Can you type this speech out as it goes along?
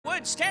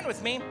would, stand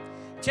with me.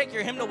 Take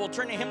your hymnal. We'll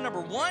turn to hymn number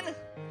 1.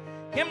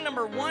 Hymn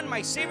number 1,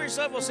 My Savior's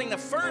Love. We'll sing the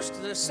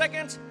first, the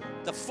second,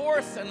 the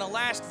fourth, and the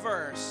last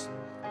verse.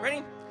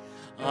 Ready?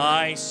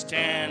 I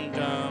stand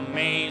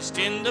amazed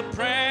in the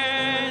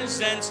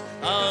presence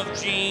of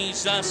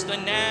Jesus the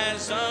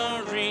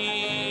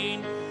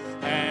Nazarene,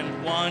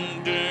 and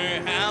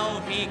wonder how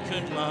he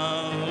could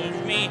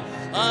love me,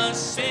 a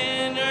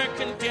sinner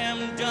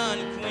condemned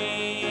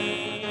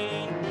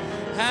unclean.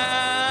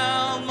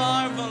 How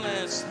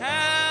marvelous,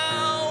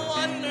 how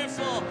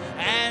wonderful,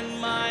 and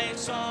my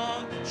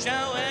song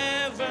shall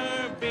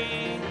ever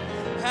be.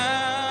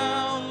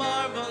 How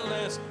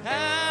marvelous,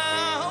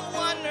 how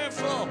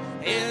wonderful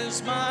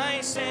is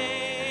my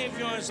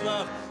Savior's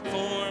love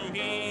for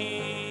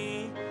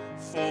me.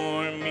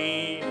 For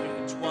me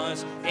it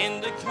was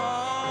in the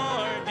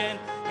garden,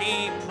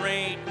 he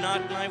prayed,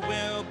 not my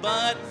will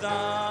but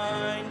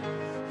thine.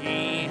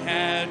 He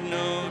had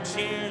no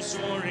tears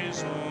for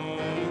his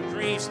own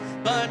griefs,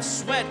 but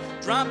sweat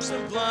drops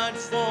of blood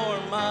for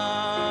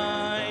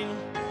mine.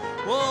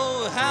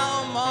 Oh,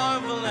 how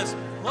marvelous,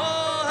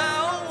 oh,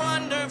 how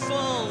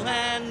wonderful,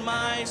 and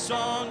my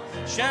song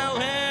shall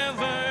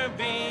ever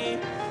be.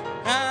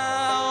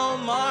 How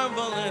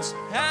marvelous,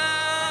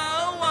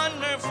 how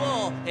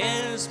wonderful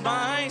is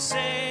my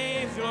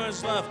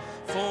Savior's love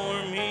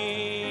for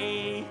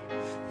me.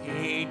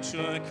 He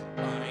took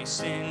my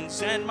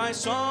sins and my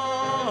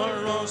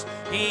sorrows,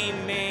 he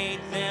made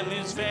them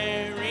his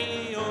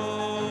very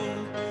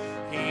own.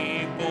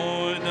 He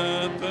bore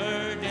the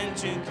burden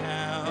to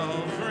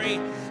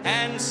Calvary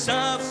and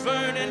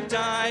suffered and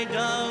died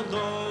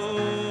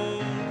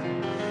alone.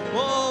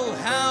 Oh,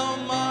 how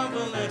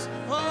marvelous,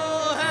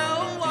 oh,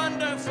 how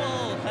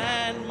wonderful,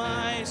 and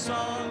my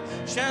song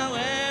shall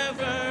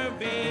ever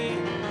be.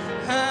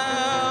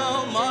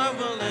 How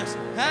marvelous,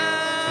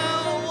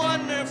 how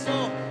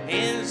wonderful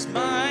is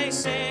my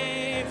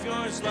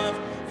Savior's love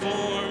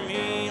for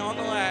me. On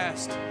the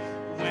last,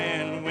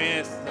 when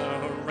with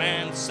the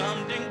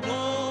ransomed in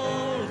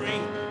glory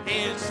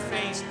his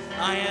face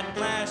I at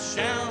last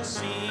shall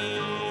see,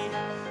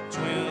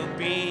 'twill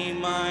be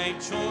my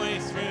joy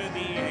through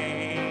the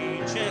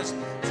ages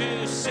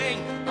to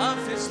sing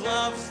of his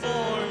love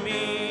for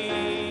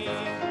me.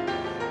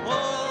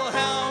 Oh,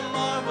 how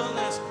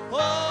marvelous,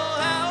 oh,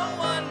 how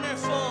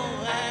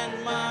wonderful,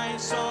 and my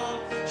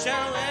song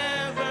shall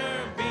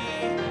ever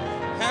be.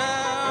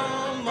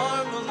 How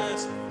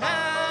marvelous,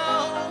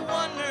 how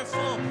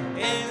wonderful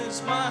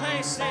is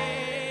my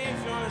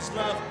Savior's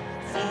love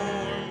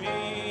for me.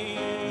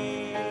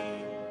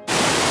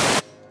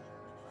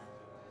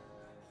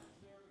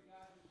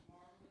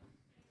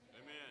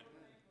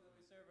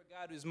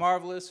 God who's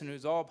marvelous and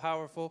who's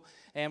all-powerful,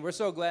 and we're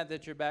so glad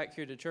that you're back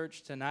here to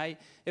church tonight.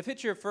 If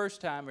it's your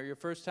first time or your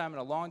first time in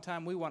a long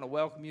time, we want to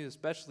welcome you,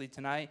 especially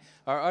tonight.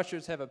 Our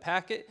ushers have a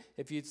packet.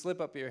 If you'd slip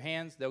up your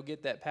hands, they'll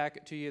get that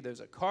packet to you. There's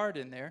a card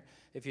in there.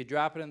 If you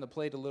drop it in the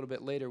plate a little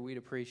bit later, we'd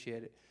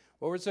appreciate it.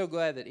 Well, we're so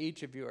glad that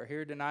each of you are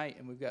here tonight,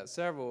 and we've got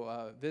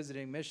several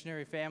visiting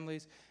missionary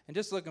families, and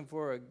just looking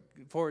forward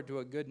to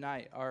a good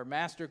night. Our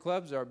master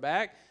clubs are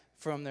back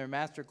from their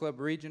master club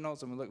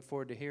regionals, and we look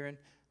forward to hearing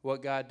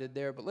what God did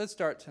there. But let's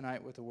start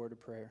tonight with a word of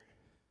prayer.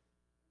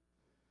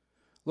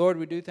 Lord,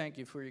 we do thank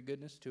you for your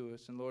goodness to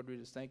us. And Lord, we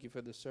just thank you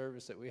for the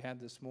service that we had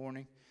this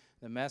morning,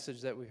 the message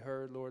that we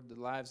heard, Lord, the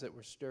lives that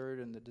were stirred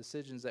and the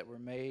decisions that were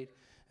made.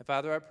 And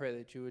Father, I pray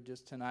that you would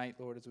just tonight,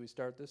 Lord, as we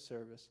start this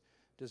service,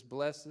 just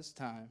bless this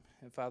time.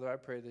 And Father, I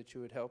pray that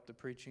you would help the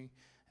preaching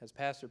as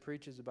Pastor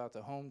preaches about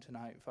the home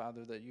tonight,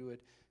 Father, that you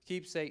would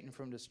keep Satan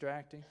from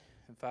distracting.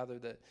 And Father,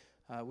 that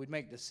we'd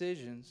make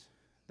decisions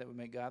that would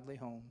make godly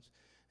homes.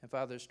 And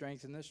Father,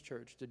 strengthen this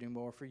church to do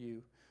more for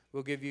you.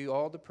 We'll give you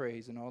all the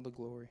praise and all the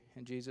glory.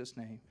 In Jesus'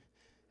 name,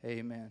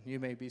 amen.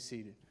 You may be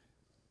seated.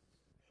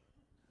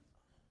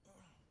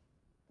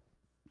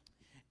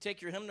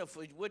 Take your hymnal, if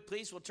you would,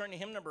 please. We'll turn to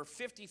hymn number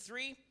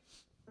 53.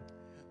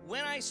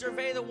 When I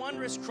survey the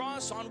wondrous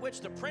cross on which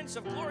the Prince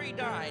of Glory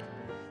died,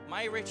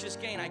 my richest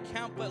gain I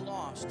count but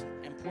lost,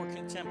 and pour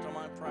contempt on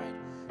my pride.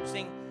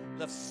 Sing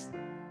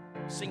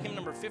hymn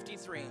number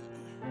 53.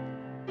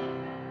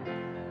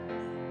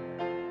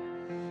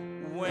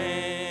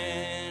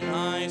 When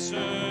I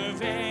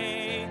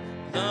survey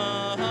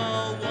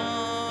the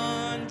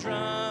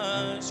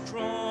wondrous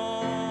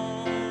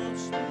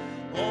cross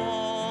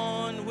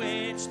on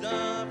which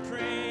the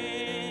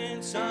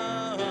Prince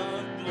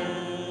of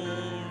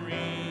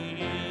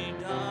Glory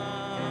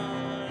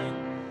died,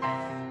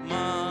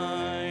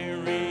 my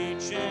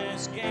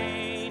richest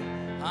gain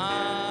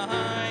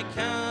I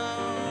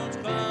count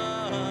but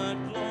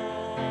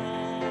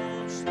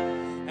lost,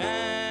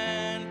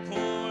 and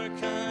pour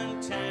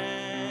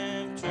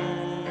contempt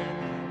on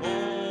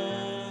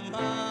all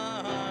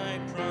my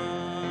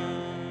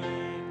pride.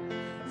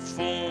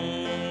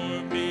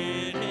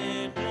 Forbid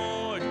it,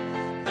 Lord,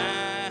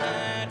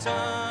 that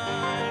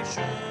I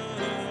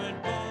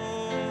should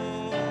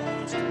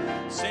boast,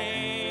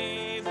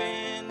 save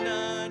in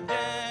the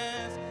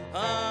death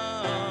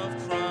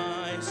of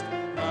Christ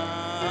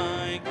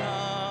my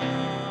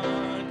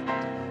God.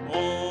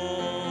 Oh,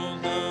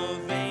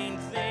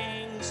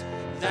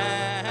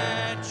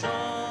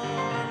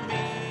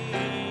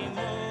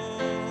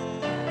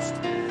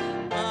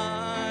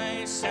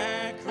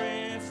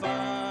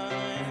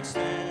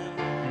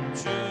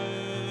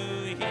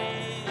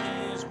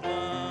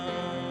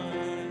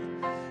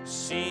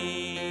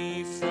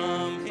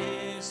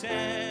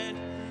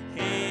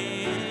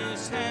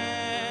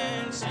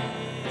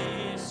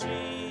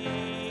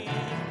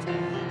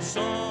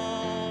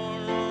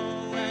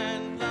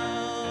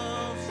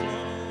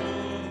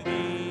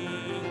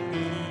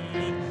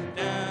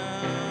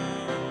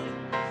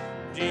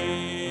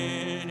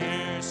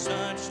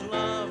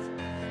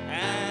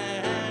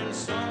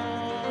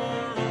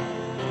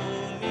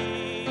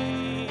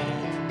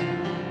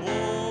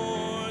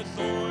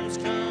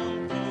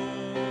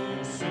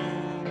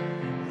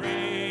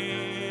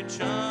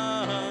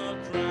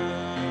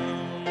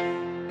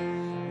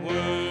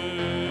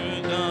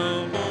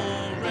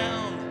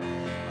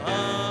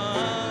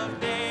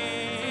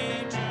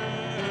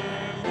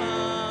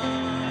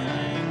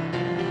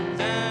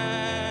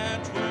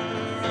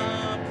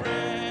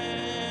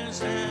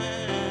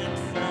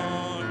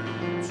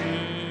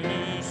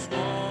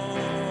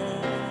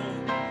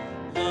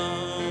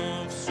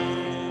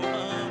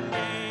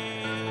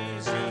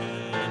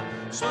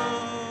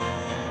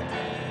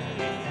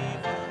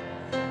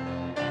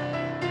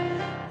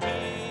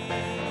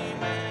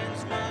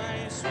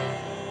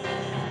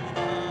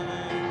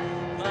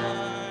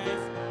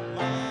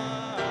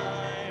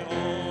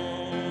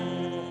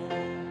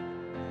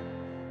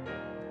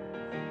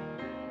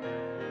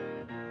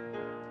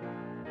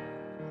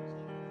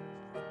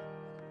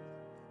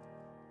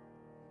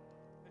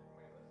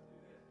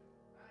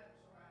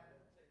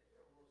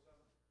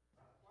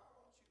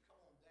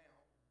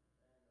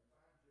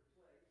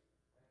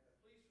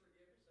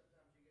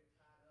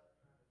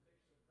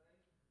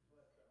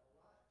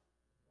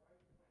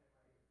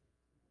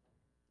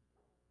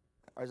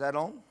 Is that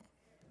on?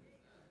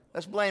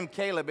 Let's blame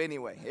Caleb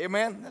anyway.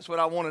 Amen? That's what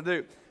I want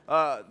to do.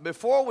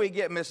 Before we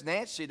get Miss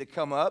Nancy to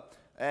come up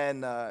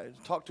and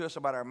talk to us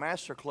about our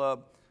Master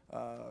Club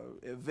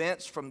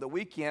events from the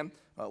weekend,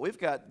 we've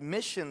got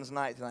missions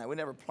night tonight. We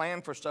never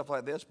planned for stuff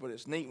like this, but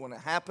it's neat when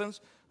it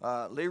happens.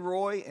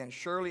 Leroy and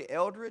Shirley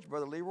Eldridge.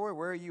 Brother Leroy,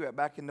 where are you at?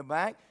 Back in the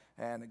back.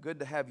 And good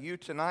to have you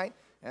tonight.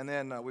 And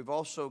then we've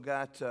also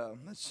got,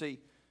 let's see.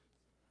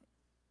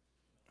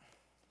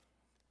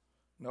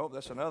 No,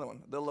 that's another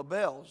one. The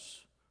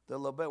LaBelles.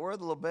 Where are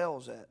the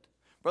LaBelles at?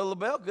 Brother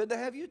LaBelle, good to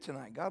have you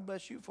tonight. God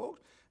bless you,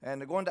 folks.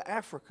 And they're going to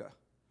Africa.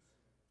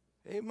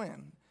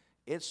 Amen.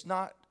 It's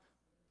not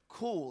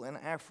cool in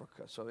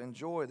Africa, so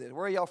enjoy this.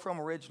 Where are y'all from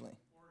originally?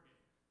 Oregon.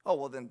 Oh,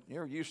 well, then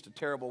you're used to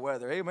terrible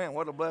weather. Amen.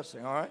 What a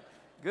blessing. All right.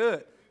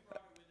 Good.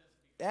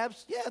 Yeah,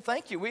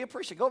 thank you. We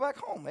appreciate it. Go back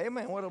home.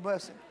 Amen. What a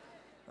blessing.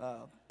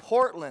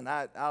 Portland,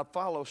 I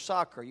follow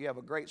soccer. You have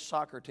a great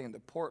soccer team, the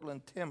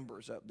Portland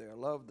Timbers up there. I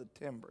love the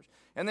Timbers.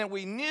 And then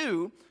we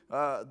knew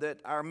that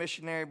our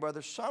missionary,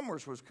 Brother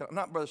Summers, was coming.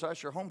 Not Brother Summers,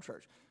 that's your home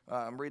church.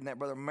 I'm reading that,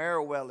 Brother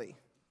Merriwelly.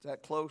 Is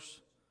that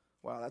close?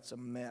 Wow, that's a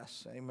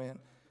mess. Amen.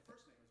 First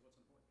name is what's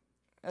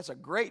important. That's a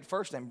great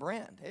first name,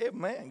 Brent.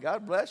 Amen.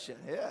 God bless you.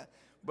 Yeah.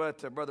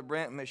 But Brother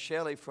Brent and Miss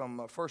Shelley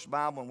from First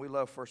Bible, and we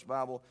love First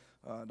Bible.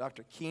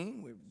 Dr.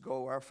 Keene,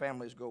 our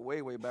families go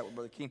way, way back with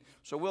Brother Keene.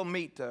 So we'll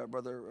meet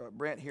Brother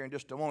Brent here in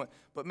just a moment.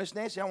 But Miss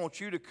Nancy, I want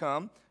you to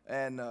come.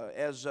 And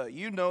as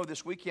you know,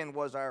 this weekend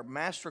was our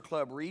Master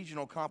Club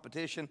regional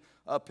competition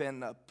up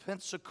in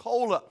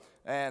Pensacola.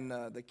 And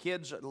the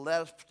kids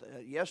left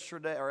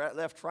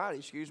left Friday,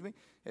 excuse me.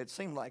 It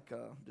seemed like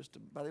just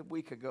about a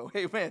week ago,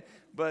 amen.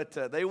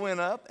 But they went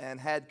up and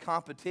had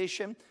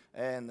competition,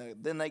 and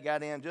then they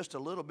got in just a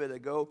little bit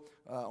ago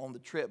on the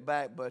trip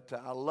back. But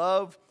I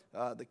love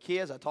the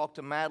kids. I talked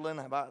to Madeline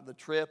about the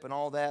trip and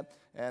all that,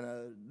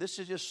 and this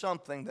is just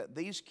something that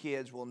these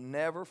kids will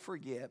never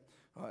forget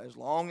as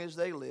long as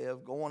they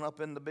live, going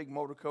up in the big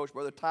motor coach.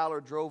 Brother Tyler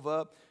drove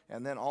up,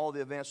 and then all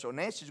the events. So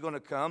Nancy's going to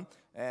come,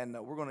 and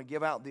we're going to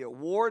give out the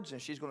awards,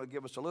 and she's going to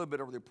give us a little bit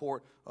of a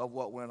report of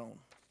what went on.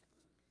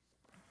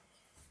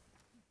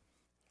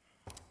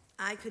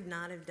 I could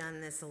not have done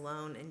this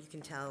alone, and you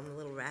can tell I'm a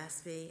little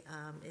raspy.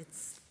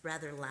 It's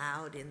rather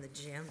loud in the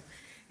gym,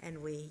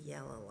 and we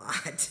yell a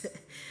lot.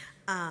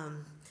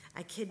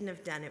 I couldn't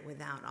have done it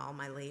without all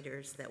my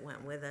leaders that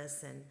went with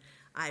us, and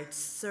I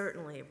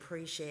certainly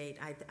appreciate,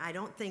 I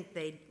don't think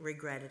they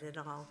regret it at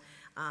all.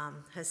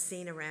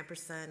 Hasina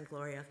Ramperson,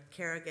 Gloria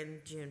Kerrigan,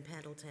 June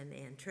Pendleton,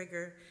 Ann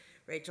Trigger,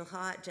 Rachel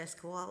Hott,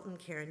 Jessica Walton,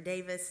 Karen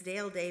Davis,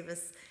 Dale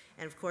Davis,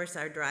 and of course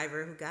our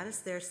driver who got us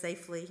there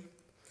safely,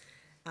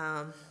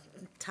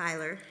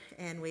 Tyler,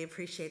 and we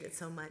appreciate it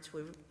so much.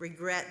 We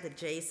regret that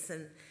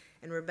Jason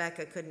and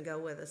Rebecca couldn't go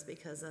with us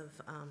because of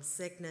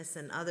sickness,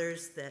 and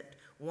others that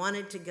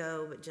wanted to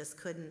go but just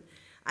couldn't.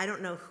 I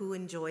don't know who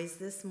enjoys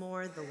this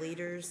more, the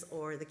leaders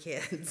or the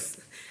kids.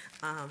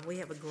 We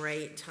have a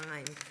great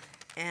time.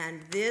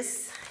 And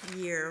this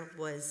year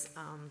was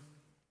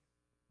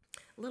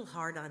a little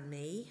hard on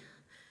me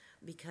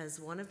because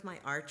one of my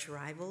arch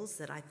rivals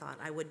that I thought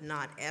I would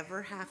not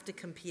ever have to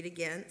compete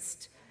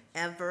against,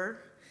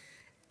 ever,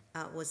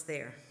 was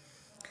there.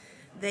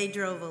 They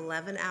drove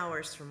 11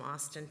 hours from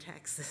Austin,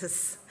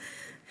 Texas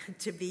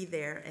to be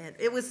there. And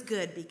it was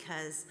good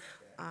because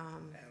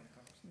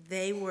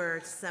they were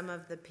some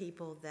of the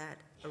people that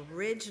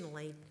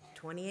originally,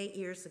 28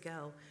 years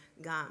ago,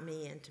 got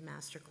me into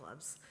master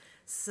clubs.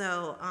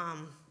 So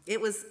it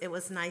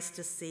was nice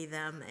to see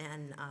them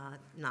and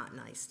not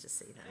nice to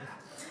see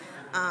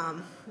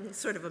them.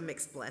 Sort of a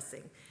mixed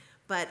blessing.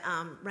 But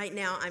right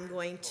now I'm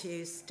going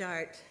to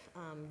start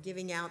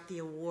giving out the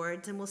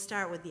awards, and we'll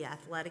start with the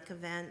athletic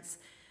events.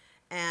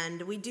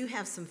 And we do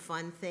have some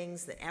fun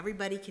things that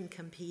everybody can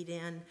compete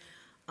in.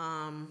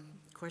 Of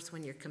course,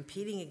 when you're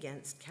competing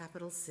against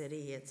Capital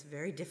City, it's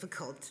very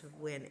difficult to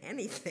win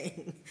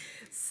anything.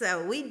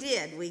 So we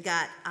did. We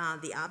got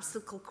the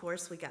obstacle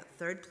course. We got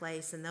third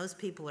place, and those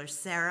people are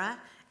Sarah,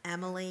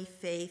 Emily,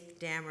 Faith,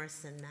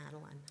 Damaris, and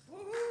Madeline.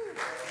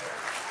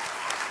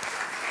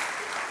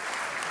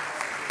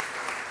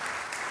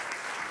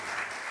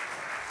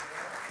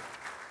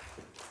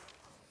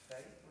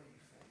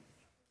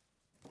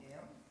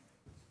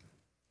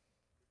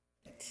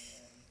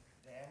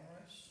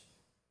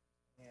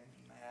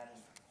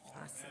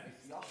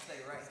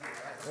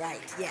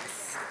 Right,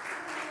 yes.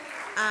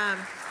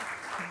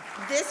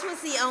 This was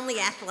the only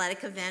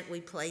athletic event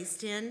we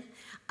placed in.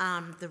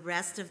 The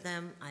rest of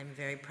them, I'm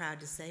very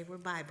proud to say, were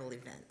Bible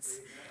events.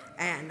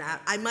 And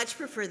I much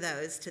prefer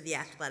those to the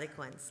athletic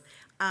ones.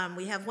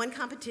 We have one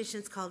competition,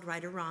 it's called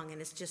Right or Wrong, and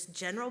it's just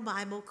general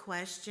Bible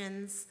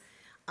questions.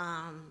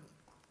 And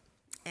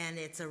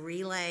it's a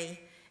relay.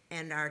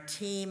 And our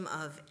team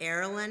of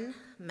Erilyn,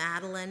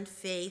 Madeline,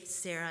 Faith,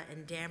 Sarah,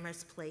 and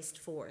Damaris placed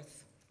fourth.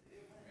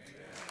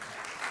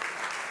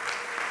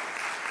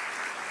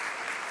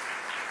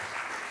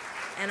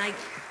 And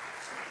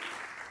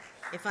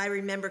if I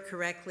remember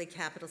correctly,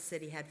 Capital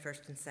City had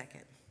first and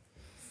second.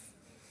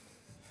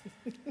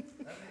 Let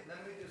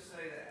me just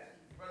say that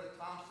Brother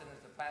Thompson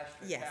is the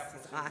pastor at Yes, Capital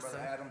it's City, awesome.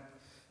 Brother Adam.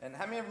 And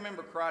how many of you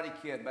remember Karate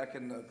Kid back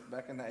in the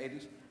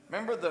 80s?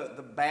 Remember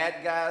the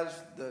bad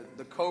guys,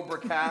 the Cobra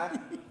Kai?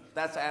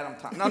 That's Adam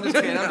Thompson. No, I'm just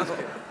kidding. I'm just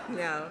kidding.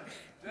 No,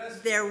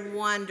 they're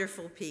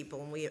wonderful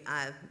people,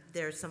 and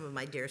they're some of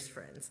my dearest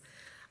friends,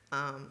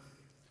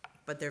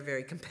 but they're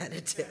very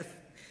competitive.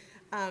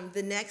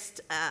 The next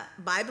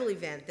Bible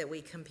event that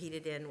we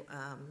competed in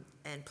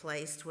and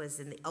placed was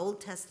in the Old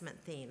Testament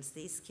themes.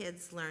 These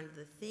kids learned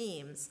the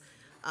themes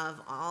of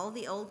all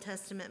the Old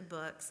Testament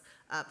books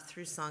up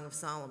through Song of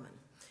Solomon.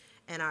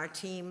 And our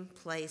team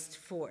placed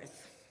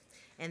fourth.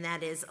 And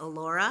that is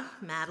Alora,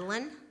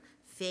 Madeline,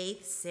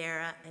 Faith,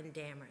 Sarah, and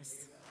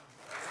Damaris.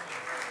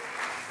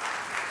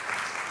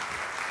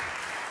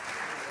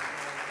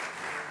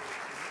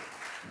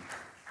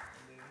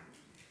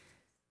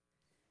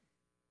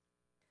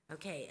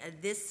 Okay,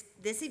 this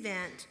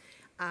event,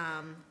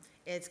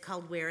 it's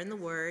called Where in the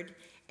Word,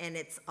 and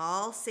it's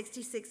all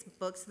 66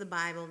 books of the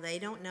Bible. They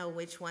don't know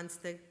which ones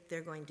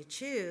they're going to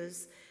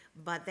choose,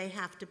 but they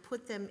have to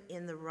put them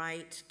in the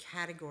right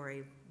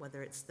category,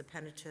 whether it's the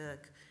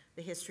Pentateuch,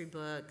 the history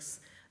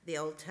books, the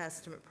Old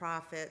Testament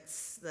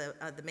prophets,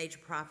 the major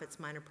prophets,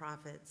 minor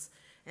prophets,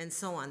 and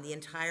so on, the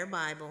entire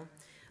Bible.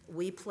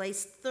 We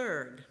placed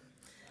third.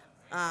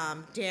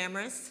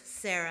 Damaris,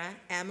 Sarah,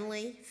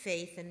 Emily,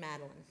 Faith, and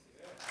Madeline.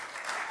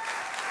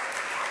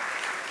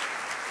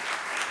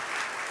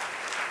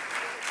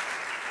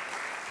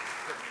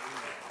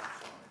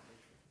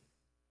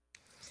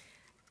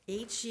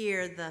 Each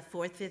year, the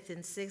 4th, 5th,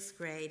 and 6th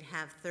grade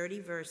have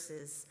 30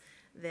 verses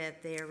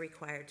that they are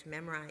required to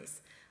memorize.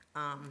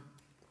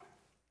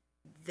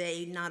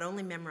 They not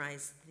only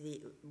memorize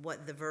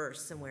the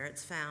verse and where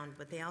it's found,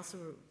 but they also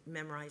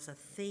memorize a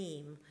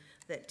theme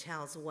that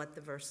tells what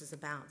the verse is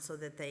about so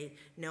that they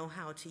know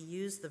how to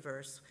use the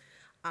verse.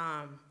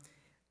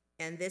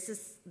 And this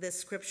is the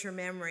scripture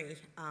memory,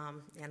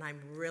 and I'm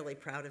really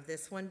proud of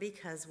this one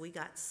because we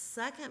got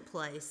second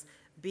place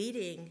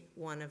beating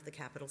one of the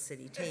Capital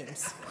City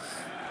teams.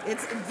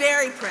 It's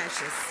very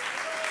precious.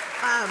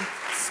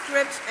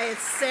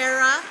 It's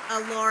Sarah,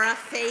 Alora,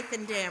 Faith,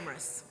 and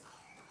Damaris.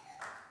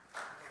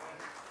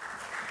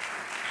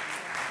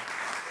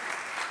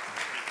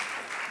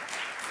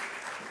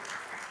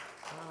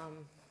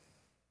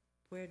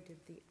 Where did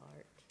the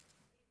art?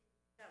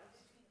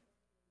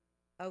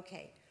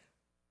 Okay.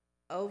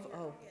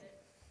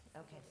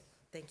 Okay,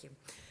 thank you.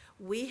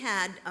 We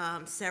had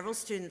several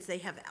students, they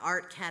have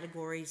art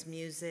categories,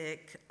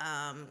 music,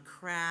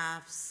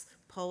 crafts,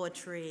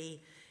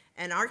 poetry,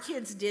 and our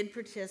kids did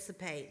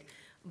participate,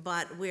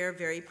 but we're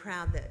very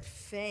proud that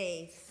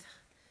Faith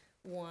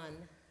won.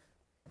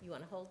 You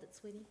want to hold it,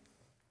 sweetie?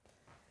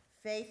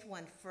 Faith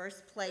won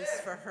first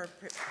place for her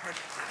picture that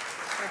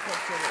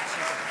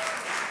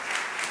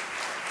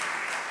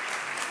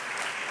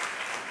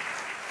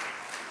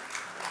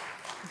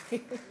she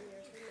did.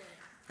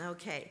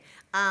 Okay,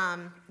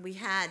 we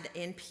had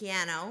in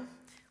piano,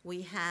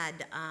 we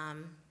had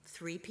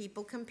 3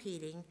 people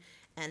competing,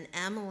 and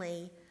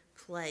Emily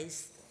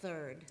placed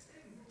third.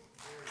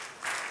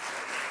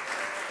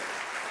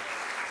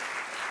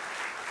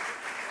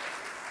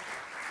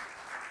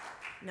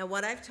 Now,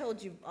 what I've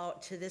told you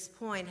to this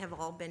point have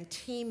all been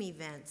team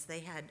events.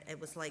 It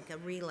was like a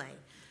relay.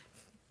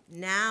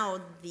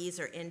 Now, these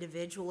are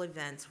individual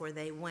events where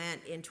they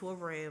went into a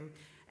room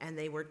and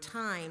they were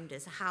timed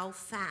as how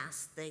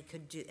fast they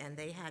could do, and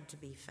they had to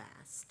be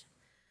fast.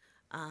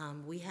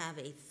 We have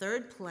a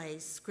third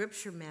place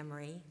scripture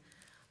memory,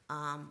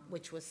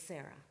 which was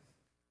Sarah.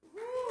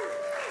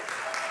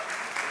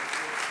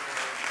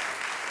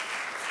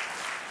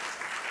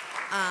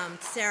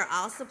 Sarah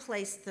also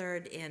placed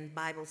third in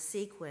Bible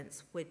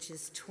sequence, which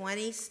is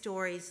 20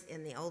 stories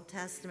in the Old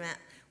Testament,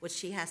 which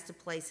she has to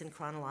place in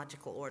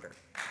chronological order.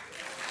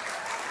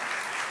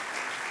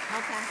 How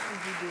fast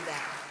did you do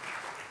that?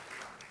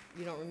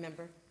 You don't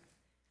remember?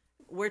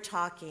 We're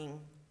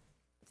talking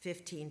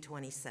 15,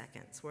 20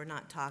 seconds. We're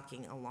not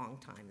talking a long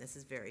time. This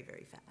is very,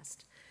 very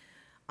fast.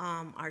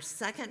 Our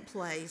second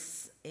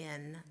place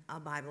in a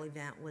Bible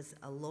event was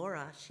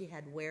Laura. She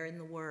had Where in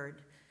the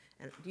Word.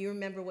 And do you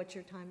remember what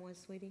your time was,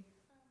 sweetie?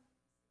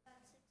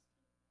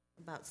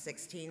 About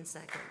 16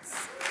 seconds.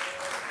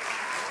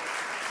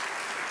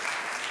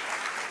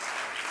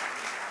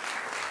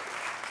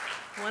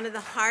 One of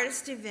the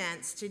hardest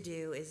events to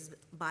do is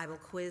Bible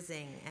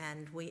quizzing,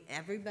 and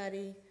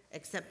everybody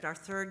except our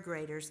third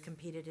graders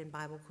competed in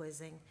Bible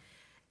quizzing,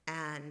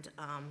 and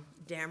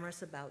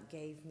Damaris about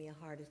gave me a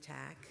heart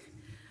attack.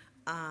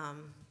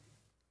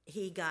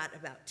 He got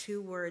about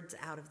 2 words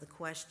out of the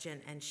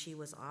question, and she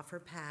was off her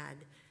pad,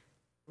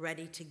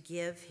 ready to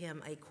give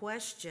him a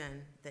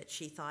question that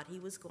she thought he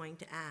was going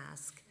to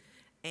ask,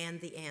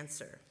 and the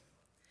answer.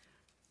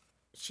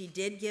 She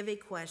did give a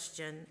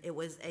question. It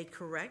was a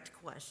correct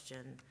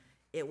question.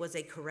 It was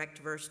a correct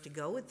verse to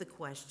go with the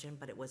question,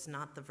 but it was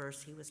not the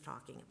verse he was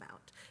talking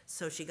about.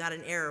 So she got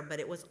an error,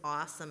 but it was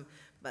awesome.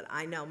 But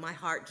I know my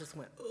heart just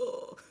went,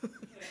 oh.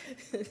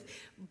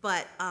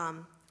 But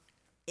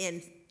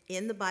in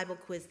the Bible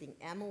quizzing,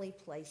 Emily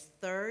placed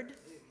third.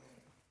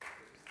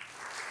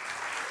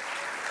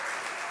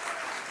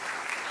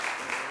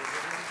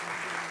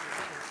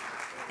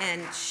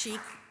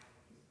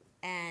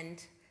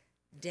 And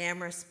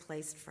Damaris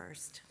placed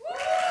first.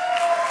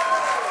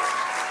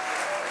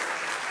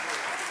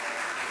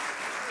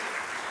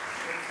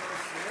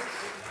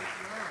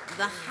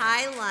 The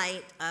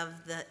highlight of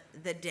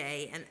the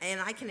day,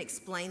 and I can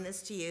explain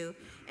this to you,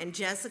 and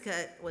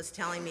Jessica was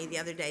telling me the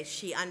other day,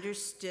 she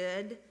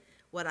understood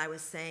what I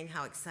was saying,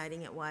 how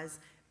exciting it was,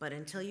 but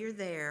until you're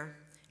there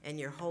and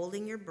you're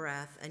holding your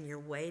breath and you're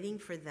waiting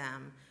for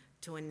them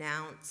to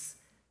announce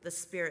the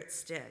spirit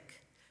stick,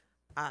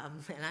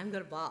 and I'm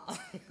going to bawl.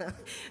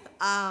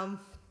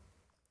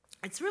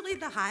 It's really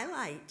the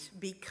highlight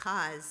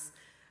because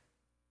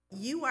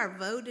you are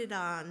voted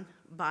on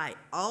by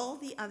all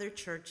the other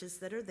churches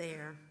that are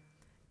there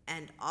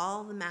and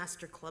all the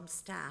Master Club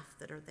staff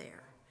that are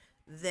there.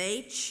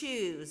 They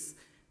choose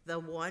the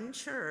one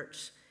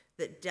church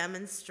that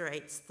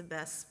demonstrates the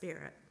best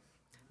spirit,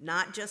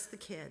 not just the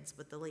kids,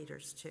 but the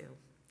leaders too.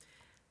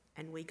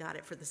 And we got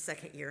it for the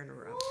second year in a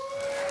row.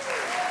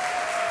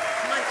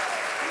 Come on.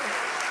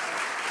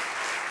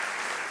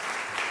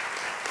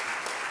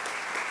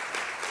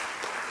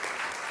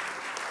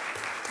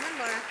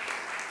 Laura.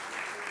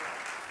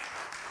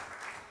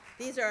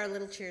 These are our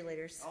little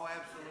cheerleaders. Oh,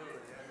 absolutely.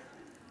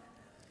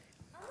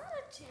 I'm not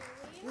a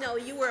cheerleader. No,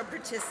 you were a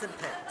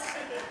participant.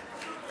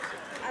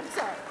 I'm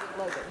sorry,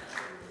 Logan.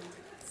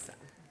 So,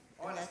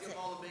 All right, let's that's give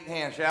it. all a big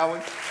hand, shall we?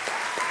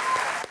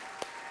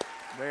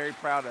 Very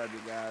proud of you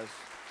guys.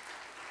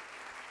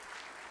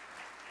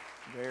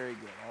 Very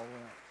good. All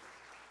right.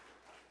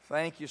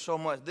 Thank you so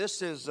much.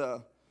 This is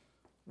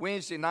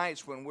Wednesday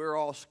nights when we're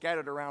all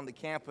scattered around the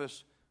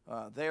campus.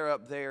 They're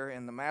up there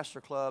in the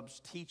master clubs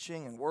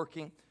teaching and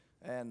working.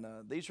 And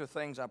these are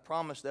things I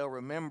promise they'll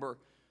remember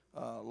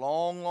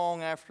long,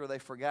 long after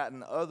they've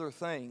forgotten other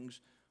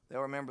things.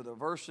 They'll remember the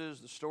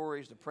verses, the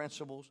stories, the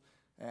principles.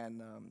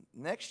 And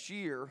next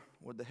year,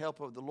 with the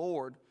help of the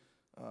Lord,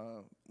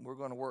 we're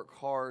going to work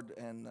hard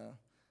and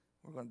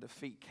we're going to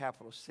defeat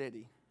Capital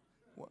City.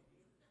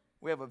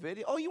 We have a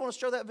video. Oh, you want to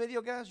show that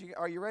video, guys?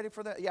 Are you ready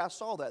for that? Yeah, I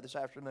saw that this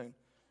afternoon.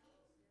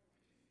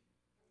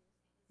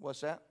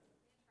 What's that?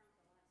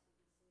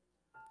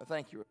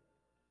 Thank you.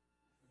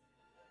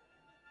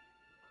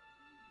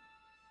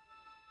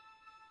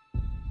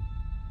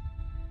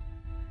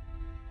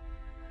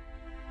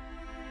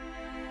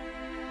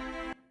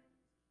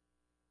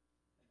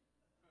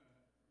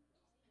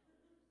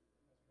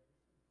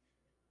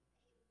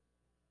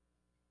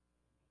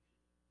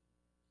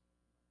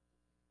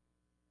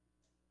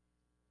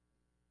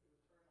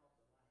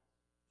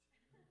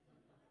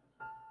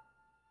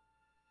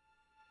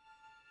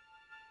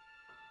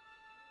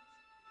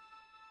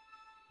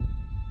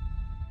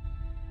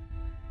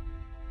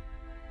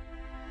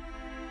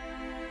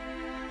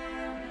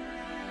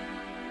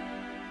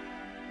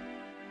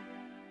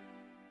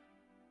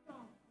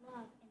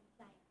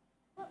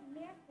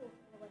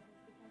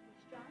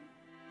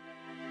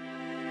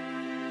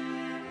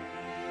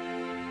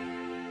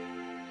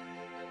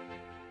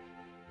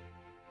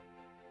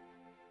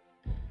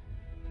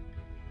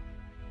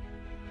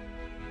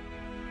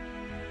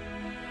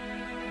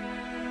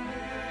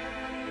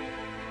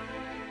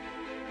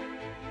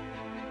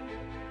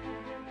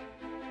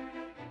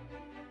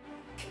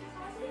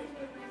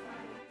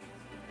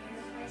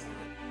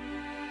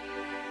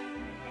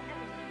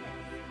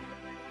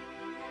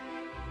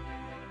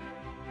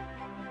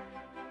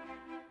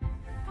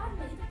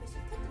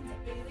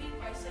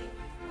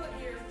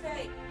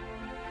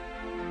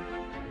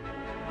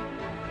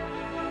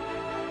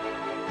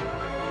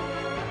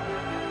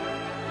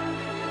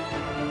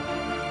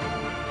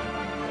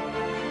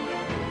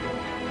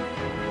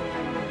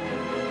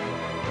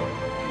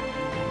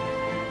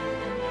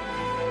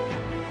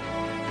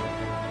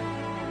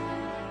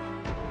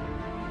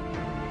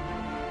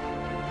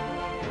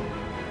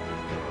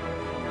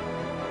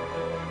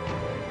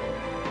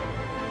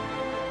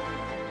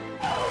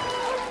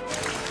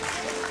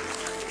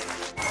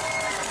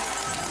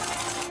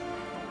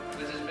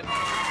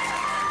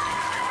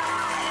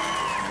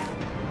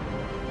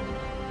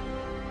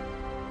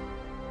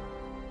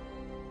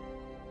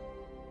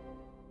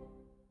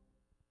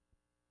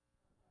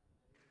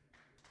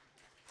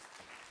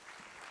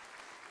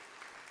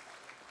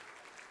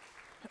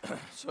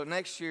 So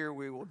next year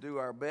we will do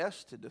our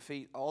best to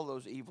defeat all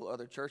those evil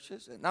other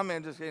churches. And I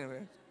mean, just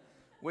anyway,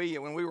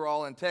 when we were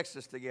all in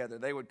Texas together,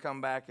 they would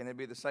come back and it'd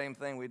be the same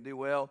thing. We'd do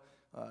well.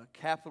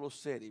 Capital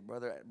City,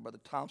 Brother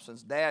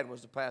Thompson's dad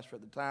was the pastor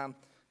at the time,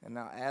 and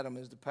now Adam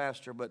is the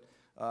pastor. But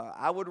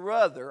I would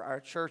rather our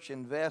church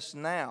invest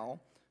now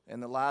in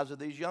the lives of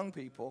these young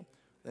people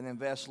than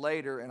invest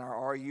later in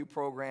our RU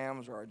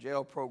programs or our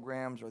jail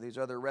programs or these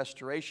other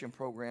restoration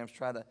programs.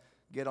 Try to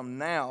get them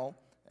now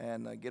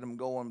and get them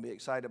going, be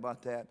excited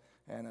about that.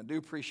 And I do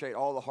appreciate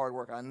all the hard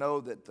work. I know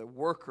that the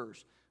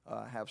workers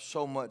have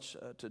so much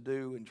to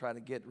do and try to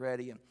get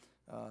ready, and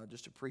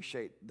just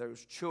appreciate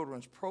those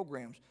children's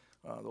programs.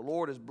 The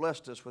Lord has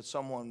blessed us with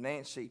someone.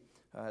 Nancy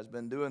has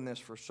been doing this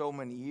for so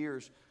many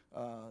years.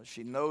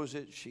 She knows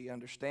it, she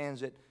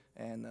understands it,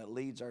 and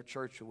leads our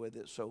church with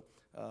it. So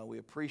we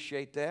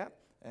appreciate that.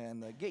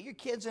 And get your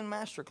kids in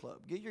Master Club.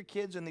 Get your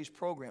kids in these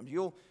programs.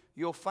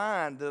 You'll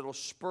find that it'll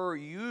spur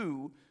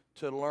you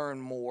to learn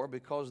more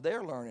because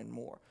they're learning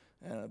more.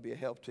 And it'll be a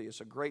help to you.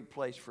 It's a great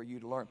place for you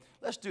to learn.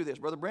 Let's do this.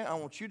 Brother Brent, I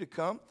want you to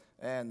come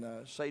and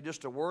say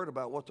just a word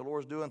about what the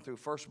Lord's doing through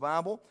First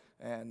Bible.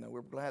 And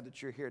we're glad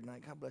that you're here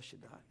tonight. God bless you,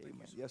 Doc.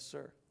 Amen. Yes,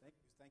 sir.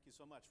 Thank you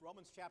so much.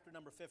 Romans chapter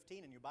number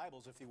 15 in your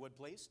Bibles, if you would,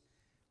 please.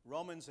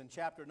 Romans in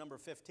chapter number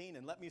 15.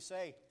 And let me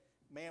say,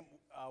 ma'am,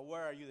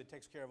 where are you that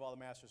takes care of all the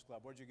Masters Club?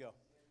 Where'd you go?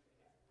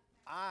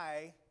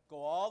 I go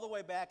all the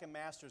way back in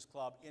Masters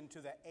Club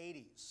into the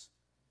 80s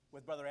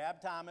with Brother Ab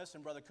Thomas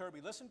and Brother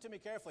Kirby. Listen to me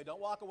carefully. Don't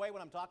walk away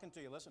when I'm talking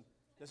to you. Listen,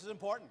 this is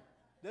important.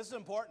 This is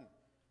important.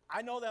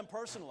 I know them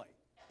personally.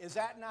 Is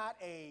that not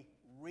a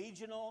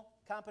regional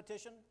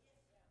competition?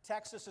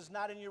 Texas is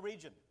not in your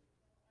region.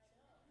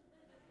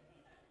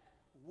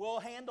 We'll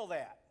handle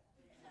that.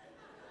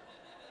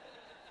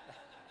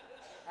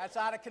 That's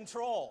out of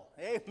control.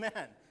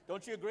 Amen.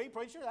 Don't you agree,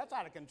 preacher? That's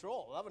out of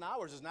control. 11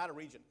 hours is not a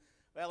region.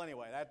 Well,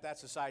 anyway,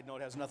 that's a side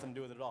note. It has nothing to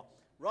do with it at all.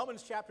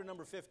 Romans chapter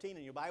number 15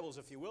 in your Bibles,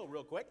 if you will,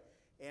 real quick.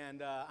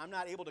 And I'm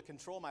not able to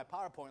control my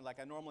PowerPoint like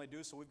I normally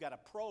do, so we've got a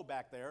pro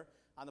back there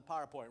on the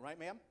PowerPoint. Right,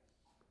 ma'am?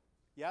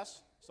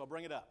 Yes? So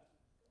bring it up.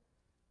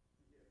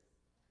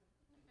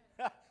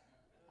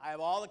 I have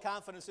all the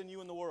confidence in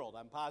you in the world.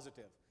 I'm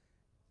positive.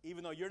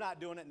 Even though you're not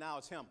doing it now,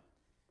 it's him.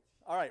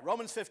 All right,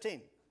 Romans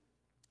 15.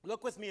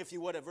 Look with me, if you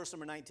would, at verse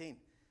number 19.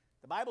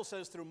 The Bible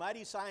says, through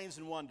mighty signs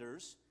and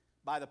wonders,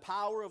 by the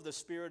power of the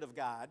Spirit of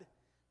God,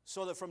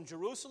 so that from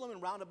Jerusalem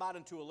and round about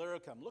into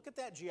Illyricum, look at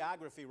that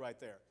geography right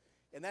there.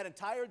 In that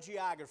entire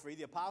geography,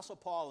 the Apostle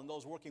Paul and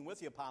those working with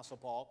the Apostle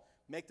Paul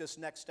make this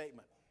next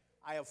statement.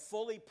 I have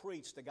fully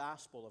preached the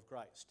gospel of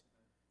Christ.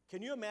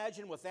 Can you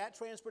imagine with that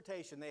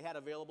transportation they had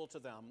available to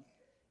them,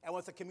 and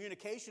with the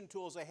communication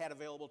tools they had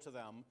available to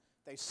them,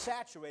 they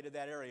saturated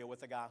that area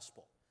with the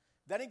gospel.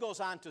 Then he goes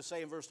on to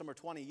say in verse number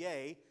 20,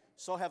 yea,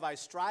 so have I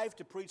strived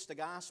to preach the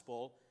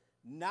gospel,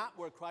 not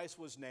where Christ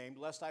was named,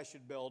 lest I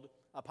should build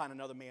upon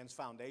another man's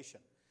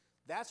foundation.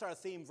 That's our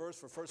theme verse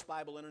for First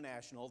Bible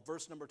International,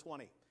 verse number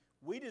 20.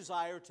 We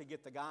desire to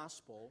get the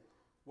gospel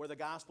where the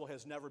gospel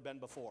has never been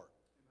before.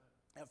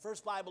 At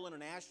First Bible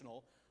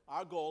International,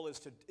 our goal is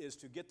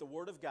to get the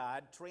Word of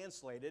God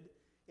translated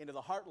into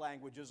the heart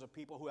languages of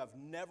people who have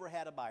never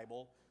had a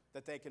Bible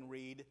that they can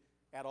read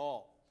at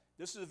all.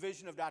 This is a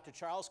vision of Dr.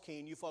 Charles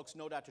Keene. You folks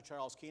know Dr.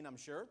 Charles Keene, I'm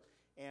sure.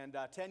 And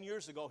 10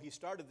 years ago, he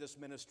started this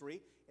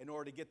ministry in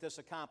order to get this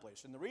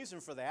accomplished. And the reason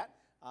for that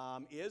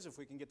is, if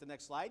we can get the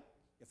next slide,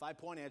 if I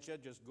point at you,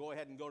 just go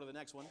ahead and go to the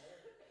next one.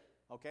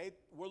 Okay,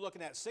 we're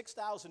looking at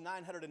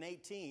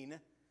 6,918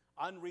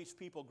 unreached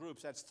people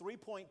groups. That's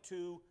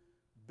 3.2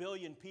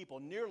 billion people,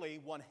 nearly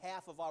one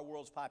half of our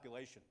world's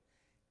population.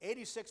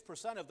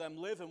 86% of them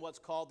live in what's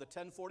called the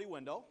 1040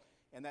 window,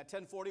 and that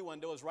 1040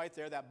 window is right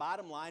there. That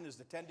bottom line is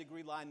the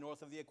 10-degree line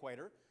north of the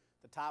equator.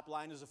 The top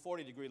line is the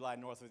 40-degree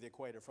line north of the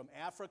equator, from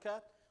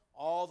Africa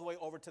all the way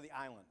over to the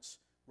islands.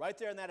 Right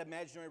there in that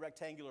imaginary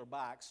rectangular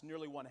box,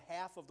 nearly one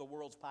half of the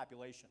world's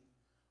population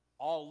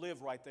all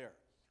live right there.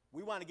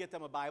 We want to get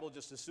them a Bible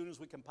just as soon as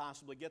we can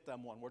possibly get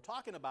them one. We're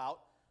talking about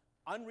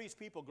unreached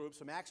people groups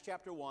from Acts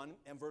chapter 1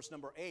 and verse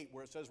number 8,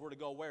 where it says we're to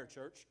go where,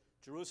 church?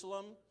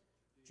 Jerusalem,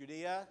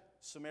 Judea,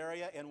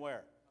 Samaria, and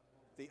where?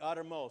 The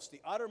uttermost.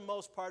 The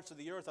uttermost parts of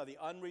the earth are the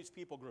unreached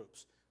people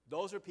groups.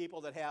 Those are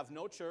people that have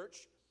no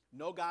church,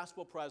 no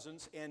gospel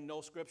presence, and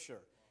no scripture.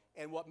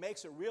 And what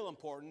makes it real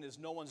important is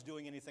no one's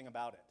doing anything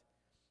about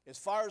it. As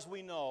far as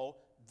we know,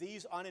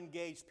 these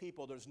unengaged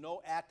people, there's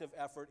no active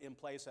effort in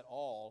place at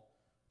all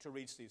to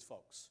reach these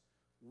folks.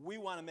 We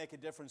want to make a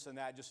difference in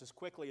that just as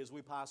quickly as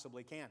we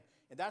possibly can.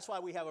 And that's why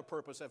we have a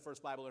purpose at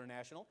First Bible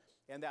International.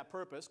 And that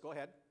purpose, go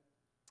ahead,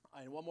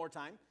 and one more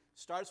time,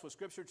 starts with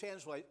Scripture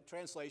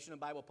translation and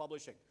Bible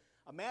publishing.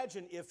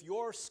 Imagine if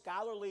your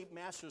scholarly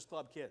Masters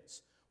Club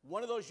kids,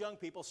 one of those young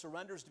people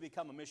surrenders to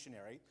become a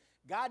missionary.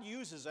 God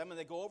uses them, and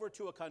they go over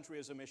to a country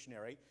as a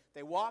missionary.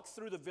 They walk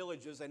through the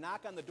villages. They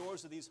knock on the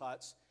doors of these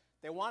huts.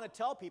 They want to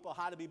tell people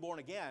how to be born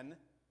again,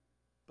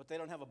 but they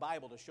don't have a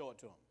Bible to show it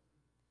to them.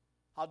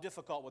 How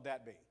difficult would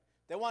that be?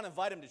 They want to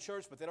invite them to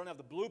church, but they don't have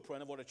the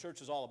blueprint of what a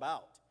church is all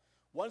about.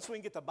 Once we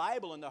can get the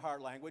Bible into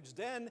heart language,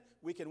 then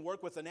we can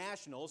work with the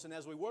nationals. And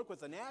as we work with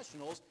the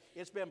nationals,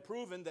 it's been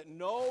proven that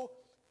no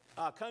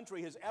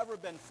country has ever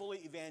been fully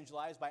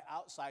evangelized by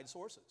outside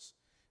sources.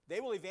 They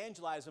will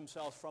evangelize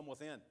themselves from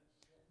within.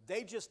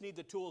 They just need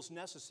the tools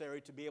necessary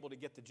to be able to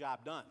get the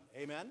job done.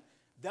 Amen?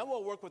 Then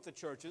we'll work with the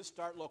churches,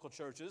 start local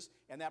churches,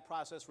 and that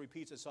process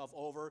repeats itself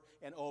over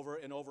and over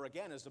and over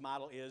again as the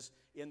model is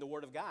in the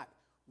Word of God.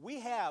 We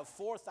have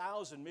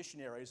 4,000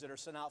 missionaries that are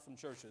sent out from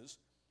churches,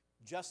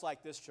 just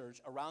like this church,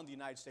 around the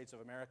United States of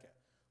America.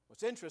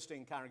 What's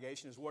interesting,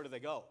 congregation, is where do they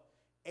go?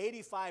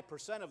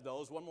 85% of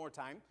those, one more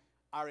time,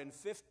 are in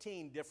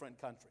 15 different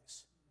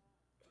countries.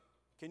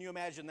 Can you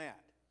imagine that?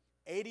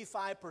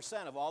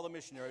 85% of all the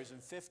missionaries in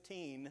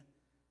 15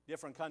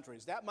 different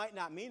countries. That might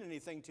not mean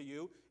anything to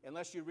you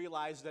unless you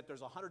realize that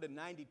there's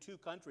 192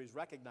 countries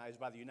recognized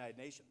by the United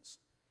Nations.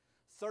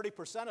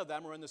 30% of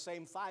them are in the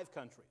same 5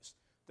 countries.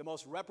 The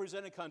most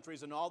represented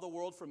countries in all the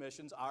world for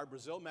missions are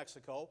Brazil,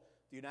 Mexico,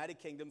 the United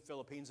Kingdom,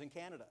 Philippines, and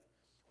Canada.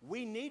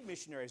 We need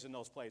missionaries in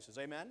those places,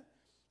 amen?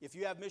 If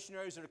you have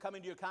missionaries that are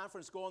coming to your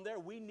conference going there,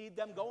 we need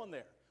them going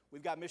there.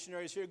 We've got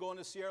missionaries here going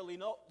to Sierra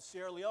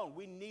Leone.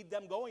 We need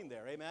them going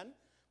there, amen?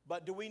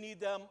 But do we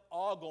need them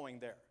all going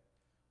there?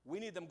 We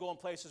need them going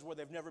places where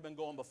they've never been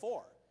going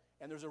before.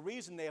 And there's a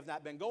reason they have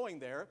not been going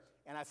there,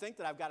 and I think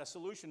that I've got a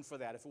solution for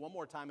that. One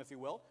more time, if you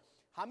will.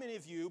 How many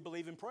of you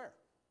believe in prayer?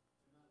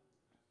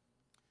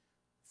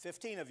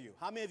 15 of you.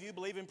 How many of you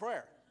believe in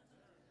prayer?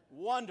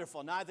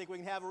 Wonderful. Now I think we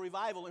can have a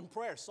revival in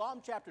prayer.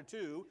 Psalm chapter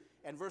 2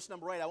 and verse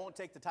number 8. I won't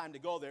take the time to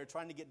go there,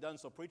 trying to get done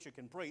so preacher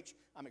can preach.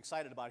 I'm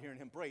excited about hearing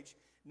him preach.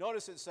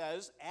 Notice it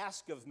says,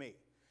 ask of me.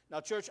 Now,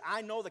 church,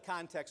 I know the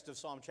context of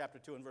Psalm chapter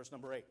 2 and verse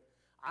number 8.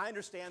 I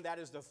understand that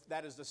is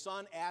the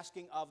Son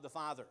asking of the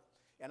Father.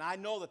 And I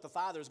know that the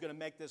Father is going to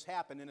make this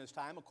happen in His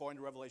time, according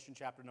to Revelation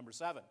chapter number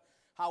 7.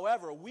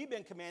 However, we've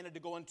been commanded to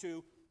go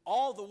into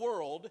all the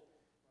world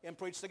and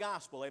preach the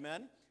gospel,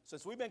 amen?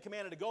 Since we've been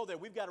commanded to go there,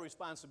 we've got a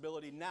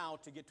responsibility now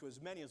to get to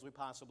as many as we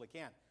possibly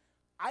can.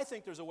 I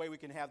think there's a way we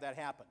can have that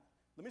happen.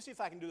 Let me see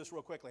if I can do this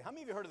real quickly. How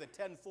many of you heard of the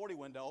 1040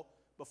 window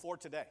before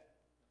today?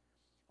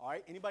 All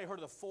right, anybody heard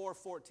of the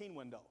 414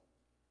 window?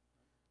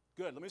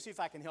 Good, let me see if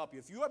I can help you.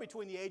 If you are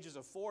between the ages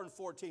of 4 and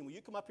 14, will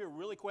you come up here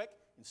really quick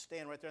and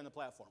stand right there on the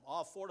platform?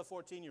 All 4 to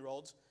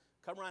 14-year-olds,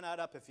 come right out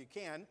up if you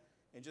can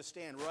and just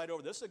stand right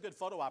over. This is a good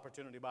photo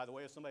opportunity, by the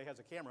way, if somebody has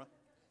a camera.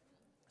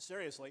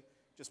 Seriously,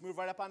 just move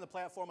right up on the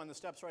platform on the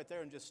steps right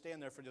there and just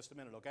stand there for just a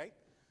minute, okay?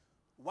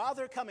 While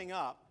they're coming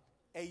up,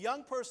 a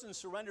young person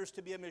surrenders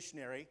to be a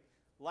missionary,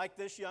 like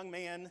this young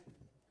man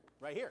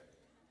right here.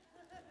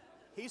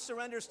 He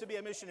surrenders to be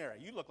a missionary.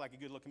 You look like a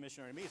good-looking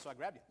missionary to me, so I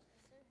grabbed you.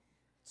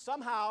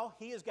 Somehow,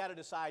 he has got to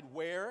decide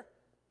where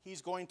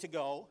he's going to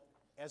go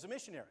as a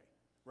missionary,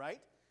 right?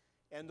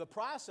 And the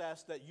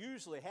process that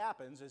usually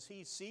happens is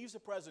he sees a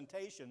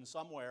presentation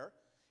somewhere,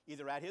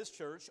 either at his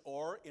church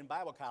or in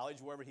Bible college,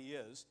 wherever he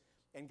is,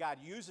 and God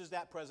uses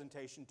that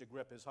presentation to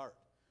grip his heart.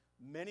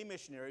 Many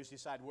missionaries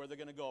decide where they're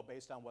going to go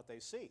based on what they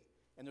see.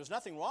 And there's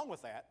nothing wrong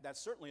with that. That's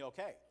certainly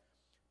okay.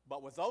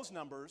 But with those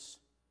numbers,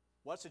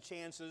 what's the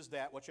chances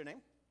that, what's your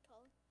name?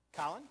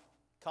 Colin.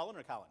 Colin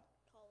or Colin?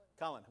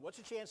 Colin. What's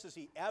the chances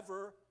he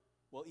ever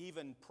will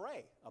even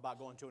pray about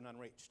going to an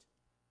unreached?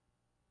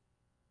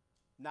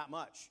 Not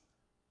much.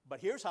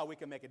 But here's how we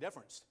can make a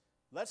difference.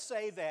 Let's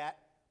say that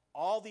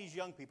all these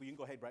young people, you can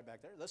go ahead right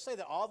back there. Let's say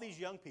that all these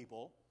young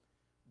people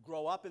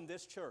grow up in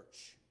this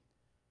church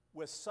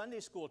with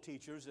Sunday school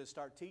teachers that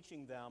start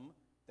teaching them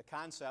the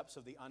concepts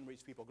of the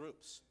unreached people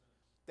groups.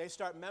 They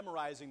start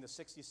memorizing the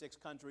 66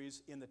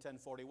 countries in the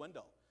 1040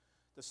 window.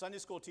 The Sunday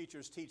school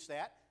teachers teach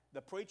that.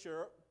 The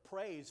preacher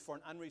prays for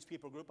an unreached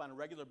people group on a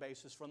regular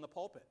basis from the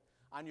pulpit.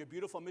 On your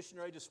beautiful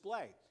missionary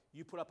display,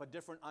 you put up a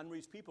different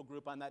unreached people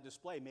group on that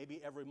display,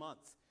 maybe every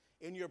month.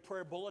 In your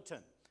prayer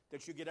bulletin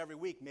that you get every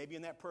week, maybe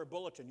in that prayer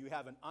bulletin, you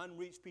have an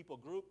unreached people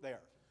group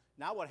there.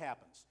 Now what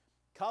happens?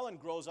 Cullen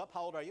grows up.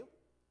 How old are you?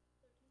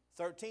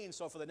 13.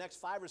 So for the next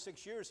 5 or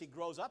 6 years, he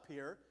grows up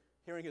here,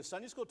 hearing his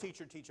Sunday school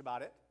teacher teach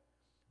about it,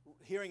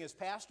 hearing his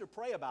pastor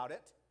pray about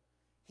it.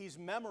 He's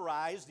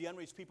memorized the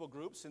unreached people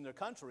groups in their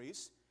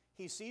countries.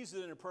 He sees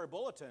it in a prayer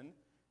bulletin.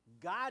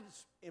 God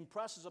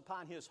impresses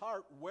upon his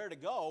heart where to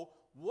go.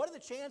 What are the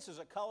chances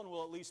that Cullen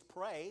will at least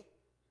pray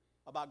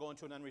about going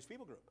to an unreached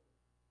people group?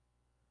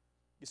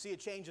 You see, it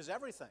changes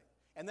everything.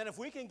 And then if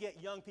we can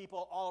get young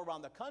people all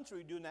around the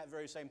country doing that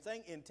very same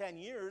thing, in 10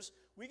 years,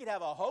 we could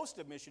have a host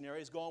of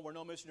missionaries going where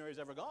no missionary has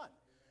ever gone.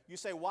 You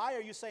say, why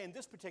are you saying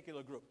this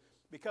particular group?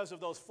 Because of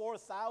those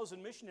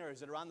 4,000 missionaries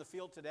that are on the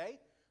field today,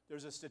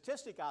 there's a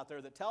statistic out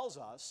there that tells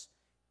us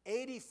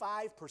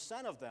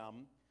 85% of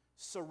them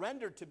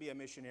surrendered to be a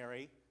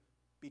missionary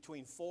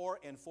between 4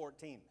 and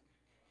 14.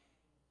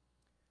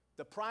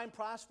 The prime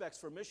prospects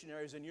for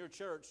missionaries in your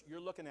church,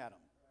 you're looking at them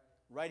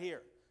right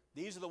here.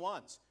 These are the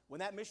ones. When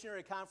that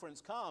missionary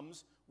conference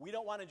comes, we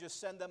don't want to just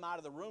send them out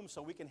of the room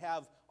so we can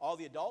have all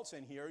the adults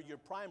in here. Your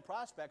prime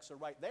prospects are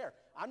right there.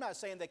 I'm not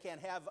saying they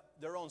can't have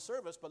their own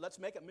service, but let's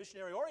make it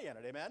missionary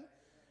oriented, amen?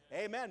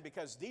 Amen,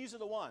 because these are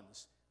the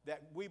ones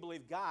that we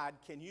believe God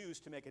can use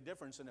to make a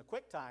difference in a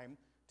quick time,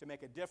 to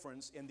make a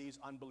difference in these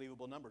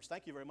unbelievable numbers.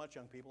 Thank you very much,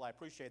 young people. I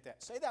appreciate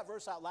that. Say that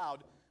verse out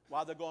loud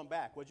while they're going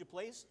back, would you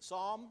please?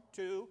 Psalm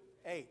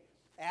 2:8.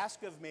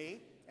 Ask of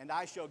me, and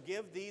I shall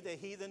give thee the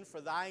heathen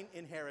for thine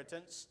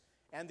inheritance,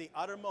 and the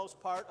uttermost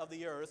part of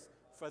the earth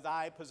for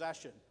thy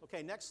possession.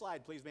 Okay, next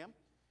slide, please, ma'am.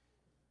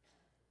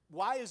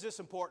 Why is this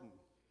important?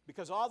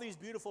 Because all these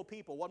beautiful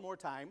people, one more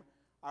time,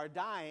 are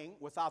dying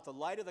without the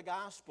light of the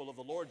gospel of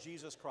the Lord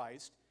Jesus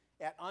Christ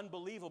at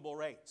unbelievable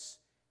rates.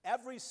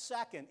 Every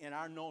second in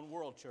our known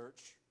world,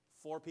 church,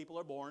 4 people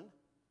are born,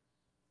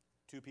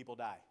 2 people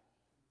die.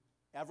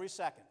 Every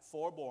second,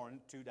 4 born,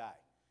 2 die.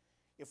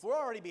 If we're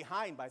already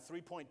behind by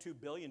 3.2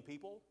 billion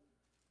people,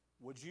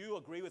 would you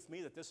agree with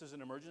me that this is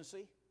an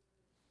emergency?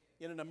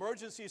 In an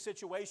emergency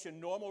situation,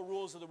 normal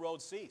rules of the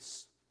road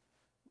cease.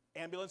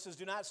 Ambulances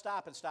do not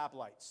stop at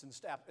stoplights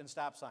and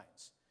stop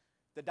signs.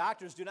 The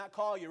doctors do not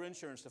call your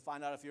insurance to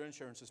find out if your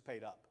insurance is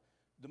paid up.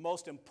 The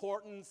most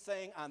important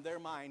thing on their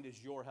mind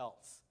is your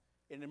health.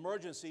 In an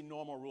emergency,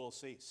 normal rules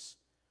cease.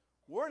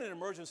 We're in an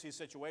emergency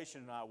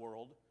situation in our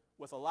world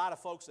with a lot of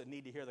folks that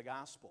need to hear the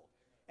gospel.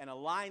 And a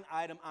line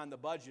item on the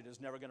budget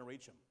is never going to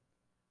reach them.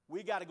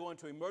 We got to go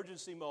into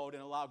emergency mode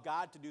and allow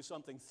God to do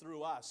something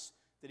through us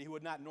that he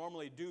would not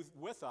normally do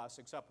with us,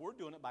 except we're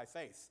doing it by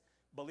faith,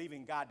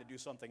 believing God to do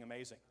something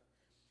amazing.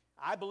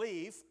 I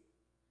believe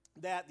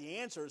that the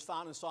answer is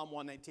found in Psalm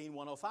 119,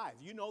 105.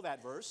 You know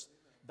that verse.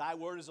 Thy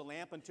word is a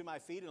lamp unto my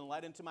feet and a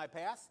light unto my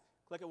path.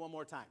 Click it one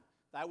more time.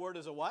 Thy word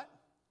is a what?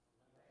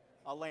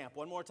 A lamp.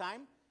 One more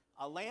time.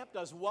 A lamp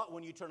does what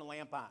when you turn a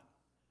lamp on?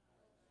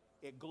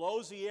 It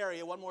glows the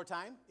area. One more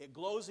time. It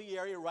glows the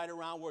area right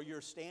around where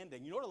you're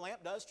standing. You know what a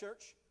lamp does,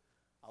 church?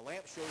 A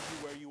lamp shows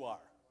you where you are.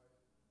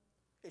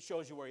 It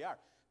shows you where you are.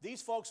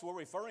 These folks we're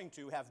referring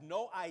to have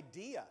no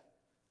idea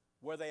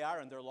where they are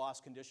in their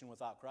lost condition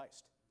without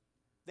Christ.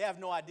 They have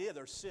no idea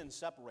their sin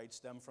separates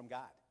them from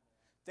God.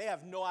 They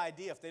have no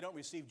idea if they don't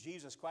receive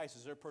Jesus Christ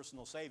as their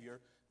personal Savior,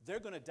 they're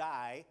going to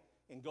die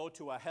and go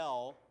to a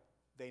hell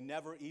they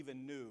never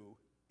even knew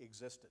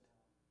existed.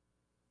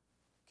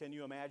 Can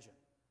you imagine?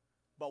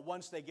 But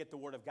once they get the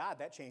Word of God,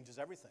 that changes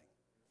everything.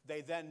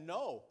 They then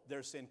know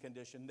their sin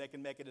condition. They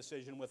can make a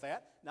decision with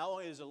that. Not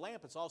only is it a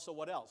lamp, it's also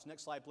what else?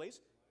 Next slide, please.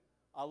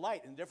 A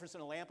light. And the difference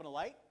in a lamp and a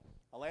light?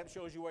 A lamp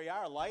shows you where you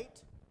are. A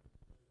light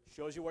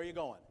shows you where you're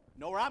going.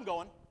 Know where I'm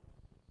going.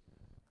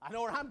 I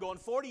know where I'm going.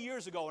 40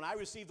 years ago, when I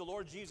received the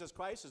Lord Jesus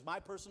Christ as my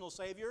personal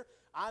Savior,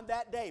 on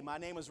that day, my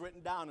name was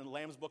written down in the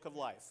Lamb's Book of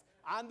Life.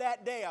 On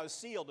that day, I was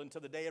sealed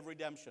until the day of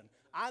redemption.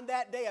 On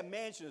that day, a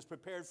mansion is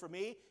prepared for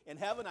me in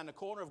heaven on the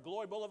corner of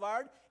Glory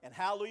Boulevard and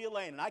Hallelujah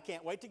Lane, and I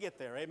can't wait to get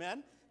there.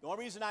 Amen? The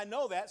only reason I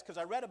know that is because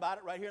I read about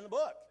it right here in the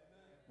book.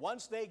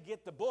 Once they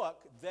get the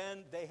book,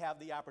 then they have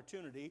the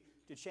opportunity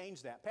to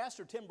change that.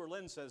 Pastor Tim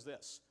Berlin says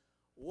this: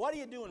 what are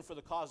you doing for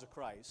the cause of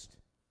Christ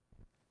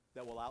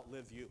that will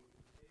outlive you?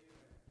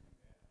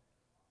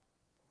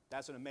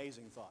 That's an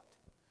amazing thought.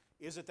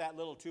 Is it that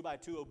little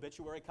 2x2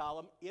 obituary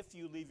column, if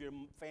you leave your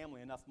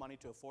family enough money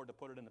to afford to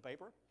put it in the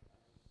paper?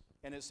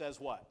 And it says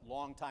what?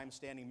 Long-time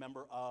standing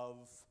member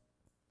of...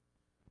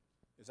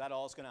 Is that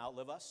all that's going to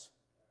outlive us?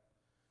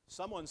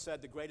 Someone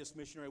said the greatest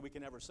missionary we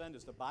can ever send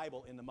is the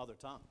Bible in the mother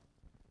tongue.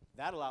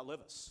 That'll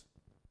outlive us.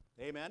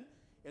 Amen?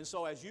 And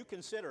so as you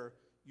consider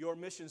your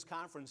missions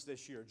conference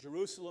this year,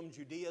 Jerusalem,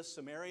 Judea,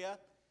 Samaria,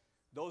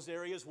 those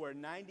areas where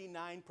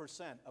 99%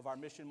 of our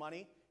mission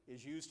money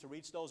is used to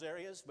reach those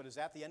areas, but is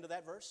that the end of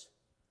that verse?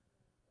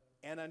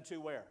 And unto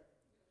where?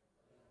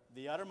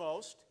 The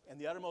uttermost, and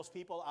the uttermost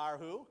people are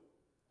who?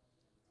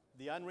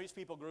 The unreached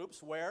people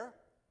groups, where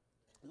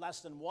less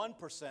than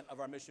 1% of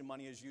our mission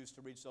money is used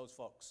to reach those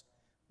folks.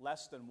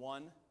 Less than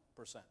 1%.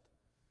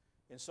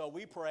 And so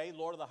we pray,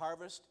 Lord of the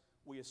harvest,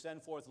 will you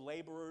send forth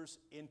laborers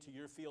into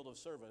your field of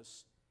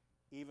service,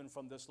 even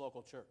from this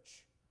local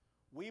church.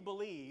 We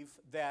believe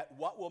that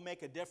what will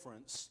make a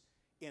difference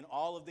in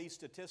all of these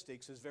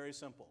statistics is very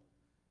simple.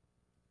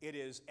 It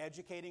is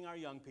educating our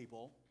young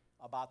people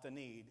about the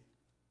need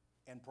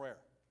and prayer.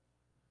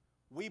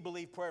 We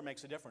believe prayer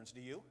makes a difference. Do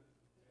you?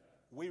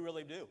 We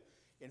really do.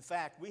 In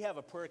fact, we have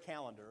a prayer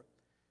calendar.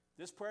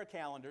 This prayer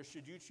calendar,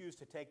 should you choose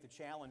to take the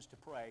challenge to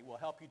pray, will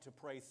help you to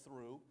pray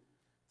through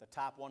the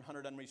top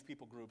 100 unreached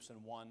people groups in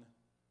 1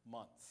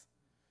 month.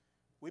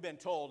 We've been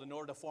told in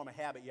order to form a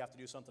habit, you have to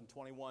do something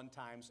 21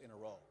 times in a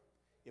row.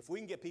 If we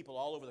can get people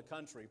all over the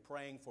country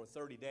praying for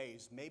 30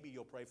 days, maybe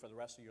you'll pray for the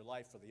rest of your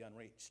life for the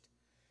unreached.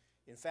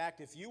 In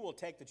fact, if you will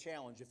take the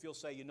challenge, if you'll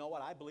say, you know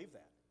what, I believe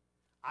that.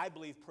 I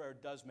believe prayer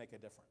does make a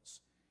difference.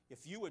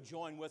 If you would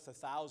join with the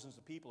thousands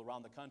of people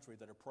around the country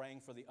that are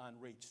praying for the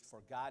unreached,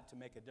 for God to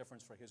make a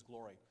difference for His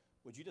glory,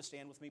 would you just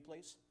stand with me,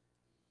 please?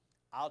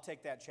 I'll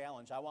take that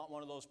challenge. I want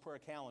one of those prayer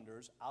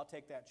calendars. I'll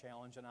take that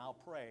challenge and I'll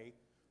pray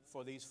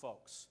for these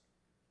folks.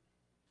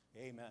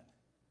 Amen.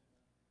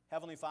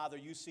 Heavenly Father,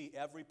 you see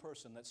every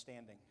person that's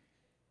standing.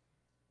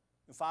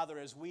 And Father,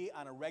 as we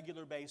on a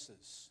regular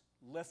basis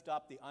lift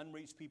up the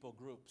unreached people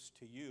groups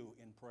to you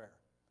in prayer,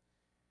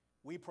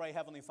 we pray,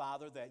 Heavenly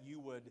Father, that you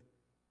would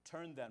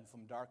turn them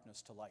from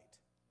darkness to light.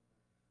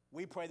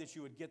 We pray that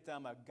you would get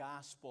them a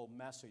gospel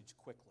message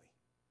quickly.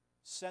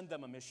 Send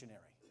them a missionary.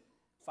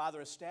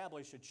 Father,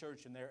 establish a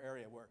church in their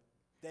area where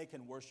they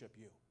can worship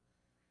you.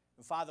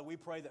 And Father, we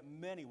pray that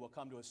many will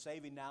come to a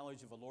saving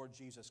knowledge of the Lord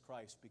Jesus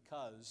Christ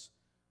because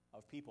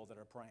of people that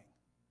are praying.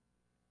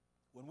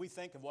 When we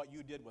think of what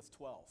you did with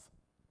 12,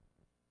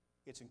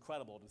 it's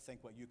incredible to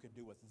think what you could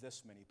do with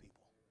this many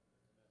people.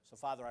 So,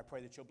 Father, I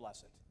pray that you'll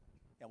bless it,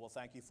 and we'll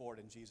thank you for it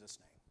in Jesus'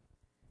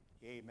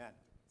 name. Amen.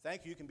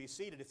 Thank you. You can be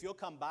seated. If you'll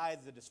come by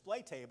the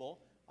display table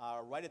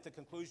right at the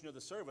conclusion of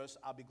the service,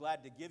 I'll be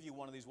glad to give you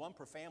one of these, one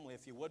per family,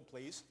 if you would,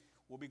 please.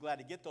 We'll be glad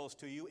to get those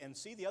to you and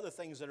see the other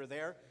things that are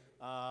there.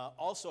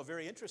 Also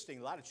very interesting,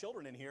 a lot of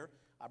children in here.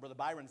 Brother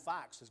Byron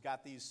Fox has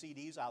got these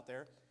CDs out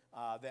there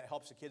that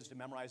helps the kids to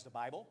memorize the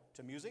Bible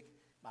to music.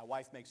 My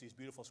wife makes these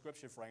beautiful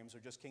scripture frames.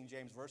 They're just King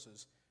James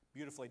verses,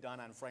 beautifully done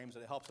on frames,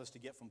 and it helps us to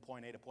get from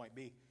point A to point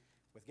B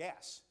with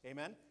gas.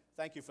 Amen?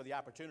 Thank you for the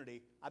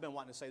opportunity. I've been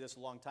wanting to say this a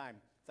long time.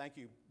 Thank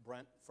you,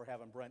 Brent, for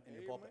having Brent in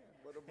your pulpit.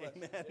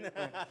 Amen.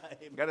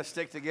 Amen. Got to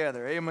stick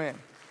together. Amen.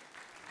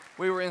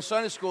 We were in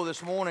Sunday school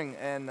this morning,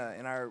 and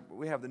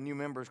we have the new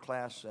members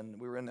class, and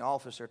we were in the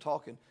office there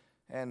talking,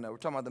 and we're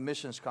talking about the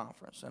missions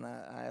conference. And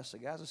I asked the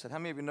guys, I said, how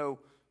many of you know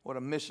what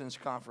a missions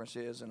conference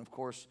is? And of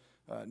course,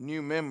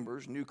 new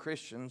members, new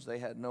Christians, they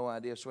had no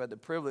idea. So I had the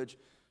privilege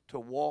to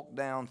walk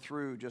down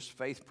through just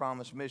Faith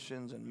Promise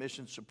Missions and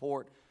mission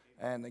support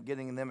and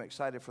getting them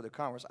excited for the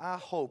conference. I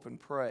hope and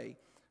pray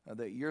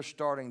that you're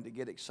starting to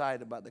get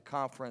excited about the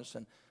conference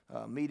and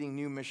meeting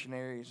new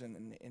missionaries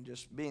and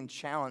just being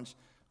challenged.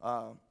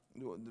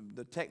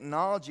 The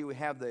technology we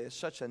have there is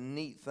such a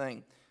neat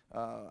thing.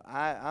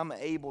 I'm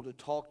able to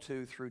talk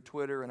to, through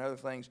Twitter and other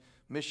things,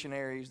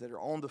 missionaries that are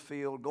on the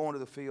field, going to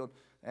the field,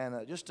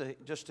 and just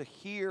to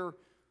hear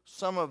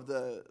some of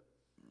the,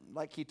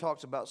 like he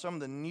talks about, some of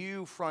the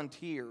new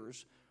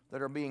frontiers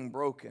that are being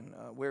broken.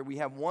 Where we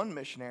have one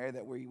missionary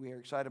that we are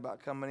excited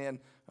about coming in.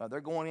 They're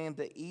going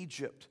into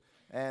Egypt.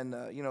 And,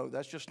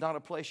 that's just not a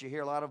place you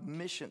hear a lot of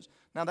missions.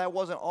 Now, that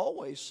wasn't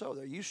always so.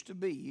 There used to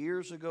be,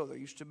 years ago, there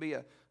used to be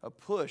a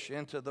push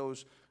into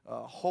those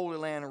Holy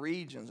Land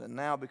regions. And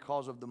now,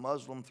 because of the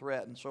Muslim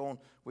threat and so on,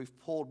 we've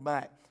pulled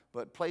back.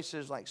 But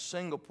places like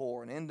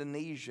Singapore and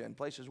Indonesia and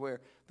places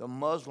where the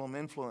Muslim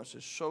influence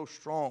is so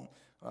strong.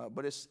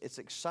 But it's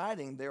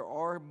exciting. There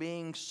are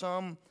being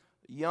some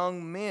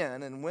young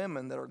men and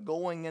women that are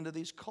going into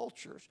these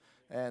cultures.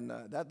 And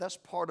that's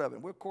part of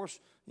it. We're, of course,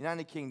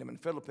 United Kingdom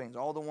and Philippines,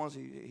 all the ones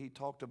he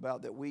talked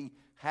about that we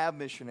have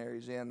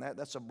missionaries in.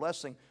 That's a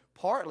blessing,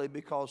 partly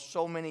because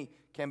so many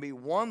can be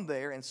won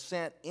there and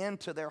sent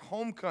into their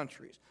home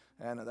countries.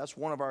 And that's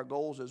one of our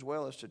goals as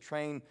well, is to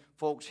train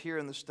folks here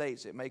in the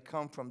States. It may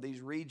come from these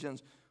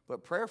regions,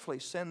 but prayerfully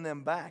send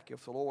them back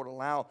if the Lord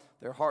allow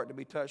their heart to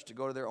be touched to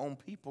go to their own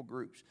people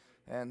groups.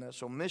 And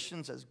so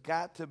missions has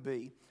got to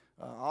be.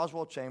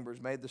 Oswald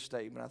Chambers made the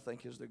statement, I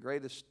think is the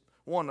greatest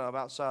one of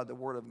outside the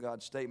Word of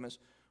God statements.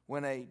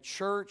 When a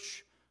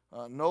church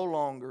no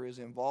longer is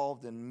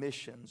involved in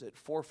missions, it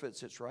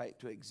forfeits its right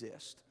to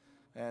exist.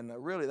 And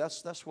really,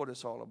 that's what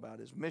it's all about,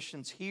 is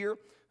missions here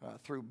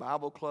through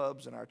Bible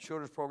clubs and our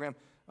children's program.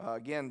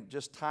 Again,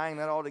 just tying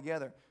that all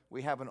together,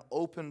 we have an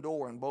open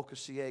door in Boca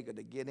Ciega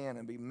to get in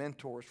and be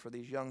mentors for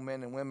these young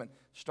men and women.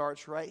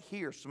 Starts right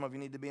here. Some of you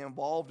need to be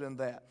involved in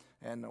that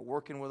and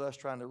working with us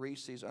trying to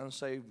reach these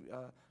unsaved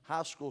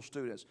high school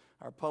students.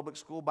 Our public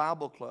school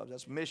Bible clubs,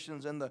 that's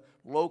missions in the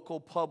local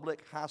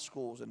public high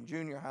schools and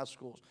junior high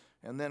schools.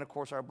 And then, of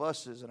course, our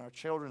buses and our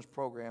children's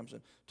programs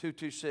and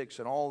 226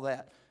 and all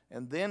that.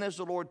 And then as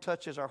the Lord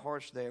touches our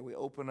hearts there, we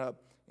open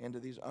up into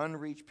these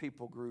unreached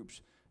people groups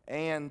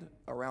and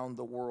around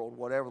the world,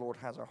 whatever the Lord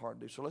has our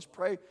heart to do. So let's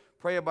pray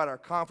about our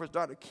conference.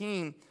 Dr.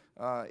 Keene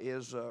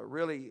is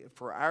really,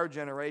 for our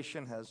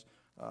generation, has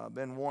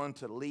been one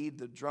to lead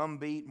the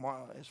drumbeat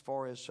as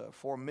far as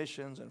for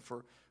missions and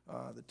for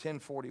the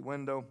 1040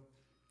 window,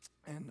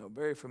 and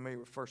very familiar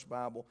with First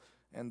Bible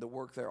and the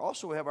work there.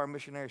 Also, we have our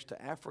missionaries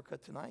to Africa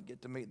tonight.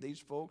 Get to meet these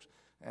folks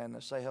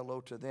and say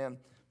hello to them.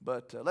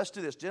 But let's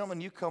do this.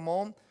 Gentlemen, you come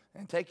on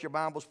and take your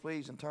Bibles,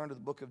 please, and turn to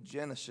the book of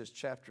Genesis,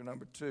 chapter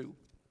number 2.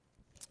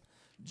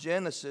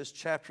 Genesis,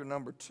 chapter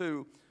number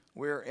 2.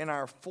 We're in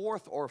our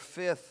fourth or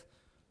fifth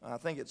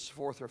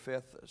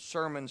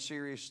sermon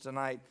series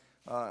tonight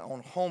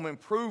on home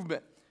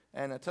improvement.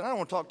 And tonight I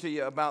want to talk to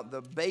you about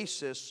the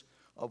basis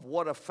of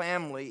what a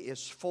family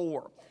is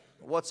for.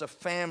 What's a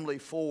family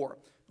for?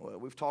 Well,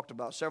 we've talked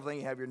about several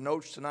things. You have your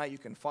notes tonight. You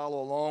can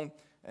follow along.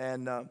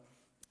 And,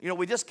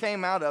 we just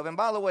came out of, and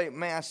by the way,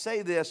 may I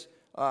say this,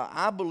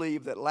 I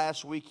believe that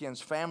last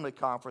weekend's family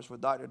conference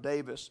with Dr.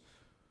 Davis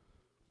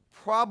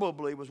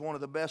probably was one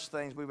of the best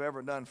things we've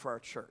ever done for our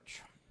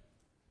church.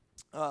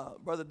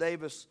 Brother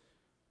Davis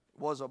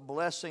was a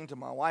blessing to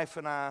my wife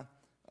and I.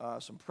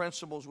 Some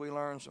principles we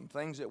learned, some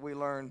things that we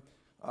learned.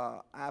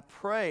 I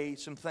pray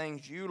some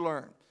things you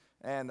learned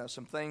and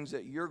some things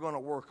that you're going to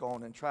work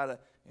on and try to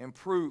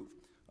improve.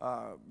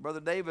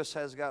 Brother Davis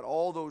has got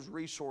all those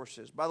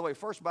resources. By the way,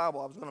 First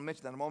Bible, I was going to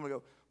mention that a moment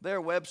ago,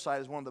 their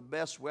website is one of the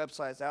best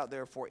websites out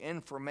there for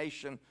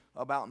information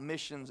about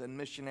missions and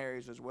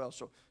missionaries as well.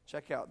 So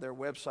check out their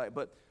website.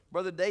 But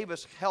Brother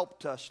Davis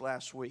helped us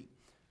last week.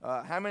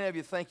 How many of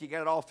you think you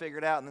got it all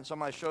figured out and then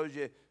somebody shows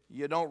you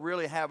you don't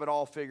really have it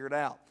all figured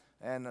out?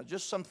 And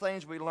just some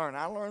things we learned.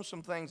 I learned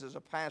some things as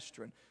a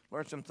pastor and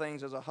learned some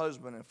things as a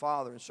husband and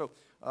father. And so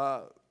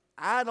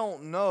I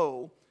don't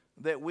know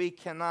that we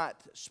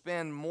cannot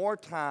spend more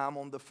time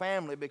on the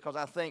family, because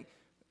I think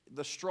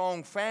the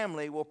strong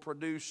family will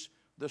produce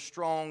the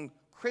strong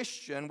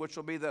Christian, which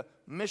will be the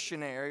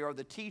missionary or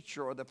the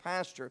teacher or the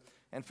pastor.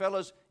 And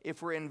fellas,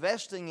 if we're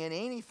investing in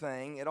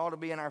anything, it ought to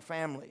be in our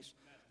families.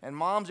 And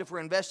moms, if we're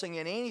investing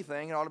in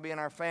anything, it ought to be in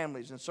our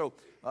families. And so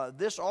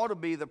this ought to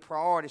be the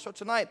priority. So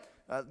tonight,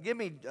 give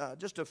me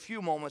just a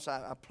few moments.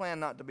 I plan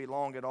not to be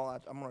long at all.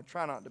 I'm going to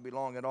try not to be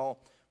long at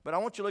all. But I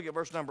want you to look at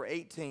verse number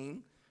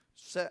 18,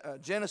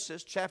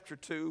 Genesis chapter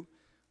 2.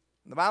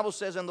 The Bible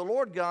says, "And the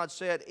Lord God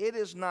said, It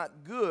is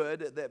not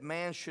good that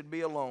man should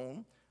be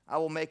alone. I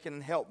will make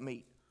an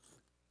helpmeet.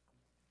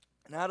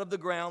 And out of the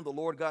ground the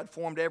Lord God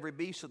formed every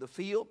beast of the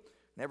field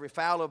and every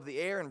fowl of the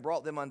air, and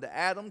brought them unto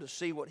Adam to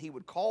see what he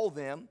would call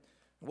them.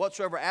 And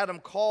whatsoever Adam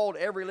called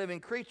every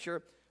living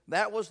creature,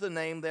 that was the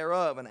name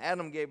thereof. And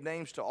Adam gave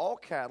names to all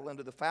cattle, and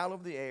to the fowl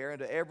of the air, and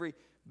to every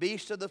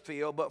beast of the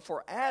field. But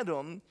for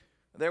Adam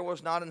there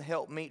was not an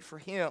helpmeet for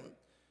him.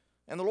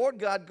 And the Lord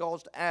God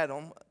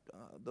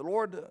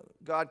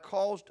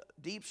caused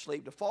deep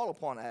sleep to fall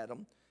upon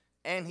Adam,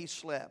 and he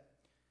slept.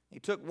 He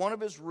took one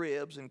of his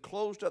ribs and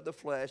closed up the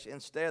flesh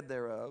instead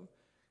thereof.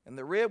 And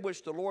the rib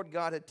which the Lord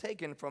God had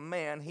taken from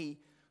man,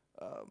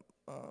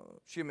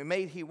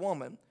 made he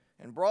woman,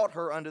 and brought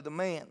her unto the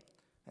man.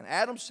 And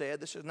Adam said,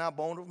 This is now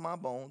bone of my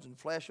bones and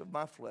flesh of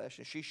my flesh,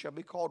 and she shall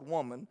be called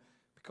woman,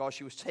 because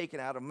she was taken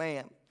out of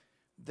man.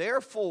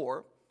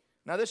 Therefore,"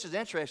 now this is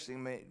interesting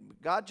to me,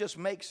 God just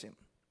makes him.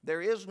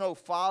 There is no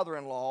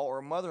father-in-law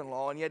or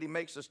mother-in-law, and yet he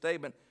makes the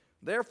statement,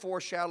 "Therefore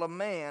shall a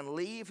man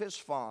leave his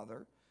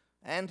father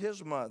and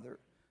his mother,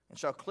 and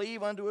shall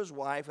cleave unto his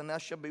wife, and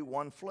thus shall be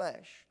one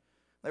flesh.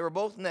 They were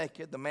both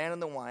naked, the man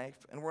and the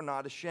wife, and were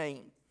not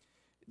ashamed."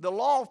 The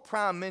law of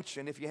prime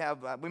mention, if you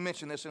have, we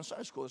mentioned this in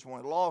Sunday school this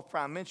morning, the law of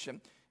prime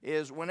mention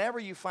is whenever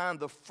you find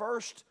the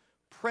first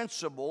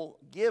principle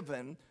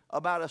given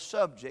about a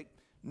subject,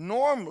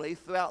 normally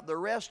throughout the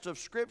rest of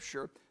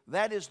Scripture,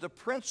 that is the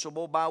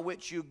principle by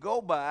which you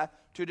go by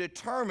to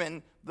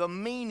determine the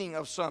meaning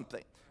of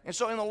something. And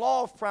so in the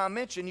law of prime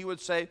mention, you would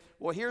say,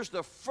 well, here's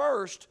the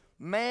first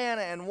man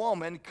and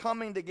woman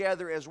coming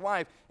together as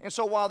wife. And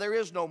so while there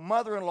is no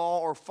mother-in-law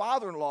or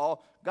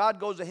father-in-law, God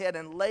goes ahead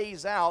and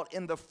lays out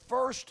in the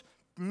first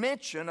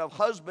mention of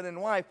husband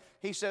and wife,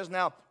 he says,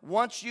 now,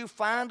 once you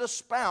find a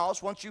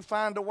spouse, once you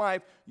find a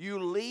wife, you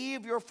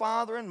leave your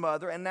father and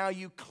mother, and now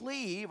you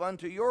cleave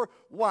unto your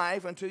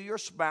wife, unto your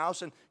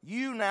spouse, and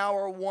you now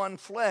are one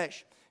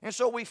flesh. And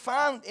so we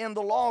find in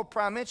the law of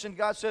prime mention,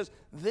 God says,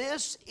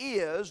 this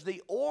is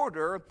the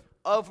order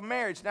of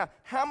marriage. Now,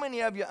 how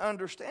many of you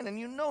understand, and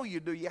you know you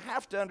do, you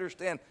have to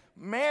understand,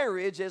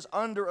 marriage is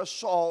under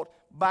assault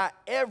by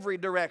every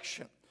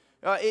direction.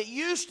 It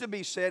used to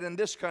be said in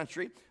this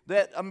country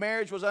that a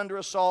marriage was under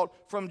assault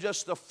from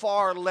just the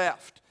far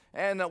left.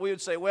 And we would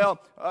say, well,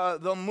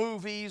 the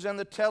movies and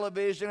the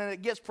television, and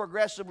it gets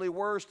progressively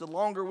worse the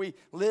longer we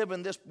live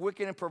in this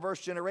wicked and perverse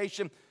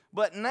generation.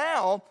 But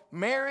now,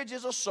 marriage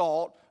is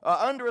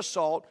under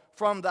assault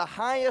from the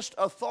highest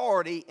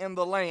authority in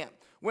the land.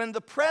 When the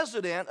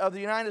President of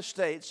the United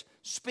States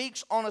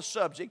speaks on a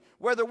subject,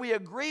 whether we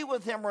agree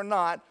with him or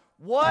not,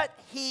 what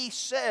he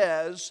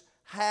says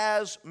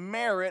has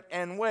merit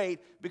and weight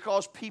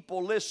because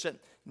people listen.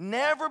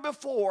 Never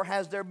before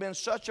has there been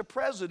such a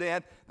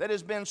president that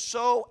has been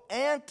so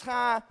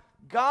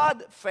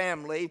anti-God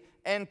family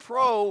and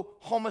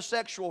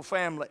pro-homosexual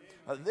family.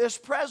 This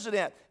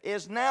president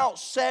is now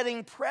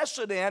setting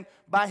precedent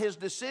by his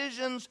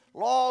decisions,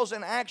 laws,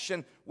 and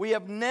action. We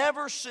have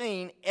never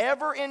seen,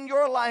 ever in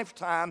your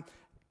lifetime,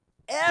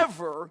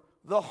 ever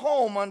the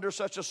home under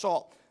such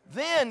assault.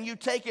 Then you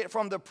take it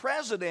from the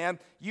president,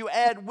 you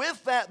add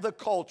with that the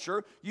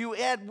culture, you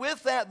add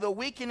with that the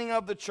weakening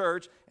of the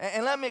church,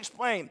 and let me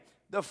explain.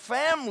 The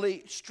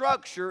family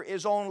structure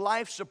is on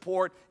life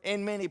support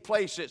in many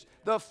places.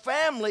 The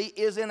family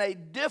is in a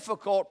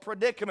difficult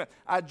predicament.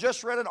 I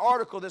just read an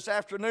article this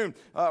afternoon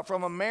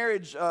from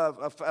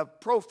a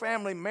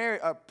pro-family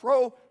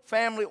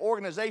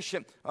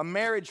organization, a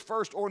marriage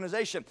first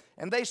organization,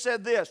 and they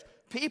said this: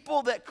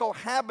 people that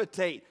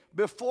cohabitate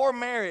before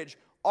marriage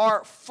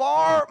are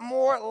far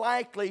more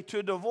likely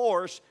to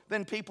divorce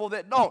than people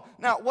that don't.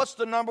 Now, what's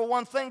the number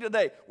one thing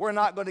today? We're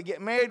not going to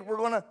get married, we're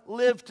going to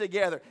live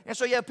together. And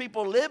so you have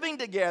people living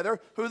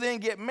together who then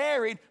get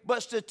married,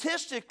 but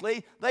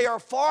statistically, they are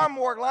far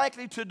more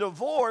likely to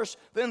divorce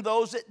than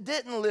those that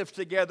didn't live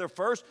together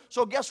first.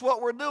 So guess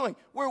what we're doing?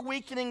 We're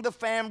weakening the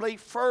family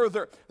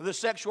further. The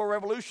sexual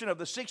revolution of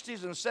the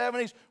 60s and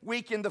 70s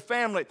weakened the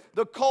family.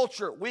 The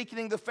culture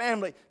weakening the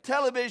family.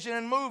 Television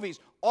and movies,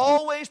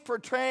 always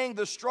portraying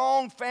the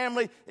strong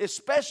family,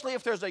 especially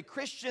if there's a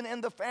Christian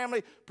in the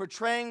family,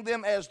 portraying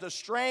them as the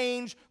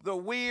strange, the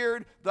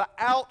weird, the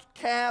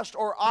outcast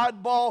or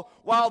oddball,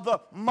 while the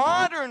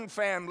modern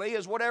family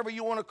is whatever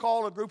you want to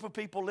call a group of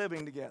people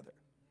living together.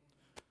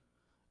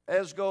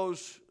 As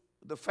goes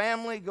the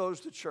family,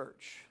 goes the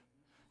church.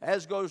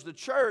 As goes the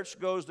church,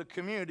 goes the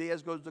community.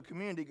 As goes the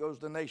community, goes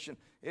the nation.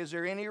 Is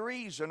there any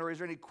reason or is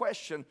there any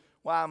question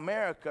why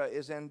America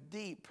is in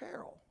deep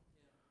peril?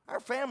 Our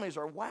families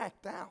are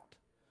whacked out.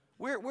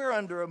 We're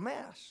under a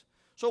mess.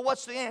 So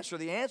what's the answer?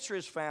 The answer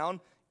is found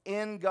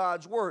in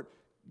God's Word.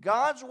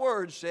 God's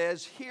Word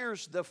says,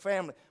 here's the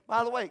family.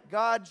 By the way,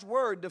 God's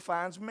Word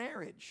defines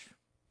marriage.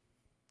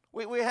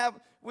 We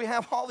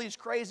have all these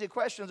crazy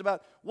questions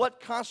about what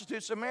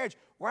constitutes a marriage.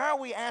 Why are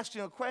we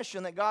asking a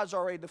question that God's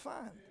already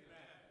defined?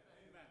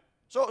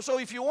 So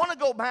if you want to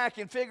go back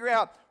and figure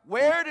out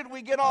where did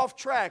we get off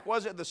track,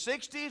 was it the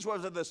 60s,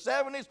 was it the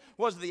 70s,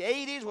 was it the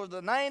 80s, was it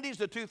the 90s,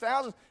 the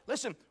 2000s?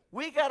 Listen,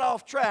 we got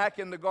off track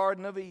in the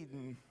Garden of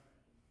Eden.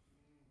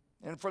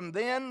 And from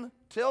then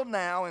till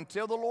now,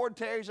 until the Lord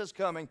tarries his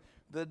coming,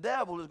 the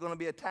devil is going to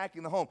be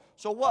attacking the home.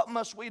 So what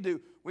must we do?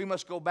 We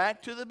must go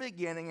back to the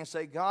beginning and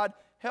say, God,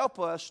 help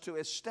us to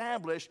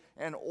establish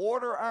and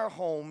order our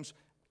homes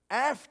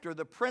after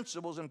the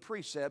principles and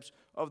precepts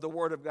of the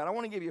Word of God. I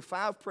want to give you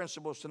 5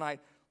 principles tonight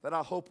that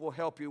I hope will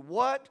help you.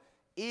 What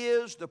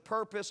is the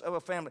purpose of a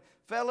family?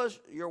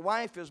 Fellas, your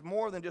wife is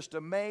more than just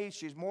a maid.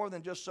 She's more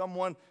than just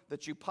someone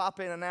that you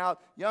pop in and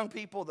out. Young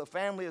people, the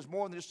family is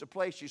more than just a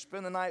place you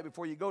spend the night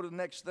before you go to the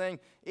next thing.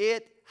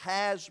 It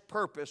has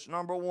purpose.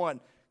 Number 1,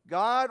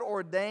 God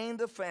ordained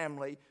the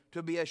family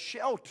to be a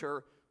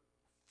shelter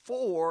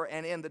for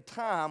and in the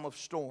time of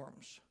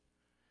storms.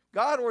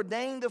 God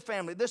ordained the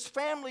family. This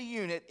family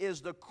unit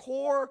is the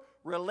core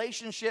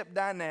relationship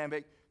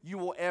dynamic you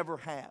will ever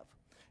have.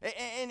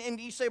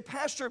 And you say,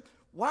 Pastor,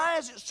 why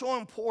is it so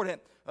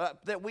important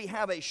that we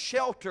have a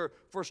shelter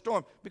for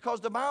storm?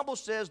 Because the Bible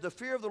says the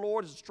fear of the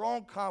Lord is a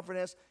strong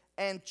confidence,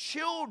 and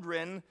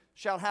children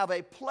shall have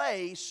a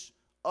place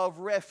of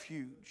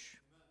refuge.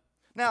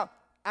 Now,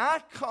 I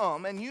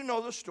come, and you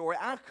know the story,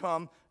 I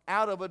come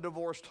out of a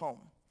divorced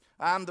home.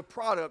 I'm the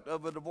product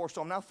of a divorced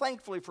home. Now,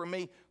 thankfully for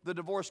me, the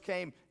divorce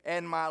came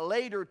in my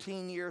later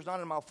teen years,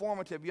 not in my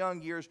formative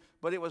young years,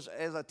 but it was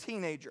as a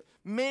teenager.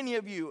 Many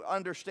of you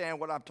understand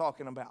what I'm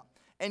talking about.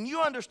 And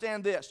you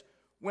understand this.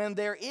 When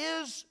there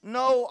is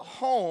no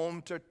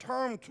home to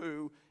turn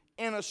to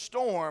in a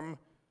storm,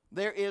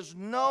 there is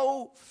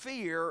no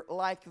fear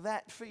like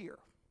that fear.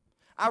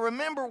 I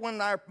remember when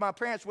my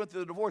parents went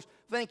through the divorce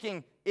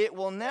thinking it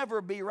will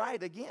never be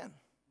right again.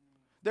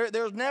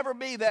 There's never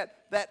be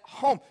that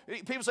home.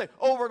 People say,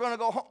 oh, we're going to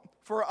go home.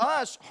 For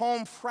us,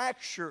 home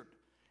fractured.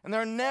 And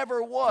there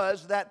never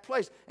was that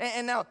place.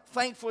 And now,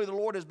 thankfully, the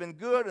Lord has been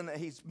good and that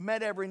he's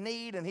met every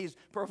need and he's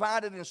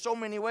provided in so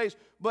many ways.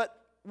 But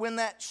when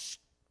that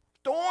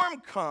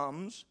storm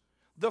comes,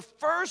 the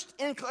first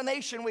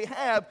inclination we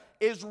have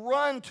is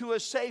run to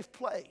a safe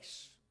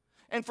place.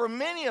 And for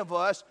many of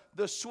us,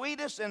 the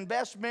sweetest and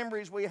best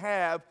memories we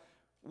have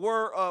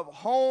were of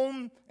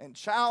home and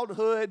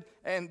childhood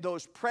and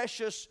those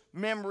precious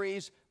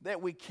memories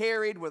that we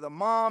carried with a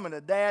mom and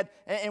a dad,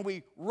 and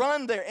we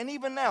run there. And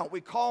even now, we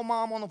call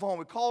mom on the phone,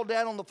 we call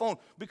dad on the phone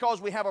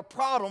because we have a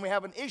problem, we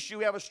have an issue,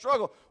 we have a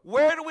struggle.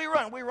 Where do we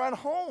run? We run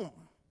home.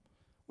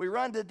 We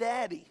run to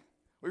daddy.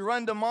 We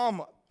run to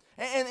mama.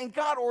 And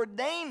God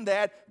ordained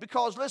that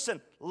because, listen,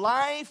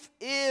 life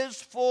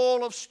is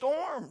full of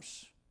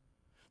storms.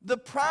 The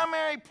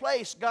primary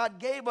place God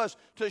gave us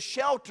to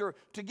shelter,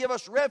 to give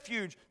us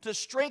refuge, to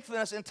strengthen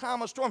us in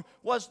time of storm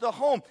was the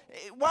home.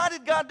 Why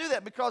did God do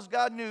that? Because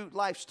God knew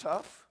life's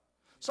tough.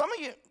 Some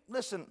of you,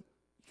 listen,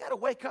 you got to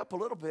wake up a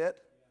little bit.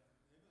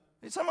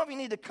 Some of you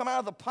need to come out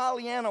of the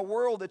Pollyanna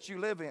world that you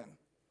live in.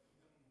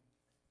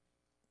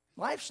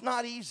 Life's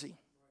not easy.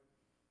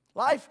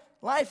 Life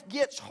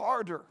gets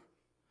harder.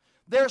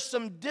 There's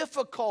some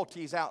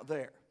difficulties out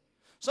there.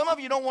 Some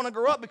of you don't want to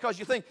grow up because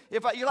you think,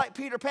 you're like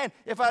Peter Pan,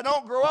 if I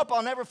don't grow up,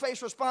 I'll never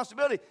face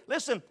responsibility.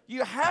 Listen,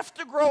 you have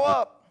to grow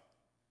up.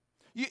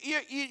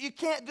 You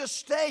can't just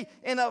stay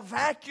in a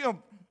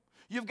vacuum.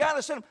 You've got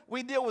to send them.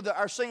 We deal with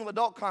our single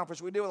adult conference.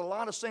 We deal with a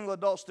lot of single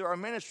adults through our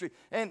ministry.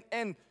 And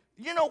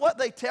you know what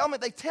they tell me?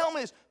 They tell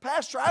me this,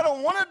 Pastor, I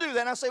don't want to do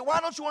that. And I say,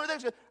 why don't you want to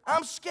do that?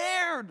 I'm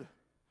scared.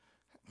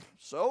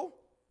 So,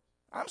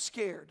 I'm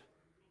scared.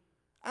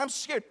 I'm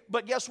scared.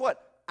 But guess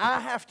what? I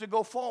have to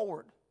go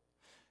forward.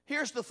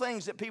 Here's the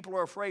things that people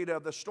are afraid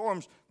of, the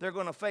storms they're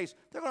going to face.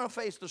 They're going to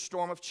face the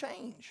storm of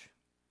change.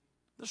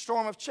 The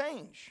storm of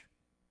change.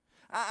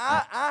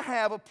 I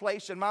have a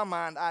place in my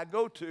mind I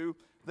go to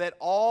that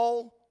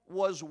all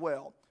was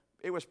well.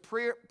 It was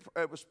prior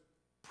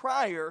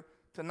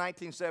to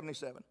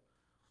 1977.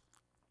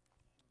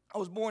 I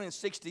was born in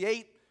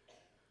 68.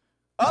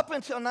 Up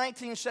until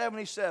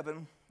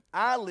 1977,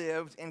 I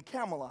lived in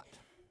Camelot.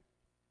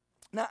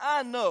 Now,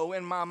 I know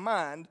in my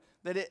mind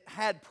that it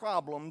had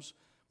problems,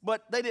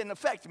 but they didn't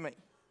affect me.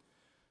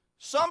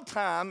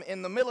 Sometime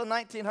in the middle of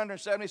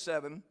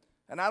 1977,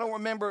 And I don't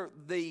remember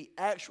the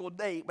actual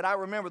date, but I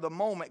remember the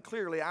moment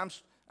clearly.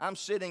 I'm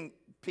sitting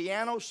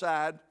piano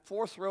side,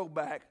 fourth row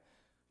back.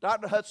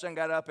 Dr. Hudson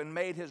got up and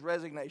made his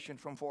resignation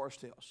from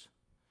Forest Hills.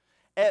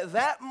 At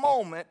that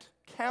moment,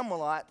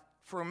 Camelot,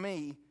 for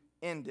me,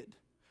 ended.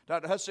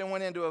 Dr. Hudson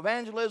went into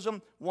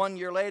evangelism. 1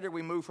 year later,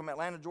 we moved from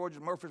Atlanta, Georgia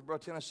to Murfreesboro,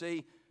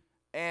 Tennessee,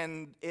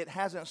 and it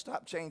hasn't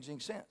stopped changing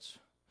since.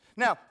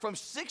 Now, from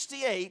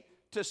 68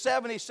 to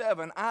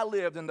 77, I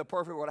lived in the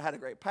perfect world. I had a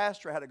great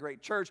pastor, I had a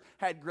great church,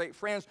 had great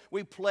friends.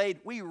 We played,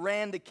 we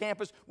ran the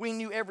campus. We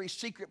knew every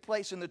secret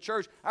place in the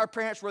church. Our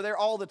parents were there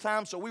all the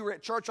time, so we were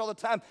at church all the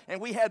time, and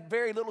we had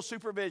very little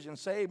supervision.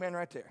 Say amen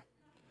right there.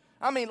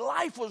 I mean,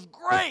 life was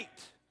great.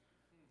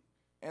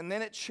 And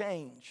then it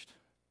changed.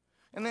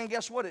 And then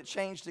guess what? It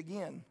changed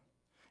again.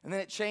 And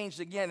then it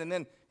changed again. And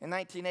then in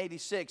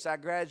 1986, I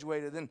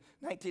graduated. Then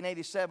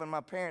 1987,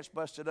 my parents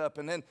busted up.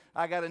 And then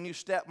I got a new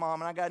stepmom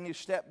and I got a new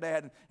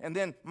stepdad. And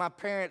then my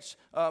parents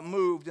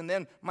moved. And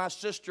then my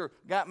sister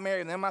got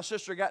married. And then my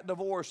sister got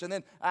divorced. And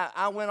then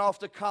I went off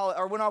to college,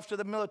 or went off to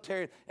the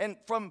military. And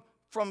from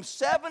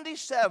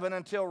 77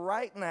 until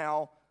right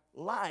now,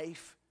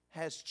 life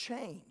has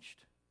changed.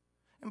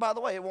 And by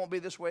the way, it won't be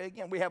this way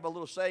again. We have a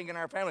little saying in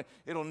our family,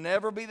 it'll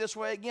never be this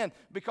way again,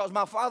 because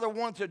my father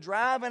wanted to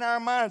drive in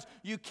our minds,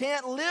 you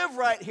can't live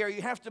right here.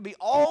 You have to be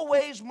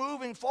always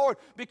moving forward,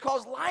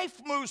 because life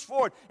moves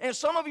forward. And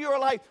some of you are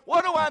like,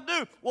 what do I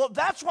do? Well,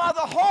 that's why the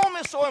home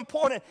is so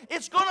important.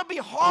 It's going to be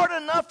hard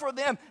enough for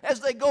them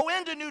as they go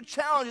into new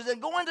challenges and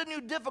go into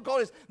new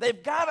difficulties.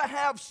 They've got to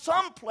have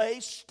some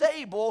place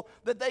stable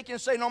that they can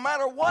say, no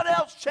matter what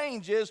else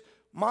changes,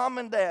 Mom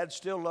and Dad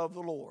still love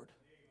the Lord.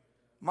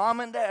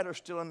 Mom and Dad are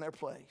still in their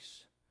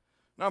place.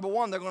 Number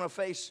one, they're going to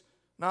face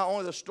not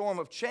only the storm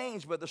of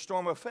change, but the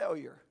storm of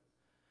failure.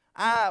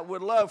 I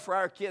would love for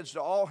our kids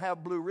to all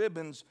have blue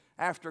ribbons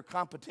after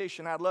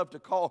competition. I'd love to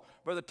call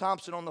Brother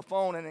Thompson on the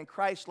phone and in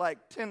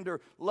Christ-like,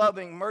 tender,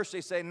 loving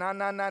mercy say,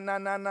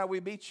 no, we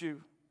beat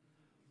you.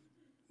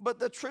 But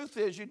the truth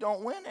is you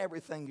don't win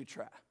everything you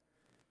try.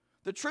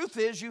 The truth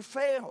is you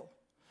fail.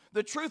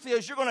 The truth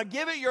is you're going to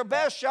give it your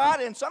best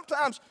shot, and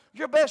sometimes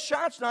your best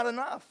shot's not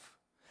enough.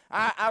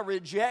 I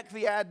reject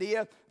the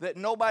idea that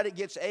nobody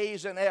gets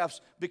A's and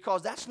F's,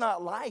 because that's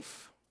not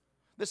life.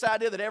 This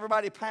idea that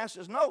everybody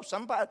passes. No,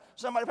 somebody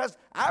passes.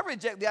 I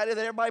reject the idea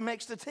that everybody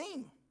makes the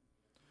team.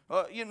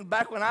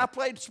 Back when I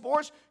played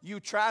sports, you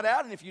tried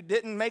out, and if you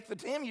didn't make the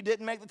team, you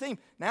didn't make the team.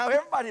 Now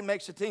everybody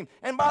makes the team.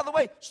 And by the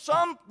way,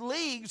 some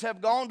leagues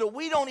have gone to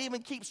we don't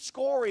even keep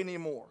score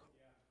anymore.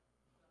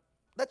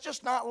 That's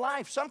just not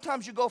life.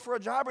 Sometimes you go for a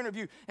job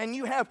interview and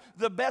you have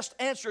the best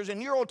answers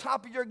and you're on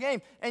top of your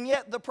game, and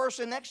yet the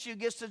person next to you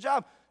gets the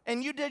job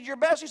and you did your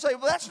best. You say,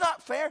 well, that's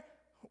not fair.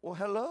 Well,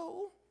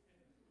 hello?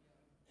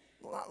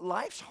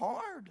 Life's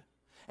hard.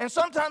 And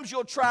sometimes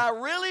you'll try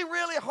really,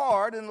 really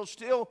hard and it'll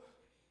still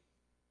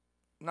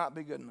not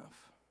be good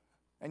enough.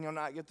 And you'll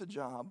not get the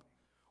job,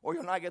 or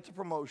you'll not get the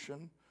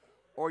promotion,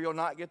 or you'll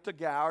not get the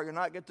guy, or you'll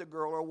not get the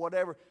girl, or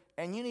whatever.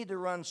 And you need to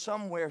run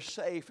somewhere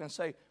safe and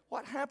say,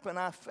 what happened?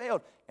 I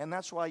failed. And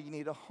that's why you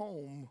need a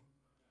home.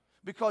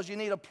 Because you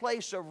need a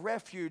place of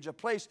refuge, a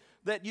place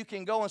that you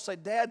can go and say,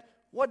 Dad,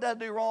 what did I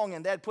do wrong?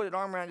 And Dad put his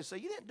arm around you and say,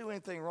 you didn't do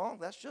anything wrong.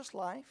 That's just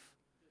life.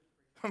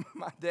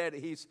 My daddy,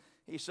 he's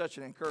such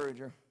an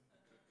encourager.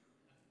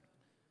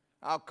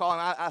 I'll call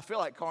him. I feel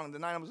like calling him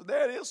tonight. I'm saying,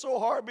 Daddy, it's so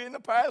hard being the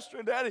pastor,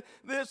 and Daddy,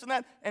 this and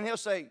that. And he'll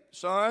say,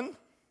 son,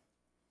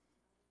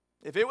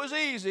 if it was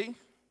easy,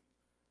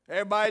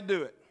 everybody'd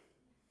do it.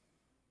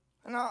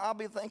 And I'll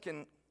be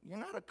thinking, you're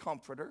not a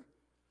comforter.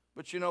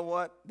 But you know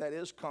what? That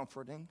is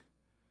comforting,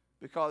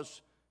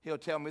 because he'll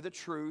tell me the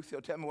truth.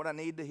 He'll tell me what I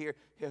need to hear.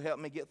 He'll help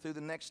me get through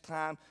the next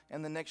time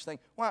and the next thing.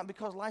 Why?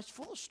 Because life's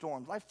full of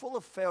storms. Life's full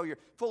of failure,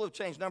 full of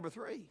change. Number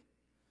 3,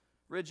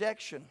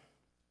 rejection.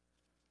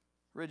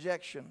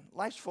 Rejection.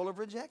 Life's full of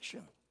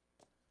rejection.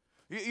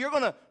 You're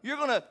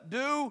gonna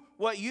do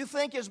what you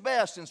think is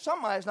best, and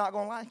somebody's not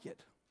going to like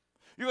it.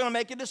 You're going to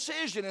make a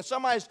decision, and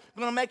somebody's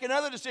going to make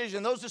another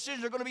decision. Those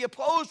decisions are going to be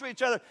opposed to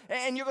each other,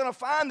 and you're going to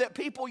find that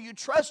people you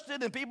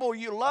trusted and people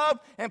you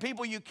loved and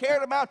people you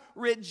cared about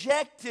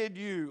rejected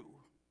you.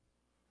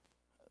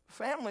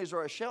 Families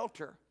are a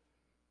shelter,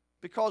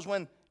 because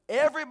when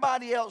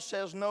everybody else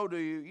says no to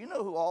you, you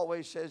know who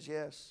always says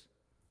yes?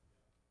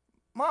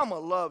 Mama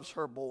loves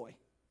her boy.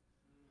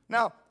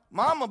 Now,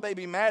 Mama may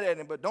be mad at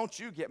him, but don't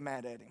you get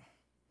mad at him.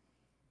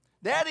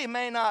 Daddy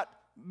may not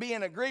be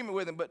in agreement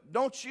with him, but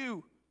don't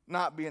you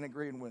not be in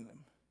agreement with him.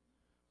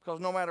 Because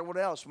no matter what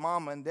else,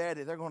 Mama and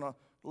Daddy, they're going to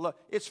love.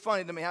 It's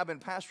funny to me, I've been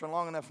pastoring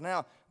long enough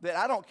now that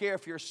I don't care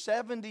if you're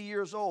 70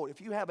 years old.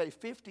 If you have a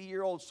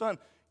 50-year-old son,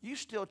 you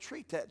still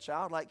treat that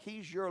child like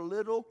he's your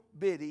little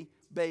bitty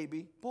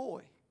baby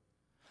boy.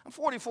 I'm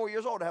 44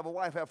 years old. I have a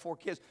wife, I have 4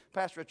 kids,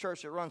 pastor a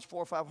church that runs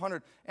 400 or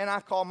 500, and I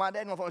call my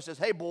dad on the phone and says,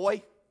 hey,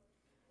 boy.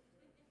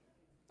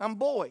 I'm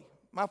Boy.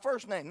 My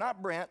first name,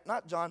 not Brent,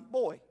 not John,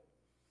 Boy.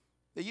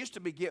 It used to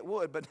be Get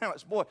Wood, but now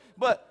it's Boy.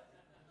 But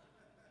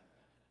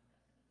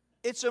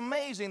it's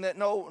amazing that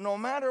no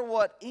matter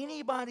what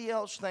anybody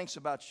else thinks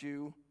about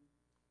you,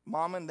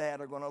 mom and dad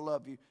are going to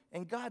love you.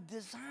 And God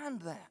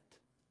designed that.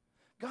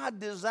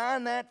 God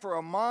designed that for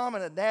a mom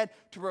and a dad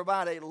to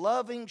provide a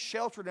loving,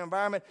 sheltered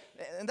environment.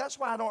 And that's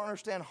why I don't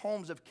understand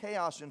homes of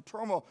chaos and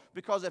turmoil,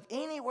 because if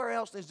anywhere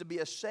else needs to be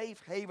a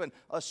safe haven,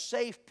 a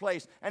safe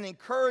place, an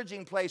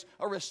encouraging place,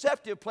 a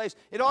receptive place,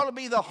 it ought to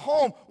be the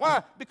home.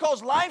 Why?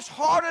 Because life's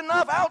hard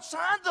enough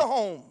outside the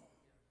home.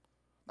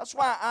 That's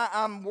why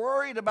I'm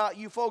worried about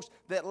you folks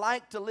that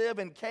like to live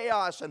in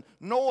chaos and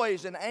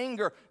noise and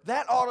anger.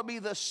 That ought to be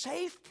the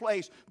safe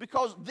place,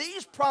 because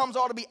these problems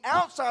ought to be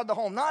outside the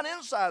home, not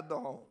inside the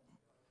home.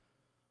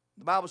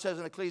 The Bible says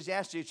in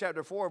Ecclesiastes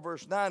chapter 4,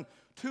 verse 9,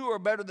 2 are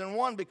better than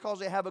one because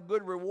they have a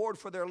good reward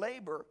for their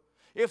labor.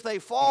 If they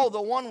fall,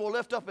 the one will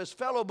lift up his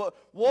fellow, but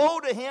woe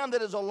to him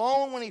that is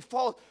alone when he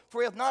falls,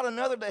 for if not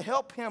another to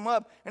help him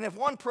up, and if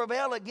one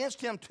prevail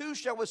against him, two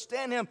shall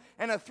withstand him,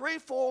 and a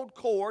threefold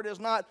cord is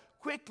not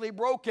quickly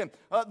broken.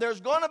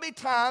 There's going to be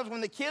times when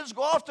the kids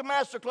go off to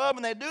Master Club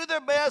and they do their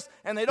best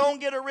and they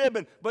don't get a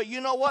ribbon. But you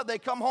know what? They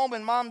come home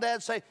and mom and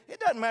dad say, it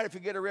doesn't matter if you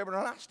get a ribbon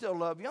or not. I still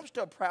love you. I'm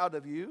still proud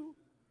of you.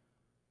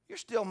 You're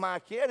still my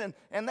kid.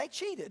 And they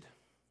cheated.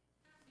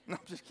 No,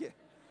 I'm just kidding.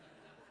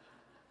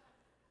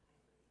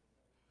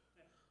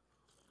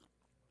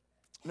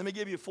 Let me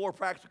give you 4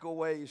 practical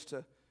ways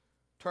to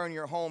turn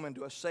your home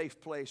into a safe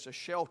place, a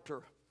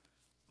shelter,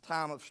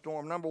 time of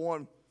storm. Number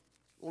 1,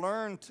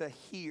 learn to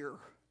hear,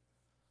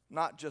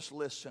 not just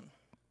listen.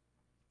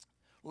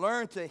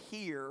 Learn to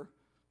hear,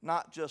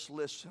 not just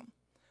listen.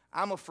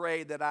 I'm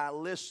afraid that I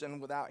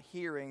listen without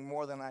hearing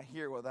more than I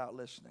hear without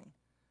listening.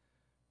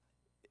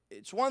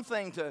 It's one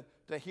thing to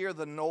hear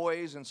the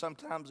noise, and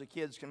sometimes the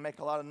kids can make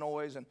a lot of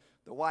noise, and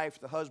the wife,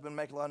 the husband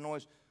make a lot of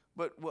noise,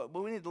 but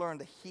we need to learn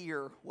to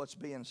hear what's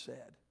being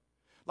said.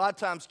 A lot of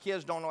times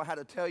kids don't know how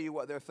to tell you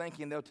what they're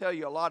thinking. They'll tell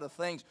you a lot of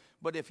things,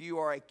 but if you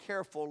are a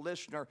careful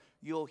listener,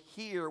 you'll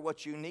hear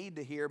what you need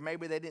to hear.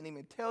 Maybe they didn't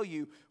even tell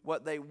you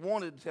what they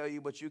wanted to tell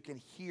you, but you can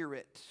hear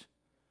it.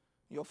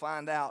 You'll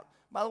find out.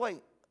 By the way,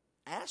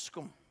 ask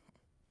them.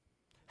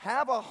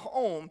 Have a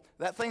home,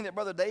 that thing that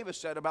Brother Davis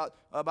said about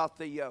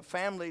the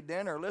family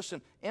dinner.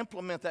 Listen,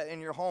 implement that in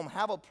your home.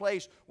 Have a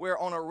place where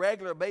on a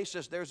regular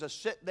basis there's a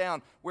sit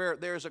down, where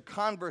there's a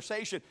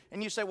conversation.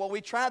 And you say, well, we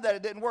tried that,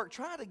 it didn't work.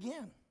 Try it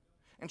again.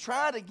 And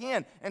try it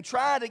again, and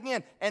try it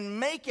again, and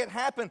make it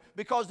happen,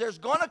 because there's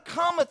going to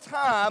come a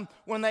time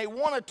when they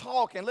want to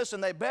talk. And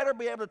listen, they better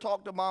be able to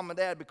talk to mom and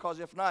dad, because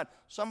if not,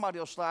 somebody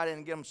will slide in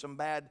and give them some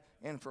bad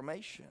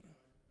information.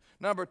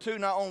 Number 2,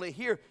 not only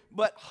hear,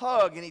 but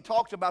hug. And he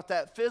talked about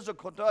that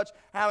physical touch,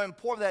 how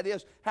important that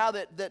is, how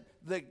that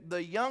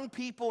the young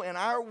people in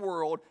our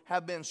world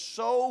have been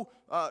so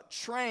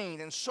trained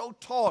and so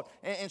taught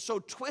and so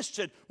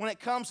twisted when it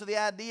comes to the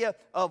idea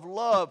of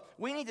love.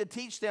 We need to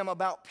teach them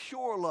about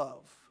pure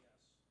love.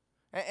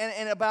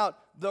 And about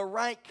the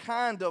right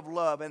kind of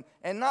love,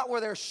 and not where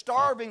they're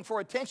starving for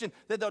attention,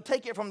 that they'll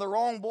take it from the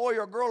wrong boy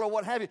or girl or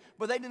what have you,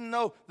 but they didn't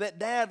know that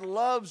dad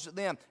loves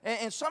them.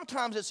 And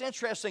sometimes it's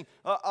interesting,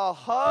 a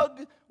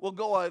hug will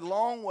go a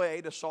long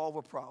way to solve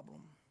a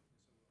problem.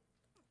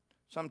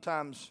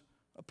 Sometimes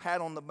a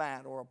pat on the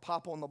back or a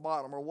pop on the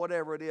bottom or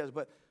whatever it is,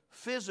 but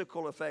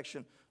physical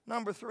affection.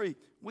 Number 3,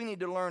 we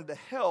need to learn to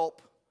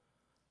help,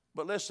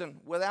 but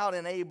listen, without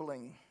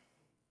enabling.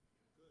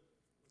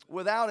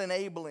 Without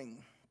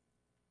enabling.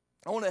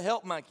 I want to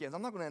help my kids.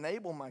 I'm not going to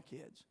enable my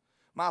kids.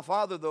 My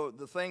father,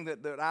 the thing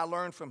that I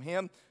learned from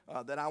him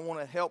that I want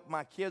to help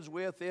my kids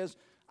with is,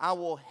 I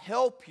will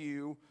help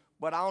you,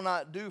 but I'll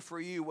not do for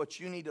you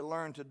what you need to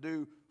learn to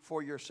do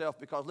for yourself.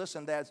 Because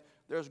listen, dads,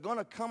 there's going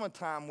to come a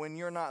time when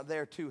you're not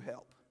there to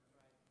help.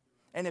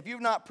 And if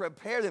you've not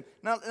prepared them,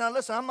 now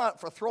listen, I'm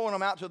not for throwing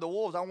them out to the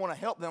wolves. I want to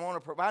help them. I want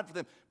to provide for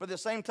them. But at the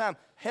same time,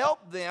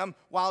 help them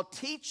while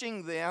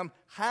teaching them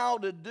how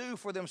to do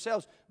for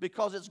themselves.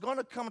 Because it's going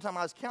to come a time.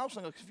 I was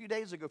counseling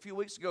a few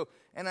weeks ago,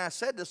 and I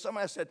said to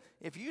somebody, I said,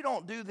 if you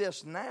don't do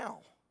this now,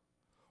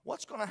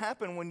 what's going to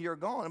happen when you're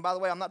gone? And by the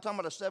way, I'm not talking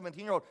about a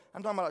 17-year-old.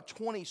 I'm talking about a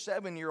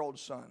 27-year-old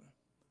son.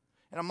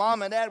 And a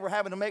mom and dad were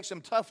having to make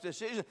some tough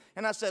decisions.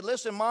 And I said,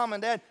 listen, mom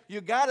and dad,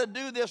 you got to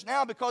do this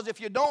now, because if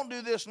you don't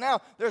do this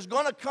now, there's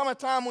going to come a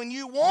time when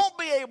you won't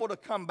be able to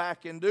come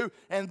back and do.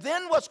 And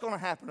then what's going to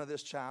happen to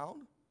this child,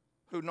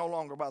 who no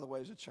longer, by the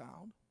way, is a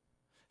child?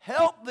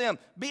 Help them.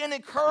 Be an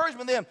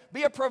encouragement to them.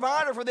 Be a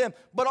provider for them.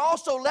 But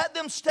also let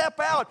them step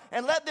out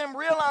and let them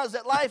realize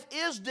that life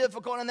is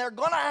difficult, and they're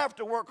going to have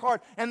to work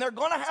hard, and they're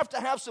going to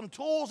have some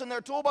tools in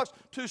their toolbox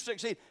to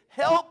succeed.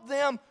 Help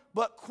them,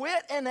 but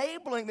quit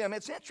enabling them.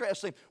 It's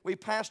interesting. We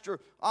pastor,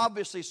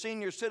 obviously,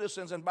 senior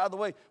citizens. And by the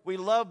way, we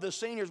love the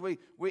seniors.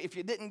 If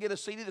you didn't get a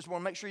CD this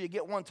morning, make sure you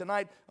get one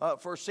tonight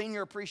for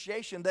Senior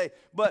Appreciation Day.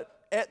 But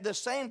at the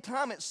same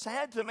time, it's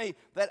sad to me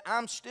that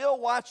I'm still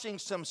watching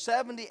some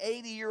 70,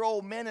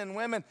 80-year-old men and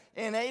women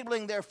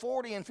enabling their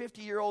 40 and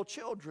 50-year-old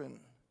children.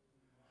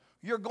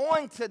 You're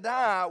going to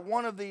die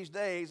one of these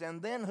days,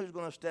 and then who's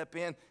going to step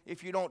in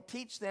if you don't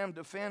teach them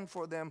to fend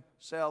for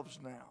themselves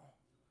now?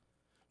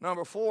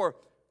 Number 4,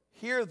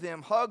 hear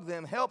them, hug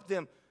them, help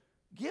them,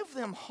 give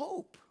them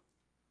hope.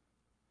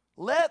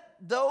 Let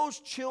those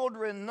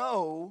children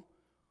know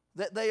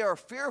that they are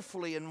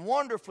fearfully and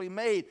wonderfully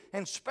made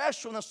and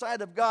special in the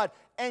sight of God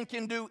and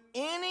can do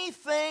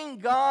anything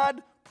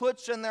God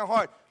puts in their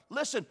heart.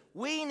 Listen,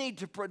 we need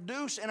to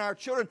produce in our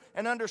children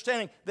an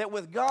understanding that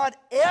with God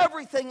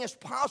everything is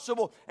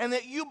possible, and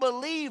that you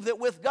believe that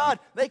with God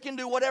they can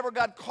do whatever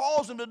God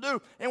calls them to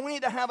do. And we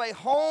need to have a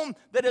home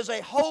that is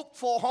a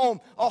hopeful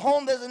home, a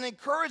home that is an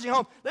encouraging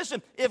home.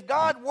 Listen, if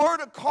God were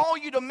to call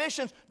you to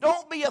missions,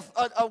 don't be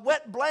a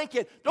wet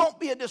blanket. Don't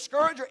be a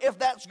discourager. If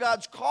that's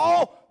God's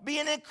call, be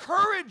an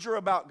encourager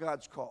about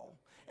God's call.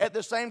 At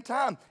the same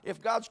time,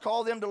 if God's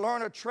called them to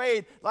learn a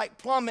trade like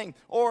plumbing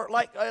or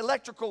like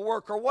electrical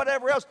work or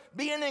whatever else,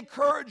 be an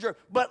encourager.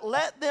 But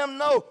let them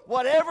know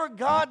whatever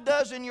God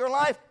does in your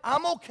life,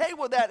 I'm okay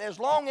with that as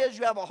long as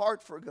you have a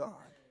heart for God.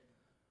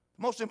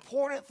 The most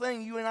important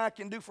thing you and I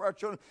can do for our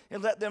children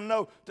is let them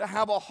know to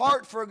have a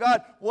heart for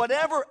God.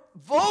 Whatever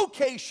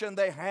vocation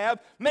they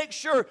have, make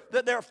sure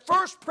that their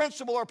first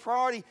principle or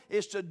priority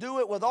is to do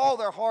it with all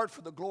their heart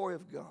for the glory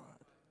of God.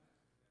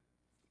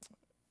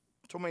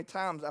 So many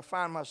times I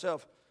find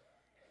myself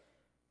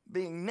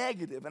being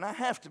negative, and I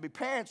have to be.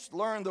 Parents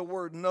learn the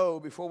word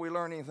no before we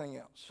learn anything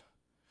else.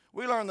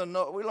 We learn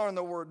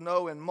the word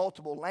no in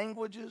multiple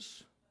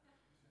languages.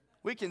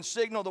 We can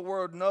signal the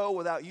word no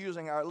without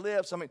using our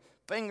lips. I mean,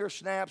 finger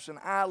snaps and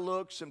eye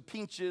looks and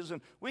pinches, and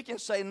we can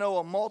say no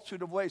a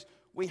multitude of ways.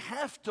 We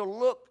have to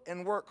look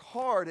and work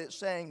hard at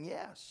saying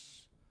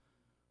yes.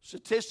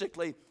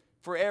 Statistically,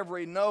 for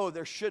every no,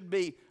 there should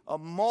be a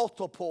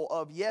multiple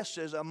of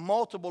yeses, a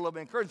multiple of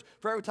encouragement.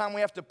 For every time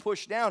we have to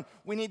push down,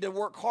 we need to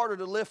work harder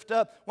to lift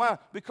up. Why?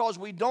 Because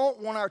we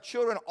don't want our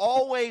children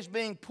always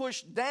being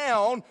pushed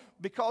down,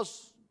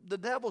 because the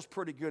devil's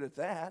pretty good at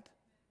that.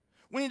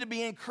 We need to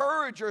be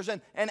encouragers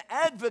and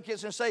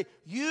advocates and say,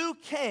 you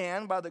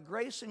can, by the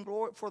grace and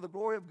glory, for the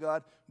glory of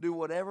God, do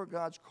whatever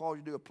God's called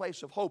you to do. A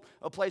place of hope,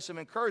 a place of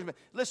encouragement.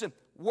 Listen,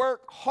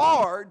 work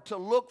hard to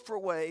look for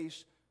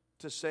ways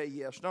to say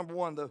yes. Number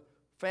one, the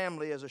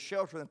family as a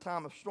shelter in the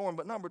time of storm.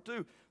 But number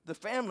two, the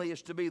family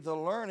is to be the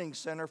learning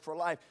center for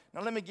life.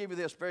 Now let me give you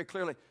this very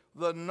clearly.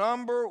 The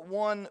number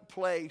one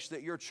place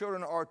that your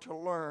children are to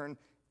learn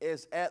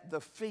is at the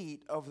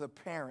feet of the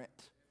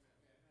parent.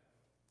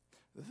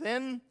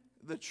 Then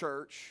the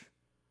church,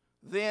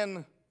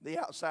 then the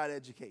outside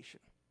education.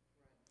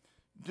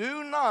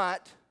 Do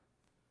not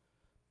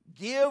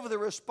give the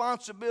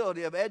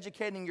responsibility of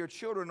educating your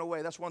children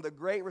away. That's one of the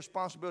great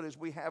responsibilities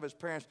we have as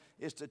parents,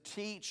 is to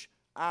teach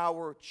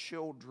our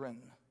children.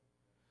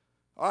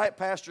 All right,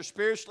 pastor,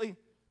 spiritually,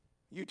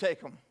 you take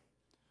them.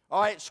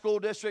 All right, school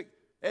district,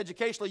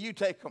 educationally, you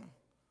take them.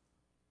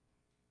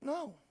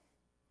 No,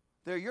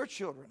 they're your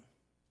children.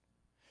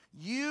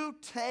 You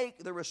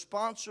take the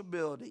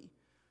responsibility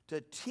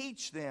to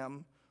teach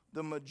them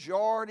the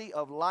majority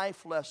of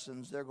life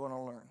lessons they're going to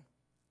learn.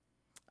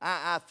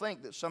 I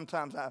think that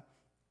sometimes I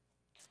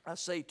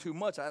say too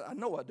much. I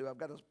know I do. I've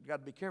got to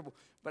be careful.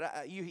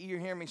 But you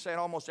hear me say it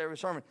almost every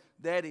sermon,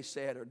 Daddy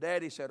said,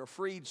 or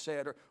Freed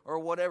said, or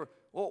whatever.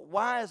 Well,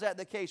 why is that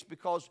the case?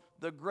 Because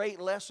the great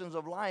lessons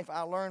of life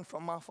I learned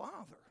from my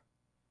father.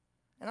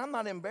 And I'm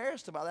not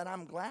embarrassed about that.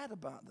 I'm glad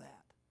about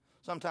that.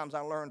 Sometimes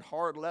I learned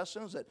hard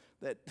lessons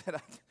that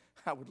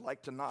I would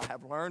like to not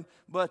have learned.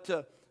 But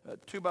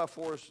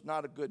 2x4 is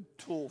not a good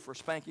tool for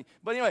spanking.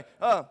 But anyway,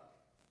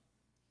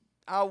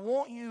 I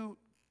want you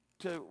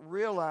to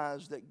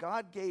realize that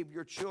God gave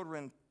your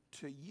children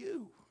to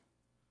you.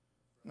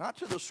 Not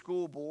to the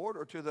school board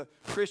or to the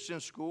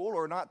Christian school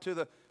or not to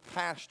the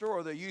pastor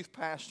or the youth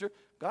pastor.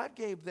 God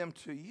gave them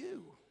to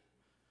you.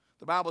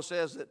 The Bible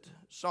says that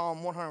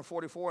Psalm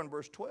 144 and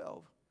verse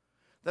 12,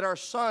 that our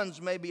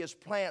sons may be as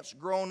plants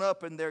grown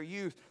up in their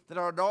youth, that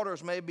our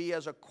daughters may be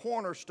as a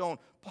cornerstone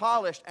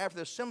polished after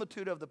the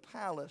similitude of the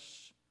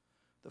palace.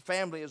 The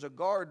family is a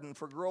garden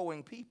for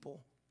growing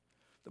people.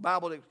 The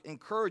Bible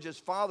encourages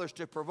fathers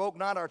to provoke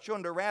not our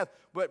children to wrath,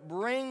 but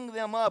bring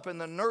them up in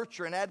the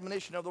nurture and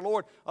admonition of the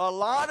Lord. A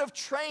lot of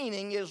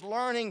training is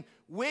learning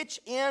which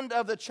end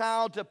of the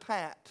child to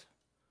pat.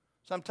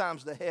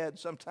 Sometimes the head,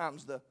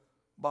 sometimes the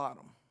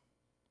bottom.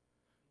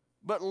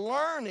 But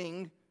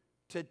learning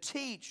to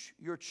teach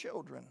your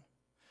children.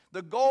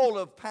 The goal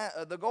of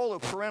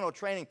parental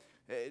training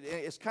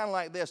is kind of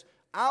like this.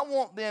 I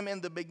want them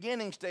in the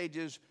beginning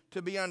stages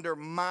to be under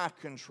my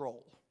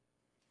control.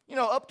 You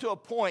know, up to a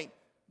point,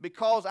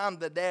 because I'm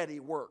the daddy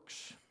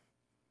works.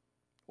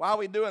 Why are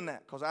we doing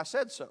that? Because I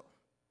said so.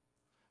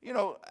 You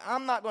know,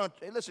 I'm not going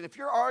to, listen, if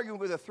you're arguing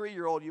with a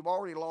 3-year-old, you've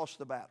already lost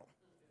the battle.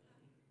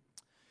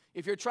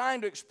 If you're trying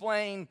to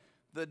explain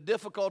the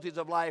difficulties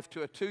of life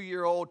to a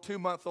 2-year-old,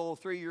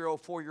 2-month-old,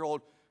 3-year-old,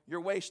 4-year-old,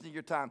 you're wasting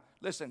your time.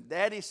 Listen,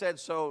 daddy said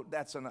so,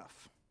 that's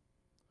enough.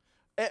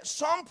 At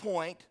some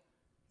point,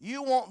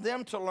 you want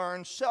them to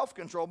learn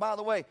self-control. By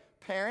the way,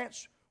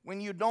 parents, when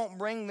you don't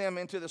bring them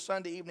into the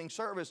Sunday evening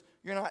service,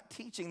 you're not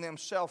teaching them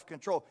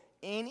self-control.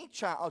 Any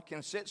child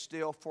can sit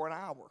still for an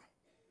hour.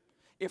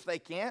 If they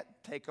can't,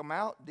 take them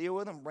out, deal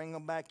with them, bring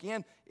them back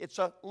in. It's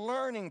a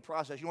learning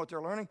process. You know what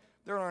they're learning?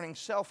 They're learning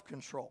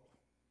self-control.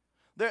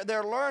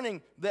 They're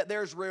learning that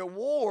there's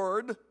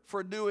reward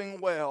for doing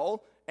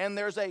well, and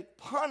there's a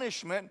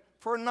punishment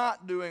for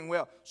not doing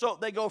well. So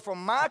they go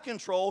from my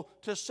control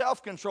to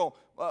self-control.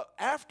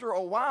 After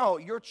a while,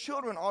 your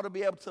children ought to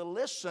be able to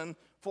listen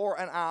for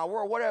an hour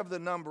or whatever the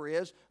number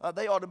is.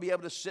 They ought to be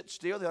able to sit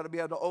still. They ought to be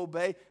able to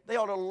obey. They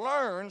ought to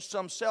learn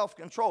some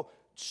self-control.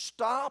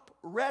 Stop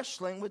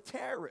wrestling with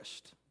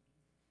terrorists.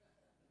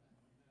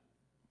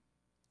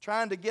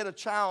 Trying to get a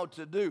child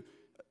to do.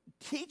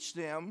 Teach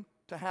them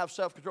to have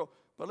self-control.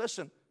 But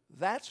listen,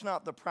 that's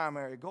not the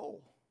primary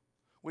goal.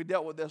 We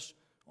dealt with this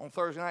on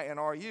Thursday night in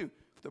RU.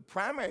 The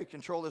primary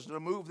control is to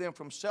move them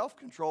from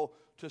self-control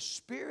to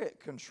spirit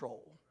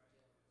control.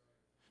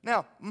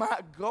 Now,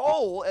 my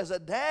goal as a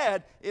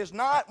dad is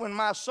not when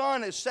my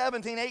son is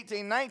 17,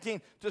 18,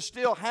 19 to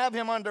still have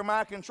him under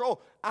my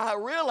control. I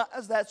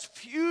realize that's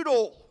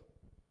futile.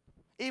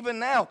 Even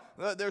now,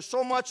 there's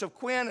so much of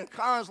Quinn and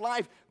Con's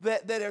life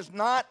that is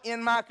not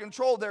in my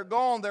control. They're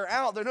gone, they're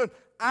out, they're doing.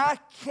 I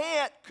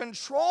can't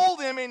control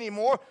them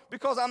anymore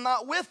because I'm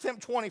not with them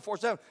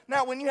 24/7.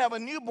 Now, when you have a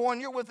newborn,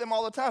 you're with them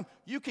all the time.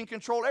 You can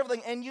control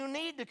everything, and you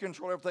need to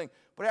control everything.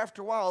 But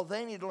after a while,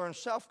 they need to learn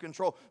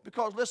self-control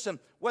because, listen,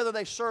 whether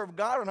they serve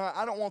God or not,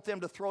 I don't want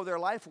them to throw their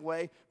life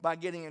away by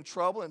getting in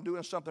trouble and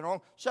doing something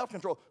wrong.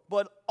 Self-control.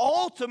 But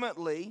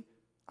ultimately,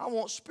 I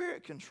want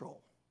spirit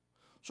control.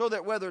 So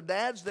that whether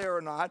dad's there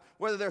or not,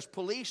 whether there's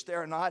police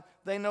there or not,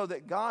 they know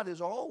that God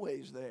is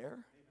always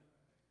there.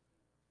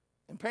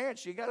 And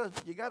parents, you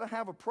gotta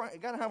have a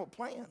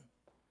plan.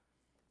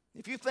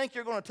 If you think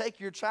you're going to take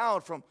your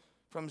child from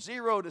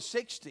 0 to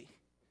 60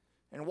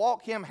 and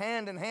walk him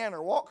hand in hand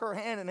or walk her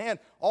hand in hand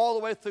all the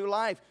way through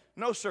life,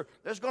 no, sir.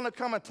 There's going to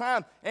come a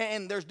time,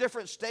 and there's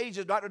different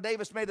stages. Dr.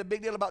 Davis made a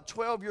big deal about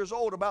 12 years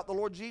old about the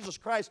Lord Jesus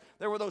Christ.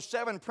 There were those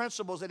 7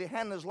 principles that he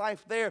had in his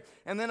life there.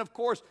 And then, of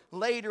course,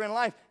 later in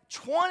life,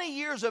 20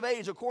 years of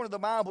age, according to the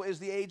Bible, is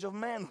the age of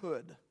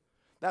manhood.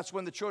 That's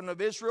when the children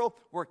of Israel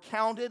were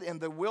counted in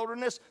the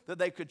wilderness, that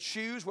they could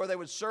choose whether they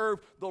would serve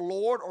the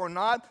Lord or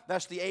not.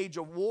 That's the age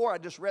of war. I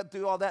just read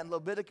through all that in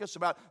Leviticus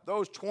about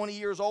those 20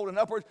 years old and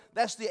upwards.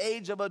 That's the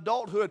age of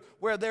adulthood,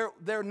 where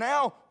they're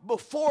now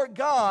before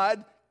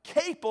God,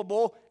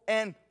 capable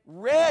and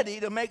ready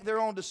to make their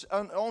own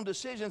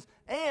decisions,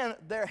 and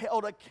they're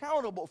held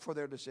accountable for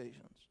their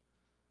decisions.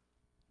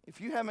 If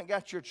you haven't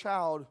got your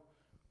child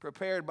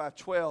prepared by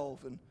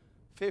 12 and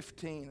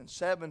 15 and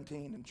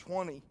 17 and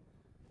 20,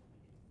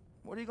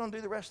 what are you going to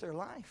do the rest of their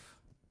life?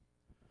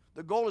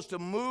 The goal is to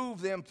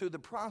move them through the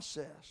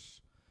process.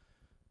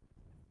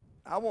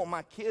 I want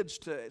my kids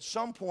to, at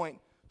some point,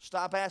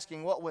 stop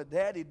asking, what would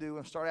Daddy do,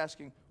 and start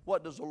asking,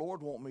 what does the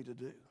Lord want me to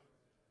do?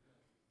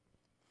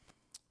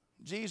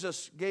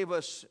 Jesus gave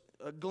us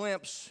a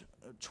glimpse,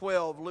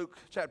 12, Luke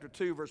chapter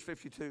 2, verse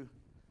 52.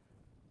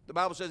 The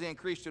Bible says he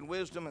increased in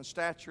wisdom and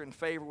stature and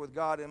favor with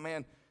God and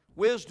man.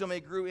 Wisdom he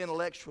grew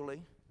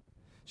intellectually.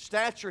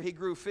 Stature he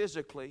grew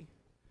physically.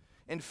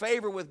 In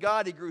favor with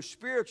God he grew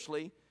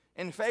spiritually.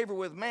 In favor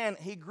with man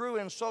he grew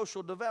in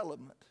social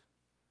development.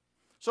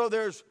 So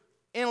there's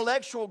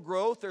intellectual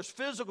growth, there's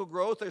physical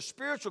growth, there's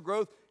spiritual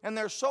growth, and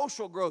there's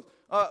social growth.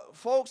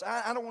 Folks,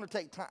 I don't want to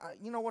take time.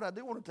 You know what? I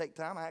do want to take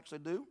time. I actually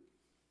do.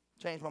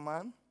 Change my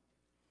mind.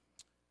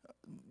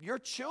 Your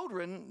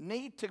children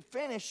need to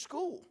finish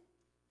school.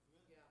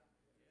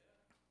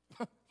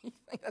 You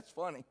think that's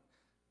funny?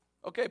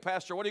 Okay,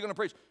 Pastor, what are you going to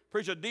preach?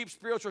 Preach a deep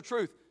spiritual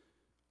truth.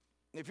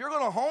 If you're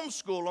going to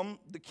homeschool them,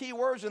 the key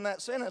words in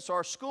that sentence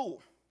are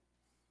school,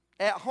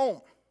 at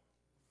home.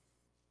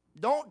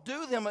 Don't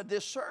do them a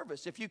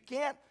disservice. If you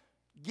can't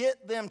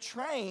get them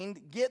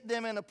trained, get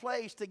them in a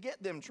place to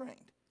get them trained.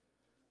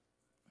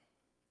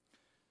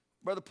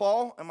 Brother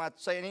Paul, am I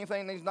saying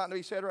anything that needs not to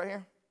be said right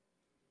here?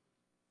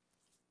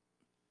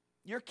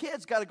 Your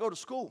kids got to go to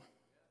school.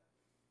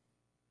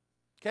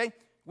 Okay?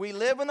 We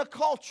live in a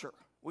culture.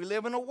 We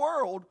live in a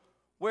world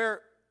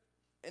where,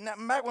 and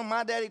back when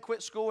my daddy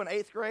quit school in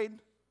 8th grade,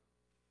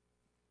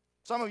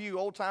 some of you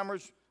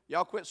old-timers,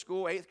 y'all quit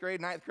school 8th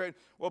grade, 9th grade.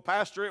 Well,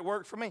 Pastor, it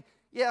worked for me.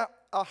 Yeah,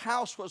 a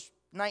house was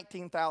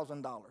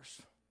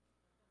 $19,000.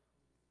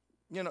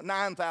 You know,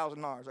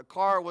 $9,000. A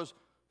car was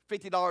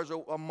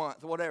 $50 a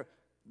month, whatever.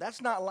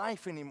 That's not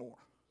life anymore.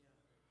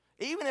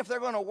 Even if they're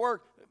going to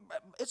work,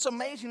 it's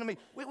amazing to me.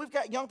 We've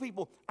got young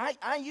people.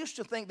 I used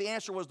to think the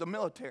answer was the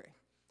military.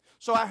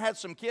 So I had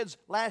some kids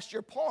last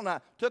year. Paul and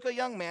I took a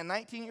young man,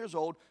 19 years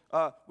old.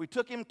 We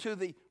took him to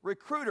the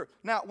recruiter.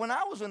 Now, when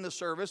I was in the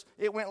service,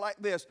 it went like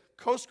this.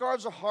 Coast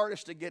Guard's the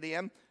hardest to get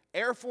in.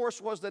 Air Force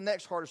was the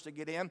next hardest to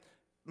get in.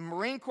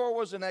 Marine Corps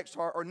was the next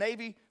hard, or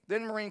Navy,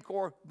 then Marine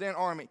Corps, then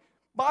Army.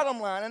 Bottom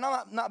line, and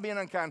I'm not being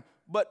unkind,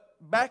 but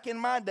back in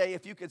my day,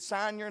 if you could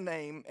sign your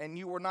name and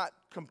you were not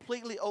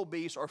completely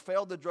obese or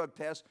failed the drug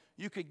test,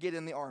 you could get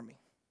in the Army.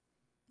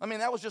 I mean,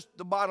 that was just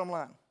the bottom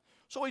line.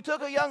 So we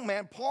took a young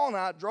man, Paul and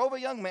I drove a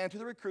young man to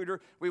the recruiter.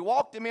 We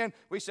walked him in.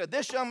 We said,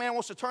 this young man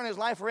wants to turn his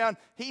life around.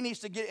 He needs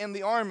to get in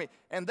the Army.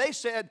 And they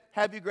said,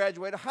 have you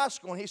graduated high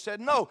school? And he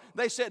said, no.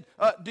 They said,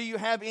 do you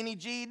have any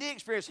GED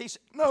experience? He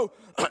said, no.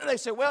 They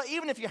said, well,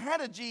 even if you had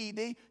a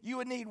GED, you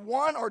would need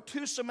 1 or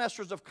 2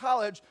 semesters of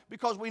college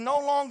because we no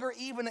longer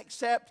even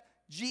accept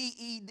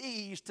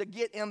GEDs to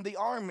get in the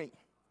Army.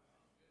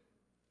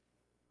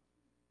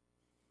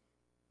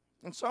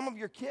 And some of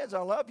your kids,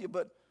 I love you,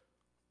 but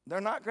they're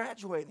not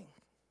graduating.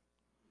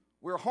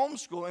 We're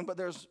homeschooling, but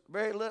there's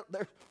very little,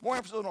 there's more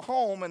emphasis on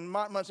home and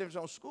not much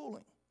emphasis on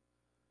schooling.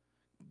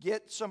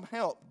 Get some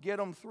help. Get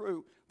them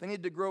through. They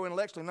need to grow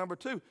intellectually. Number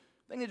 2,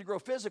 they need to grow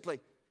physically.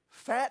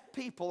 Fat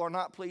people are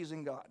not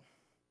pleasing God.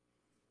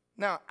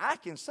 Now, I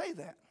can say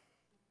that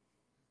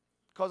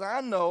because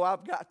I know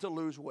I've got to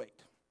lose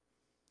weight.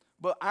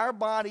 But our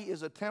body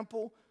is a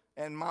temple,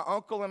 and my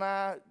uncle and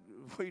I,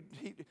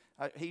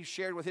 he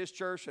shared with his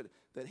church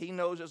that he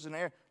knows as an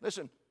heir.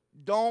 Listen,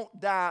 don't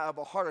die of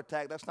a heart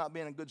attack. That's not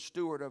being a good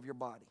steward of your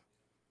body.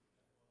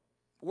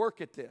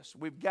 Work at this.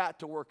 We've got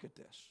to work at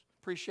this.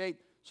 Appreciate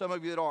some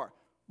of you that are.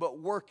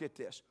 But work at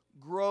this.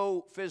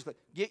 Grow physically.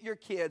 Get your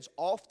kids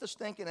off the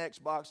stinking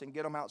Xbox and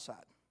get them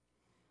outside.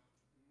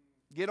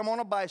 Get them on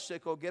a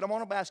bicycle. Get them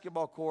on a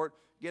basketball court.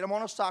 Get them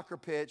on a soccer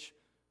pitch.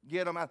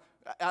 Get them out.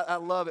 I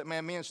love it,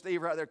 man. Me and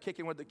Steve are out there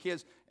kicking with the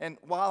kids. And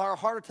while our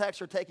heart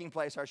attacks are taking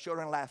place, our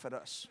children laugh at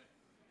us.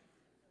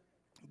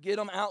 Get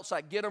them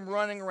outside. Get them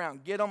running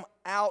around. Get them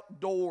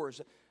outdoors.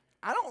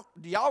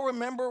 Do y'all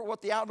remember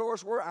what the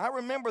outdoors were? I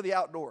remember the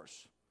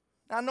outdoors.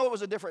 Now, I know it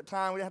was a different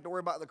time. We didn't have to worry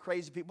about the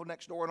crazy people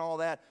next door and all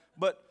that.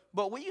 But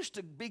we used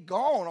to be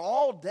gone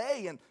all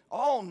day and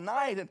all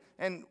night.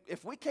 And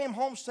if we came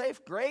home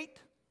safe, great.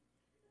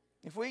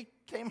 If we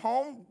came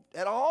home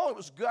at all, it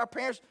was good. Our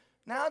parents,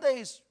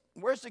 nowadays,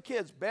 where's the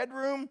kids?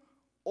 Bedroom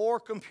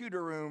or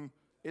computer room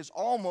is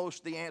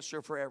almost the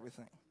answer for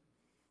everything.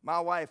 My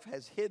wife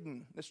has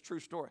hidden, this is a true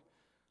story,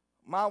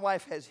 my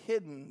wife has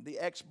hidden the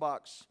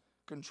Xbox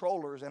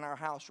controllers in our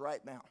house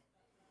right now.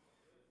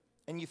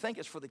 And you think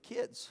it's for the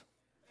kids.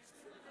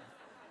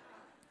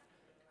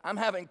 I'm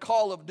having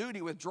Call of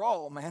Duty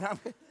withdrawal, man.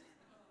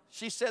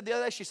 She said the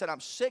other day, she said, I'm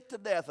sick to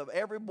death of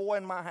every boy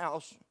in my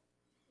house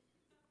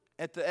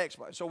at the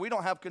Xbox. So we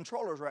don't have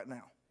controllers right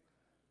now.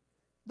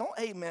 Don't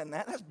amen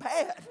that. That's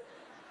bad.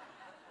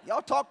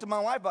 Y'all talk to my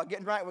wife about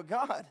getting right with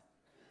God.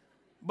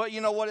 But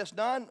you know what it's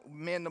done?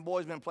 Me and the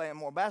boys have been playing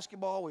more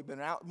basketball. We've been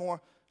out more.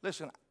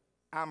 Listen,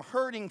 I'm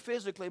hurting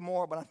physically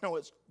more, but I know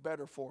it's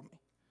better for me.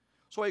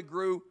 So he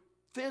grew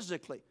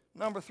physically.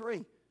 Number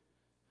 3,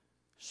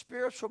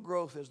 spiritual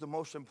growth is the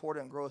most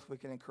important growth we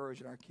can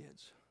encourage in our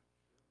kids.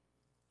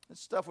 This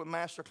stuff with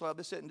Master Club,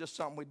 this isn't just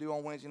something we do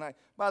on Wednesday night.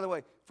 By the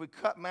way, if we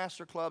cut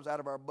Master Clubs out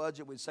of our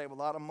budget, we'd save a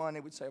lot of money,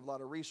 we'd save a lot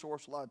of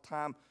resource, a lot of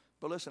time.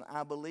 But listen,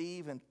 I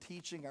believe in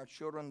teaching our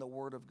children the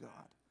Word of God.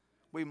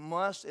 We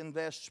must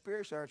invest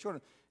spiritually in our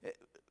children.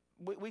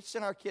 We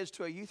sent our kids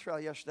to a youth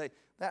rally yesterday.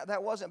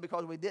 That wasn't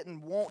because we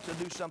didn't want to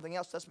do something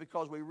else. That's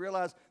because we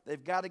realized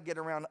they've got to get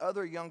around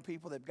other young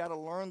people. They've got to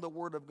learn the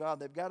Word of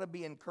God. They've got to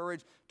be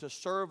encouraged to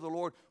serve the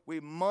Lord. We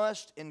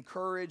must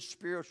encourage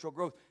spiritual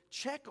growth.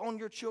 Check on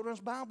your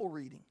children's Bible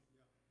reading.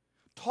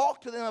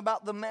 Talk to them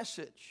about the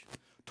message.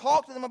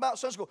 Talk to them about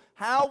Sunday school.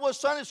 How was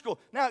Sunday school?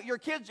 Now, your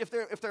kids, if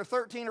they're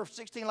 13 or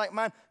 16 like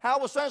mine, how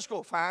was Sunday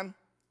school? Fine.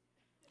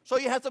 So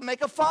you have to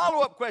make a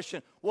follow-up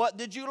question. What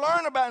did you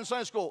learn about in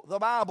Sunday school? The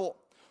Bible.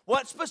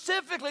 What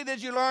specifically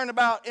did you learn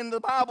about in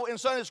the Bible in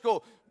Sunday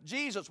school?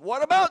 Jesus.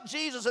 What about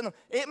Jesus? And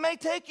it may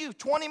take you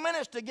 20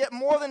 minutes to get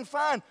more than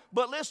fine,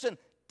 but listen,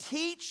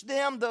 teach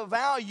them the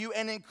value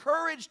and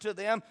encourage to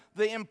them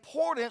the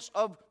importance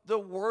of the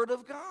Word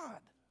of God.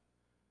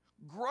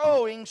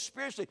 Growing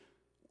spiritually.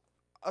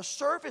 A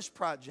service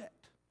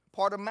project.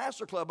 Part of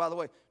Master Club, by the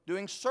way.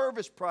 Doing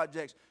service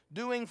projects.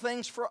 Doing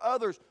things for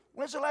others.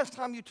 When's the last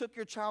time you took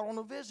your child on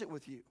a visit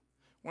with you?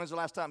 When's the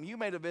last time you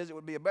made a visit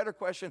would be a better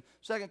question.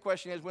 Second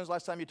question is, when's the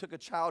last time you took a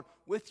child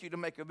with you to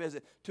make a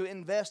visit? To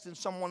invest in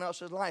someone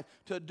else's life.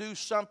 To do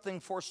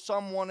something for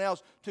someone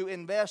else. To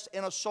invest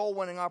in a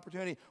soul-winning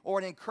opportunity or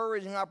an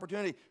encouraging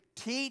opportunity.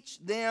 Teach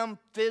them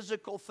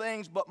physical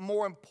things, but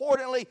more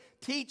importantly,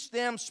 teach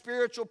them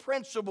spiritual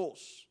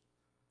principles.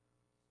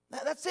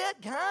 That's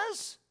it,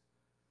 guys.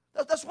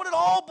 That's what it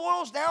all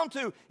boils down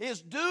to,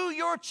 is do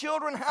your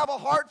children have a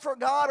heart for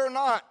God or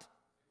not?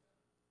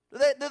 Do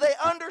they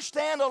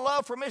understand a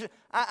love for mission?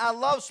 I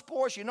love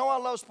sports. You know I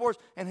love sports.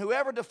 And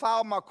whoever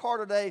defiled my car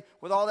today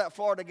with all that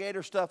Florida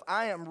Gator stuff,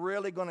 I am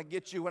really going to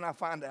get you when I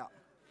find out.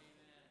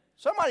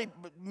 Somebody,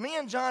 me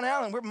and John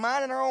Allen, we're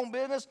minding our own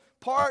business.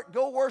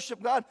 Go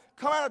worship God.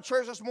 Come out of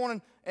church this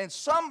morning, and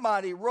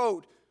somebody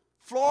wrote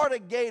Florida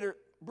Gator.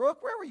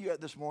 Brooke, where were you at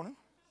this morning?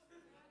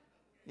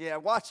 Yeah,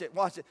 watch it.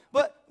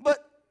 But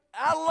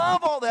I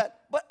love all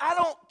that, but I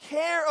don't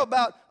care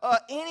about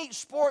any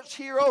sports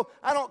hero.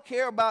 I don't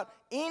care about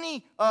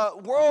any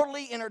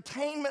worldly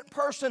entertainment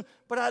person,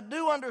 but I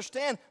do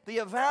understand the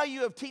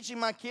value of teaching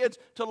my kids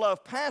to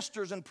love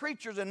pastors and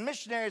preachers and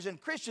missionaries and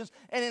Christians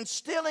and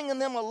instilling in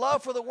them a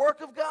love for the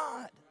work of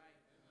God.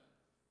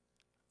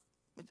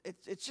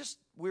 It's just,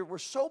 we're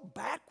so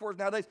backward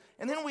nowadays.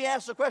 And then we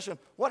ask the question,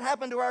 what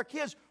happened to our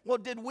kids? Well,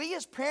 did we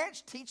as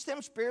parents teach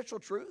them spiritual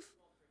truth?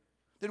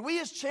 Did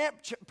we as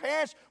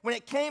parents, when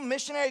it came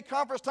missionary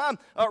conference time,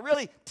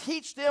 really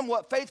teach them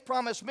what Faith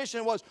Promise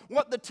Mission was,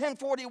 what the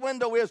 1040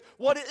 window is,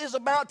 what it is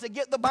about to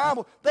get the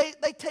Bible? They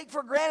take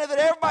for granted that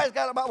everybody's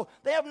got a Bible.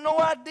 They have no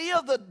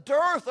idea the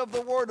dearth of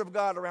the Word of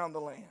God around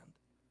the land.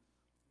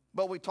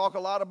 But we talk a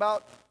lot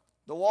about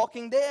The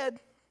Walking Dead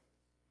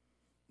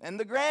and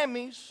the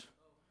Grammys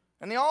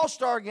and the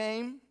All-Star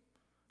Game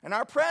and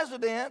our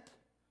president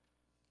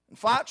and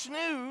Fox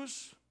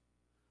News,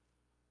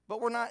 but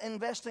we're not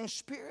investing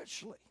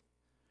spiritually.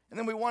 And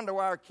then we wonder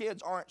why our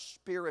kids aren't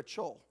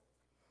spiritual.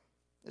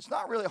 It's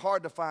not really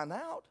hard to find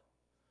out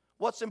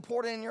what's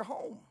important in your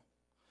home.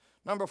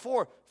 Number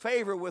 4,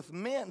 favor with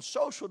men,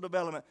 social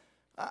development.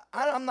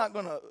 I'm not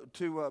going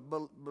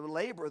to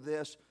belabor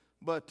this,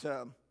 but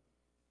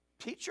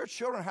teach your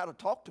children how to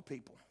talk to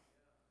people.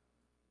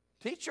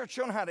 Teach your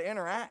children how to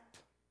interact.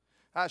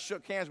 I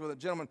shook hands with a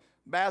gentleman.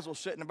 Basil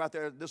sitting about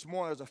there this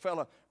morning. There's a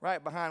fella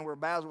right behind where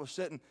Basil was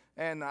sitting,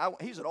 and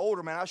he's an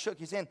older man. I shook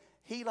his hand.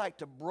 He like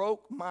to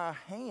broke my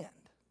hand.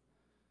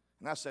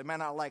 And I said,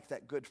 man, I like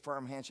that good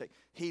firm handshake.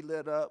 He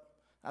lit up.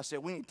 I said,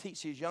 we need to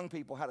teach these young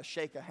people how to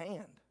shake a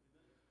hand.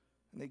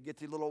 And they get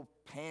these little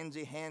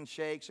pansy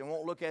handshakes and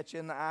won't look at you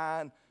in the eye.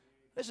 And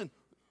listen,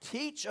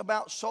 teach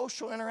about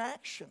social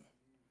interaction.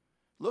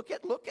 Look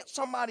at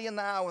somebody in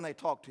the eye when they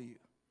talk to you.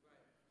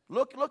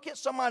 Look at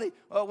somebody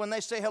when they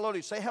say hello to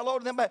you. Say hello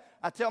to them back.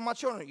 I tell my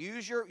children,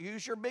 use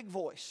your big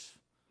voice.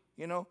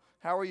 You know,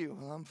 how are you?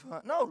 Well, I'm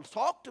fine. No,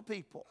 talk to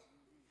people.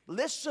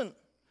 Listen.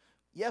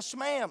 Yes,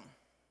 ma'am.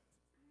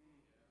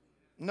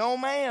 No,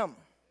 ma'am.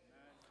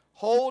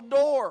 Hold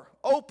door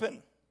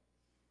open.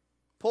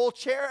 Pull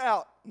chair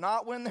out,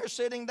 not when they're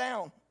sitting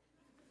down.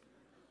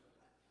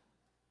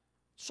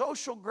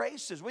 Social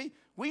graces. We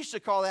used to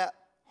call that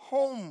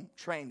home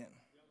training.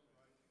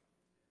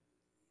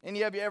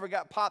 Any of you ever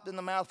got popped in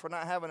the mouth for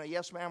not having a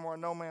yes ma'am or a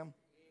no ma'am?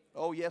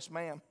 Oh, yes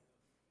ma'am.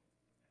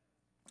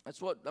 That's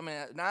what, I mean,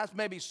 now that's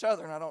maybe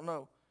southern, I don't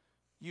know.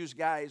 Use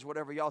guys,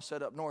 whatever y'all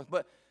said up north.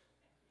 But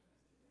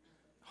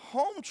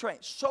home train,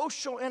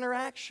 social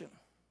interaction.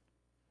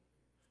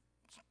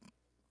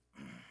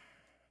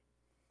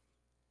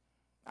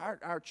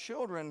 Our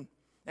children,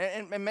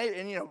 and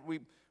you know,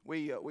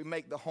 we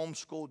make the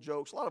homeschool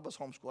jokes. A lot of us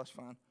homeschool, that's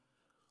fine.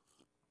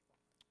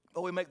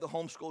 But we make the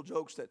homeschool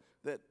jokes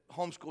that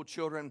homeschool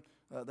children,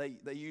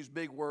 they use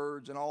big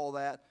words and all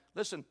that.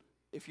 Listen,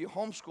 if you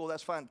homeschool,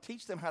 that's fine.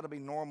 Teach them how to be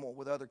normal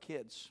with other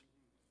kids.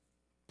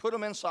 Put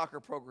them in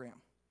soccer program.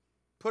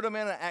 Put them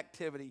in an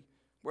activity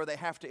where they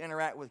have to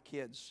interact with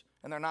kids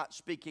and they're not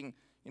speaking,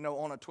 you know,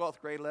 on a 12th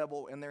grade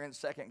level and they're in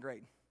 2nd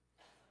grade.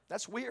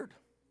 That's weird.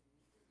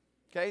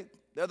 Okay?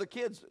 The other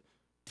kids,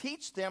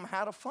 teach them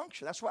how to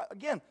function. That's why,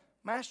 again,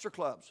 master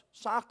clubs,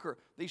 soccer,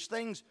 these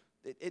things,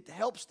 it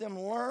helps them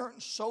learn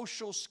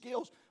social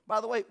skills.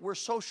 By the way, we're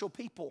social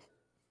people.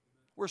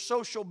 We're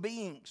social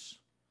beings.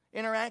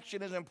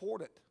 Interaction is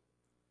important.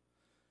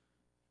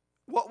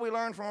 What we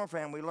learn from our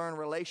family, we learn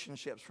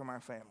relationships from our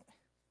family.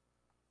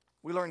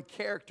 We learn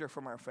character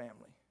from our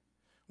family.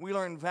 We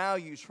learn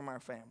values from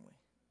our family.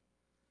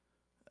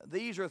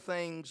 These are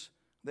things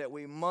that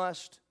we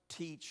must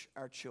teach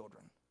our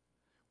children.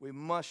 We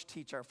must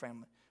teach our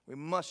family. We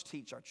must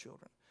teach our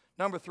children.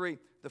 Number 3,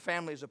 the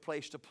family is a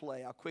place to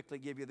play. I'll quickly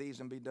give you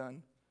these and be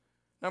done.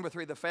 Number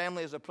 3, the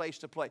family is a place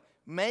to play.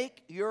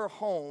 Make your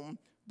home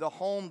the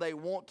home they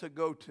want to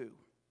go to.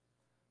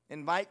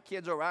 Invite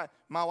kids over.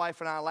 My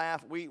wife and I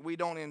laugh. We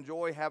don't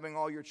enjoy having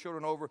all your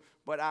children over,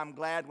 but I'm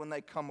glad when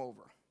they come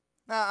over.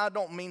 Now, I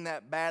don't mean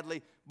that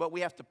badly, but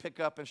we have to pick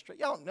up and straight.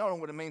 Y'all know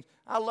what it means.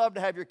 I love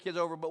to have your kids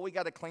over, but we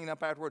got to clean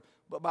up afterward.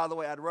 But by the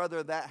way, I'd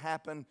rather that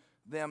happen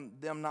than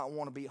them not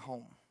want to be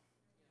home.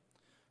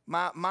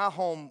 My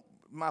home,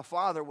 my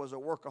father was a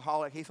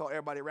workaholic. He thought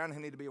everybody around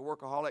him needed to be a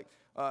workaholic.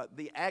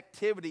 The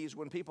activities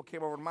when people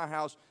came over to my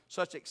house,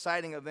 such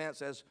exciting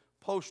events as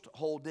post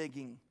hole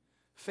digging,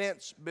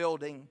 fence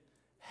building,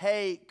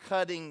 hay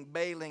cutting,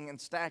 baling, and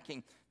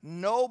stacking.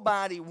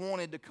 Nobody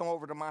wanted to come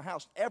over to my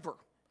house ever.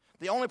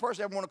 The only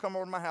person ever wanted to come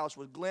over to my house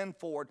was Glenn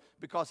Ford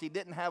because he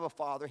didn't have a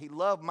father. He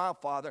loved my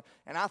father.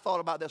 And I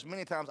thought about this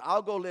many times.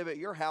 I'll go live at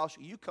your house.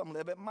 You come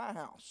live at my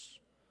house.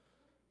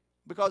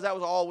 Because that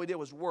was all we did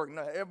was work.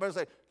 No, everybody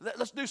said,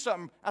 let's do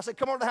something. I said,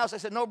 come over to the house. I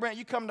said, no, Brent,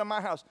 you come to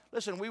my house.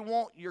 Listen, we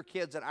want your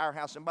kids at our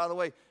house. And by the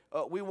way,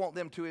 we want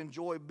them to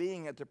enjoy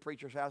being at the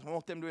preacher's house. We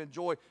want them to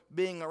enjoy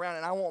being around.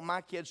 And I want my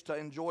kids to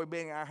enjoy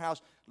being at our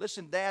house.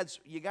 Listen, dads,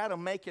 you got to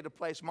make it a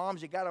place.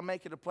 Moms, you got to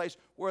make it a place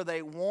where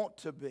they want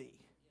to be.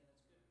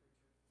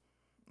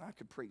 I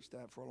could preach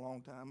that for a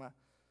long time.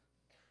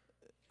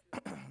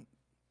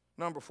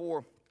 Number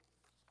 4,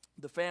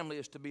 The family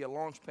is to be a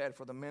launch pad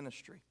for the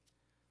ministry.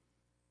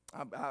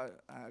 I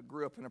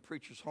grew up in a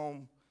preacher's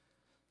home.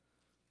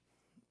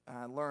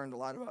 I learned a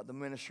lot about the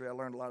ministry. I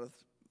learned a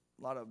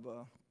lot of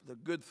the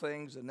good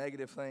things, the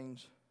negative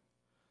things.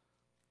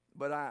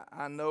 But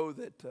I know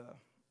that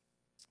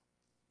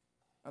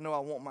I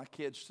want my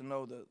kids to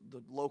know the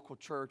local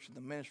church and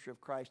the ministry of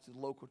Christ to the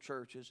local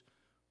church is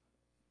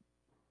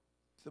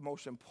the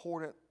most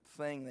important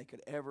thing they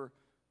could ever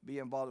be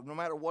involved in. No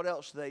matter what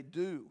else they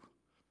do,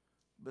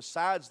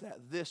 besides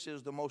that, this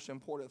is the most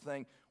important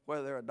thing,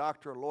 whether they're a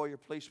doctor, a lawyer,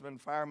 policeman,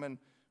 fireman,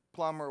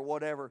 plumber,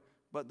 whatever,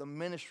 but the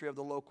ministry of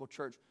the local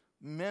church.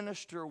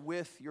 Minister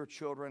with your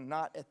children,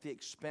 not at the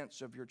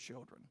expense of your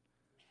children.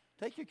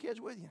 Take your kids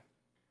with you.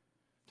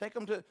 Take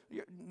them to,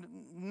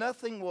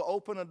 nothing will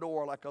open a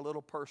door like a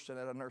little person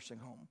at a nursing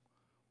home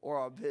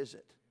or a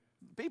visit.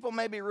 People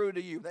may be rude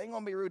to you. They ain't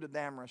going to be rude to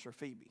Damaris or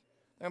Phoebe.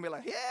 They're going to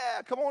be like,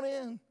 yeah, come on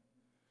in.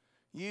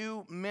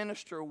 You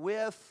minister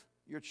with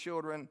your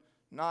children,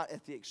 not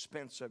at the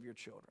expense of your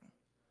children.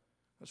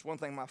 That's one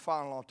thing my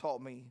father-in-law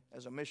taught me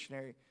as a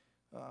missionary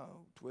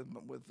with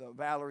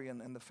Valerie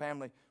and the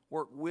family.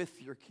 Work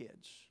with your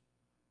kids.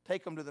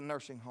 Take them to the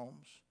nursing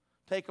homes.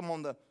 Take them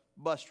on the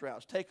bus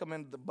routes. Take them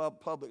into the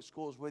public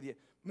schools with you.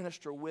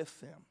 Minister with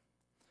them.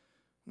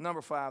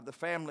 Number 5, the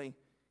family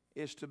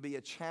is to be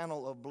a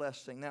channel of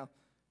blessing. Now,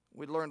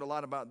 we learned a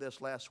lot about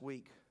this last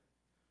week.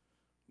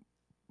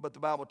 But the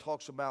Bible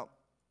talks about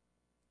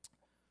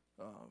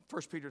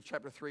 1 Peter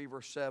chapter 3,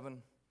 verse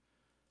 7.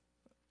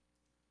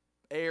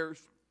 Heirs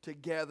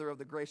together of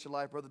the grace of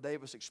life. Brother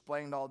Davis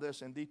explained all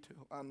this in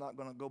detail. I'm not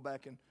going to go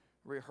back and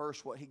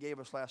rehearse what he gave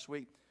us last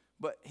week.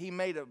 But he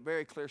made a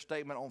very clear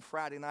statement on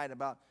Friday night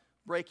about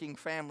breaking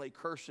family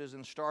curses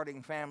and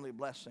starting family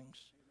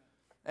blessings.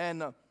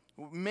 And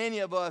many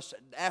of us,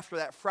 after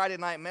that Friday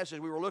night message,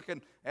 we were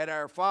looking at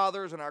our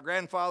fathers and our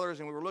grandfathers,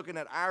 and we were looking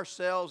at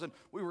ourselves, and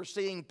we were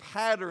seeing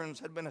patterns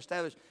had been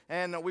established,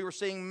 and we were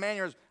seeing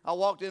manners. I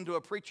walked into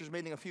a preacher's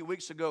meeting a few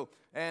weeks ago,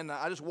 and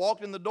I just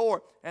walked in the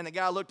door, and the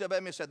guy looked up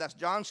at me and said, "That's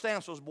John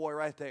Stansel's boy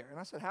right there." And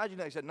I said, "How'd you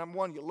know?" He said, "Number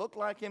one, you look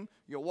like him,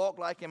 you walk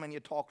like him, and you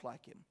talk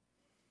like him."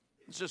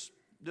 It's just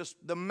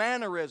the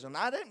mannerism.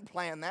 I didn't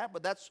plan that,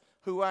 but that's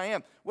who I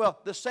am. Well,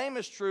 the same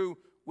is true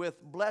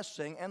with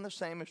blessing, and the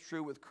same is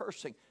true with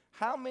cursing.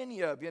 How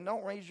many of you,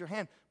 don't raise your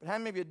hand, but how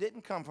many of you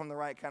didn't come from the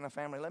right kind of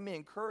family? Let me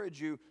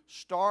encourage you,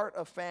 start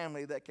a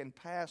family that can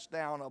pass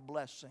down a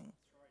blessing.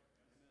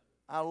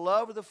 I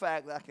love the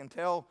fact that I can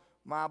tell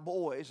my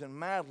boys and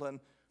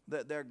Madeline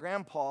that their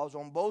grandpas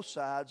on both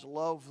sides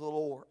love the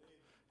Lord,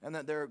 and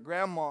that their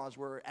grandmas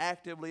were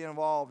actively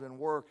involved in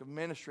work of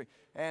ministry,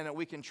 and that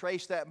we can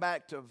trace that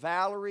back to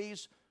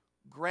Valerie's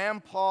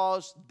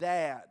grandpa's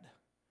dad,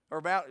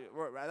 or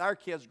our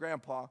kid's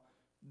grandpa,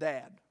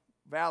 dad,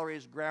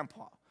 Valerie's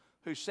grandpa,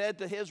 who said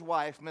to his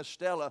wife, Miss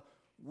Stella,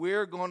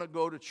 "We're going to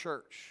go to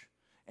church."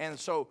 And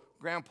so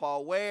Grandpa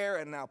Ware,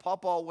 and now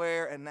Papa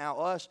Ware, and now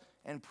us,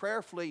 and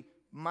prayerfully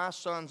my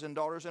sons and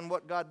daughters, and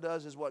what God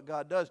does is what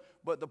God does.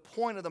 But the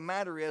point of the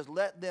matter is,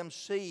 let them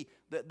see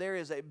that there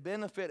is a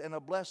benefit and a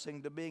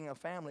blessing to being a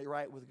family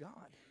right with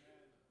God.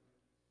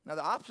 Now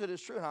the opposite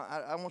is true, and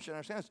I want you to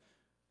understand this.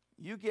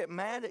 You get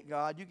mad at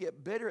God, you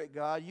get bitter at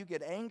God, you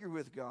get angry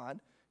with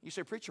God. You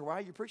say, "Preacher, why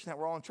are you preaching that?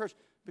 We're all in church."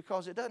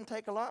 Because it doesn't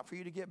take a lot for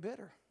you to get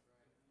bitter.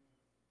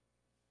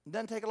 It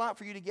doesn't take a lot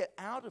for you to get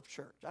out of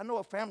church. I know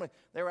a family,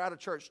 they were out of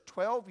church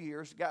 12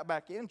 years, got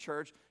back in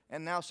church,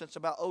 and now since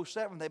about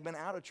 2007, they've been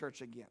out of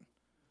church again.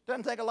 It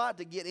doesn't take a lot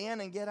to get in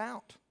and get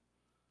out.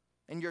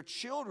 And your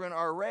children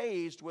are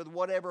raised with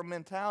whatever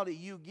mentality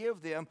you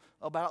give them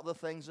about the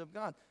things of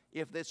God.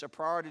 If it's a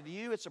priority to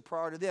you, it's a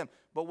priority to them.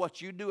 But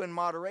what you do in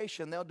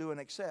moderation, they'll do in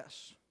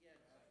excess.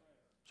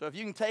 So if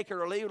you can take it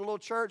or leave it a little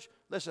church,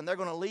 listen, they're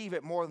going to leave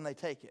it more than they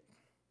take it.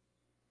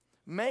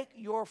 Make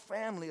your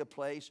family a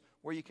place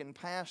where you can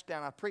pass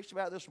down. I preached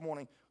about it this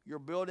morning. You're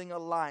building a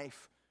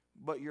life,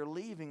 but you're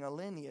leaving a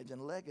lineage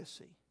and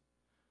legacy.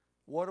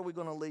 What are we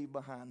going to leave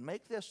behind?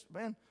 Make this,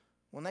 man,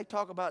 when they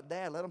talk about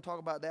dad, let them talk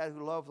about dad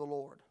who loved the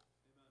Lord.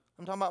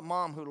 I'm talking about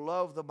mom who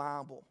loved the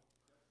Bible.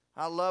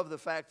 I love the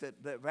fact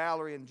that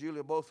Valerie and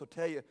Julia both will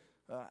tell you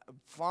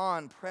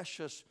fond,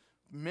 precious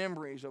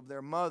memories of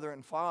their mother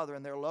and father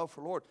and their love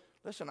for the Lord.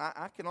 Listen,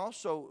 I can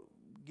also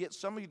get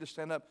some of you to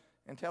stand up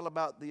and tell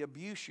about the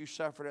abuse you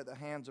suffered at the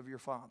hands of your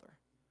father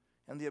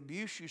and the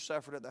abuse you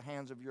suffered at the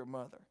hands of your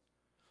mother.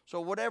 So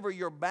whatever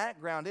your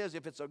background is,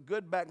 if it's a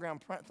good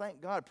background,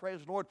 thank God,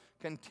 praise the Lord,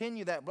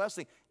 continue that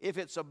blessing. If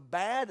it's a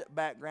bad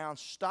background,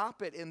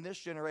 stop it in this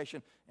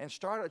generation and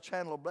start a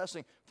channel of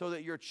blessing so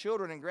that your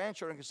children and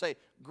grandchildren can say,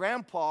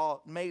 "Grandpa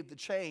made the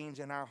change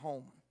in our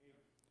home."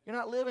 You're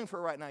not living for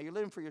right now. You're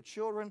living for your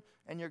children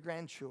and your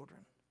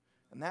grandchildren.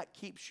 And that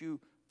keeps you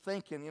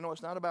thinking,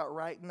 it's not about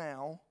right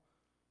now.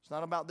 It's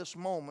not about this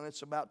moment.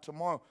 It's about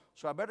tomorrow.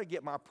 So I better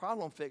get my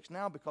problem fixed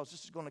now because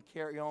this is going to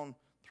carry on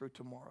through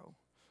tomorrow.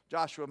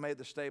 Joshua made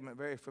the statement,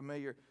 very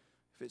familiar.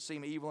 If it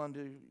seem evil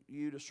unto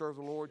you to serve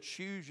the Lord,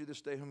 choose you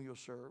this day whom you'll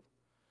serve.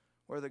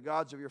 where the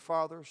gods of your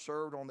fathers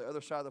served on the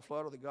other side of the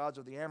flood, or the gods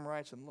of the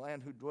Amorites and the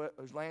land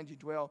whose land you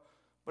dwell.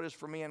 But as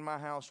for me and my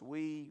house,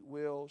 we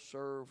will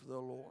serve the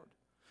Lord.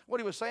 What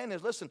he was saying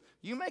is, listen,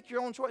 you make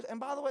your own choice. And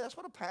by the way, that's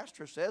what a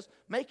pastor says.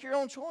 Make your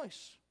own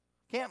choice.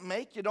 Can't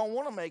make you, don't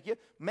want to make you.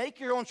 Make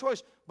your own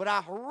choice. But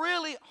I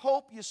really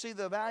hope you see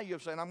the value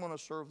of saying, I'm going to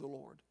serve the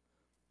Lord.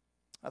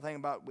 I think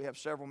about, we have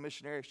several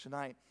missionaries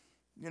tonight.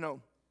 You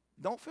know,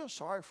 don't feel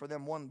sorry for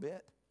them one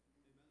bit.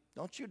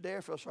 Don't you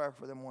dare feel sorry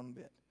for them one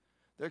bit.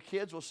 Their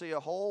kids will see a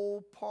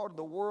whole part of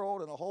the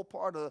world and a whole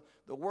part of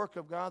the work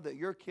of God that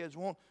your kids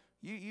won't.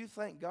 You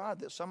thank God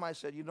that somebody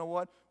said, you know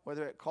what,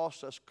 whether it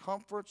costs us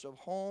comforts of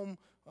home,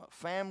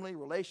 family,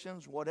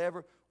 relations,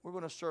 whatever, we're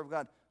going to serve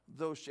God.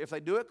 If they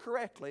do it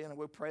correctly, and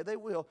we pray they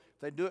will,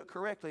 if they do it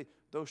correctly,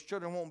 those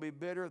children won't be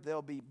bitter,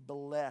 they'll be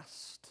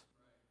blessed.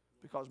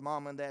 Because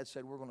mom and dad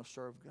said, we're going to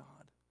serve God.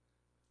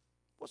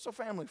 What's a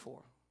family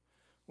for?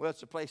 Well,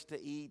 it's a place to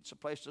eat, it's a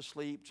place to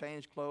sleep,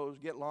 change clothes,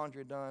 get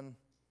laundry done.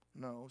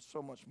 No, it's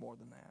so much more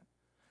than that.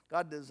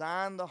 God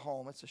designed the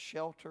home. It's a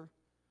shelter.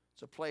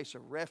 It's a place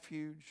of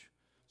refuge.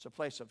 It's a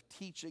place of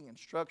teaching,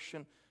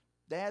 instruction.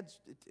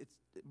 Dads,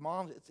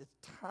 moms, it's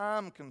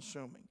time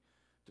consuming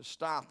to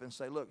stop and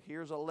say, look,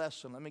 here's a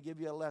lesson. Let me give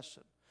you a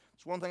lesson.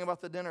 It's one thing about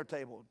the dinner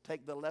table.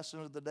 Take the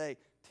lessons of the day.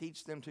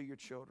 Teach them to your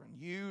children.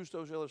 Use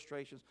those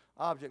illustrations,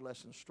 object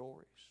lessons,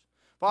 stories.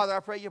 Father,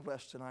 I pray you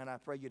bless tonight. I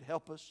pray you'd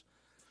help us.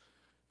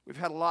 We've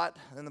had a lot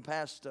in the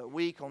past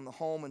week on the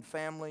home and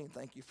family.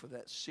 Thank you for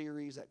that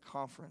series, that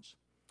conference.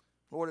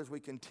 Lord, as we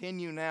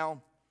continue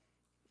now,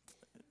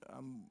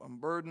 I'm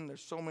burdened.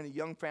 There's so many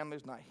young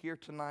families not here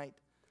tonight.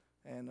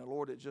 And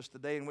Lord, it's just the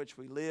day in which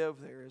we live.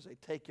 There is a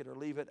take it or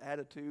leave it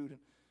attitude. And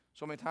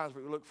so many times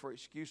we look for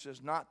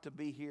excuses not to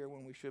be here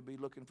when we should be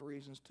looking for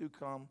reasons to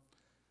come.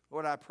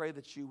 Lord, I pray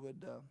that you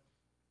would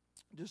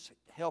just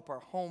help our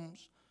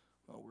homes.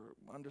 We're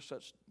under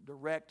such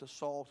direct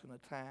assault and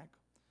attack.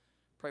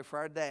 Pray for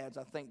our dads.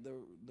 I think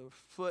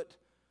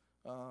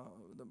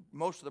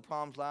most of the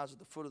problems lies at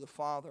the foot of the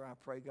Father. I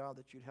pray, God,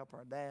 that you'd help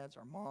our dads,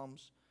 our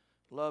moms,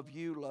 love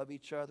you, love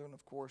each other, and,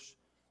 of course,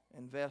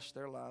 invest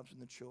their lives in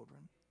the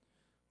children.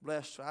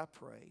 Bless, I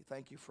pray.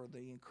 Thank you for the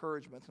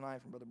encouragement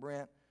tonight from Brother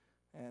Brent.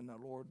 And,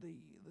 Lord, the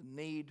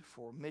need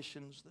for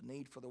missions, the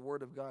need for the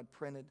Word of God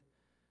printed.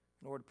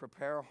 Lord,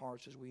 prepare our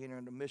hearts as we enter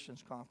into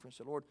missions conference.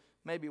 And, Lord,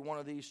 maybe one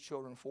of these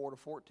children, 4 to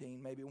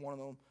 14, maybe one of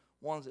them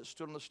ones that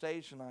stood on the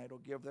stage tonight will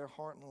give their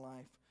heart and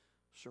life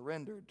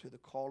surrendered to the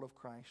call of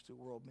Christ to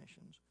world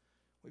missions.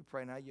 We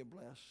pray now you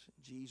bless.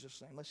 In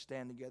Jesus' name, let's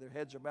stand together.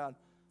 Heads are bowed,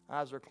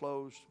 eyes are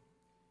closed.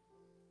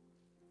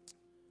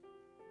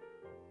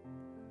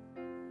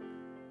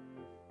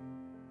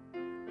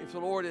 If the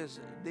Lord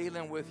is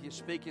dealing with you,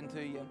 speaking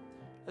to you,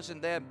 listen,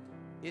 Dad,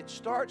 it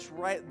starts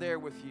right there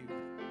with you.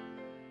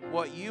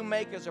 What you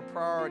make as a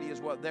priority is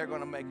what they're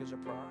going to make as a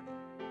priority.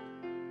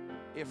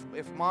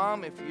 If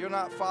Mom, if you're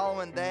not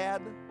following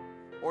Dad,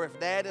 or if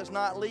Dad is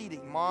not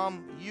leading,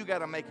 Mom, you got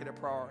to make it a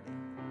priority.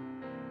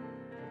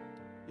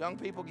 Young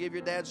people, give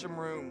your dad some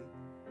room.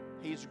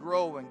 He's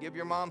growing. Give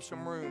your mom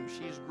some room.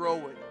 She's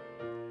growing.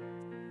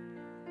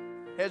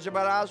 Heads are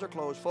bowed, eyes are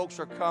closed. Folks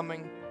are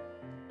coming.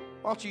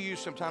 Why don't you use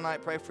some time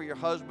tonight, pray for your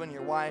husband,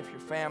 your wife, your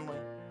family.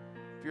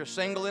 If you're a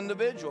single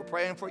individual,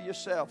 praying for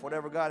yourself,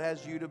 whatever God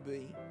has you to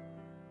be.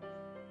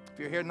 If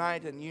you're here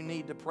tonight and you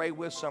need to pray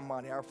with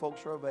somebody, our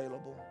folks are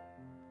available.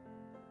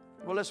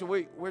 Well, listen,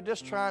 we're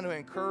just trying to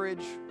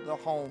encourage the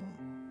home.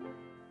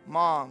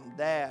 Mom,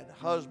 dad,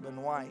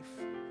 husband, wife.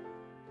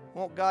 We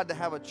want God to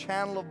have a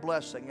channel of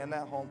blessing in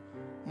that home.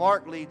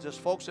 Mark leads us.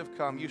 Folks have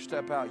come. You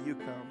step out. You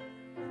come.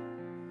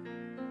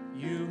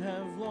 You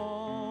have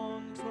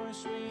longed for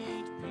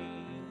sweet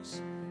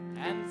peace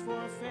and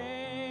for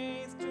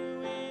faith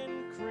to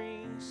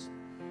increase,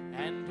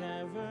 and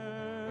have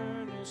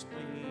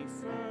earnestly,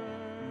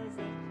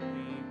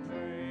 fervently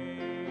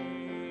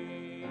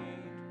prayed.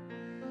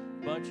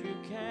 But you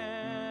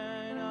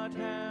cannot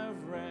have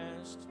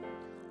rest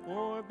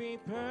or be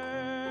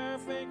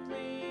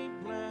perfectly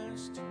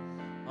blessed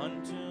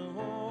until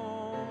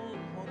all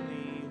on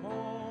the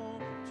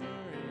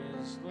altar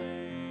is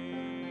laid.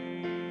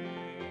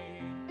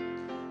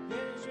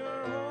 Is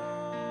your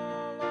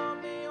all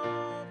on the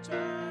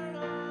altar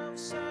of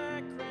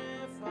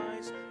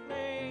sacrifice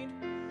laid?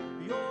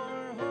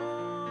 Your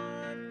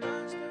heart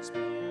does the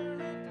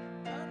Spirit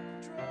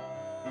control?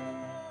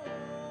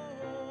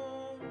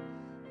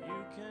 You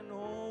can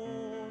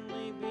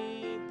only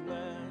be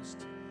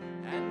blessed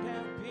and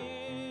have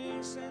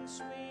peace and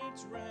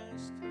sweet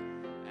rest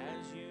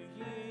as you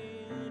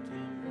yield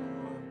Him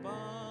your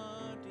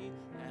body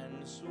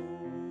and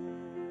soul.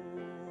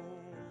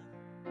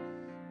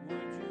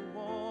 Would you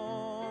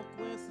walk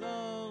with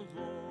the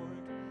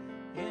Lord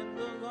in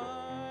the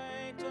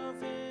light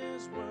of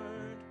His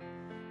word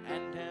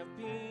and have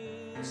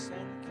peace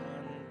and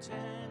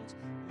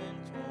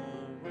contentment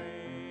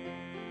always?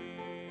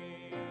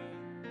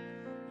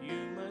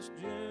 You must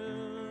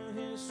do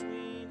His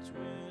sweet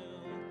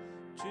will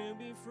to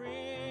be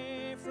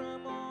free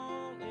from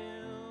all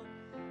ill.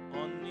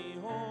 On the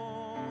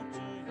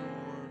altar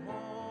your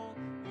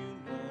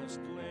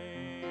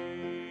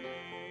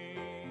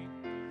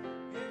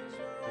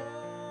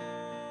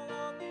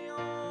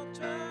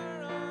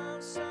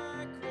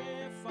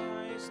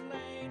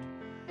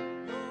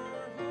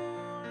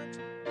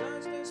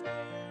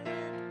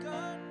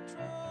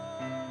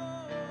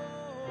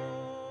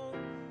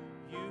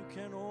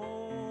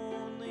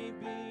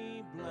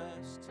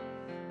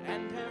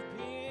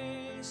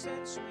peace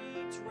and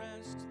sweet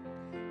rest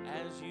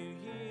as you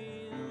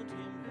yield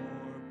him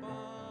your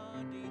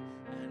body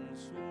and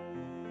soul.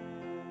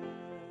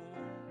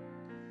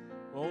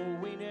 Oh,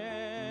 we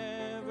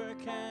never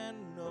can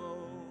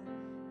know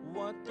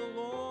what the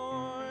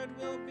Lord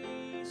will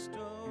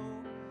bestow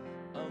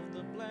of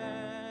the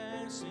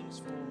blessings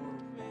for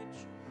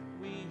which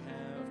we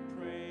have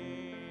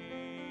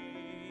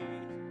prayed,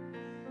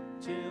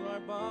 till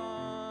our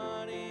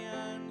body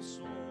and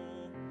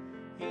soul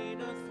he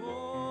doth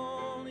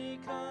fully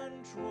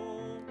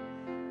control,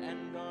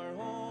 and our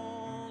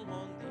all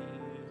on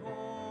the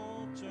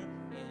altar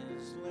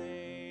is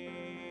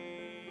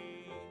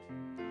laid.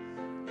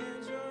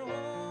 Is your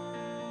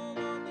all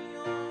on the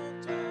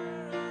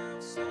altar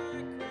of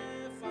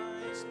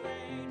sacrifice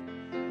laid?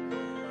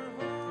 Your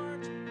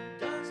heart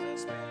does the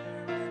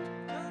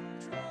Spirit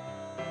control?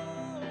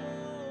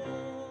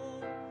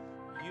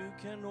 You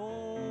can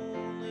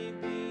only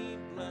be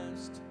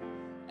blessed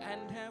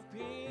and have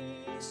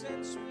peace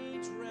and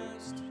sweet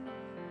rest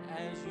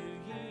as you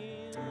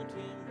yield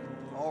him.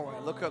 All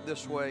right, look up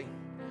this way.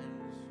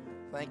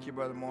 Thank you,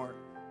 Brother Mark.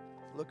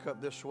 Look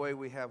up this way.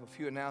 We have a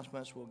few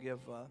announcements. We'll give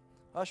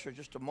Usher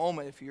just a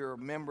moment. If you're a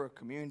member of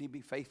community,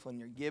 be faithful in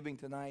your giving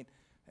tonight.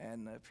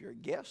 And if you're a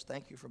guest,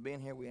 thank you for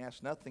being here. We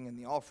ask nothing in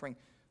the offering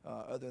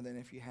other than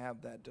if you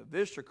have that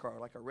visitor card,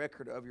 like a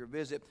record of your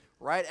visit.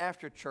 Right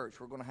after church,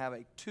 we're going to have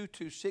a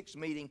 226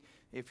 meeting.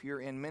 If you're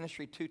in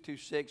ministry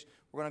 226,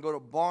 we're going to go to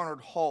Barnard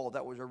Hall.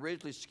 That was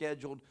originally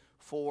scheduled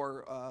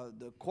for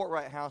the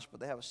Courtright House, but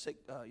they have a sick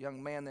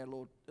young man there,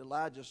 little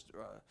Elijah's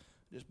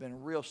just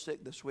been real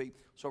sick this week.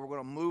 So we're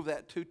going to move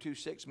that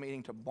 226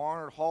 meeting to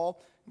Barnard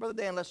Hall. Brother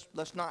Dan,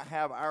 let's not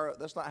have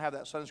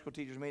that Sunday school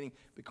teachers meeting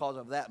because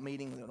of that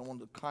meeting. I don't want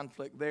the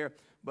conflict there.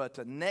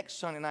 But next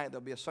Sunday night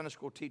there'll be a Sunday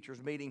school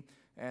teachers meeting,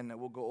 and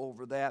we'll go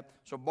over that.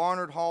 So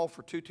Barnard Hall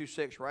for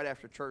 226 right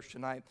after church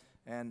tonight,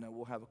 and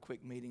we'll have a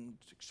quick meeting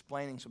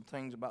explaining some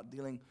things about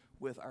dealing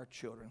with our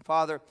children.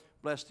 Father,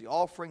 bless the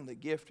offering, the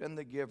gift, and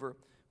the giver.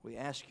 We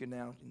ask you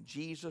now in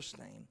Jesus'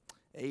 name.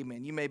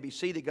 Amen. You may be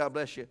seated. God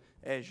bless you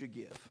as you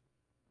give.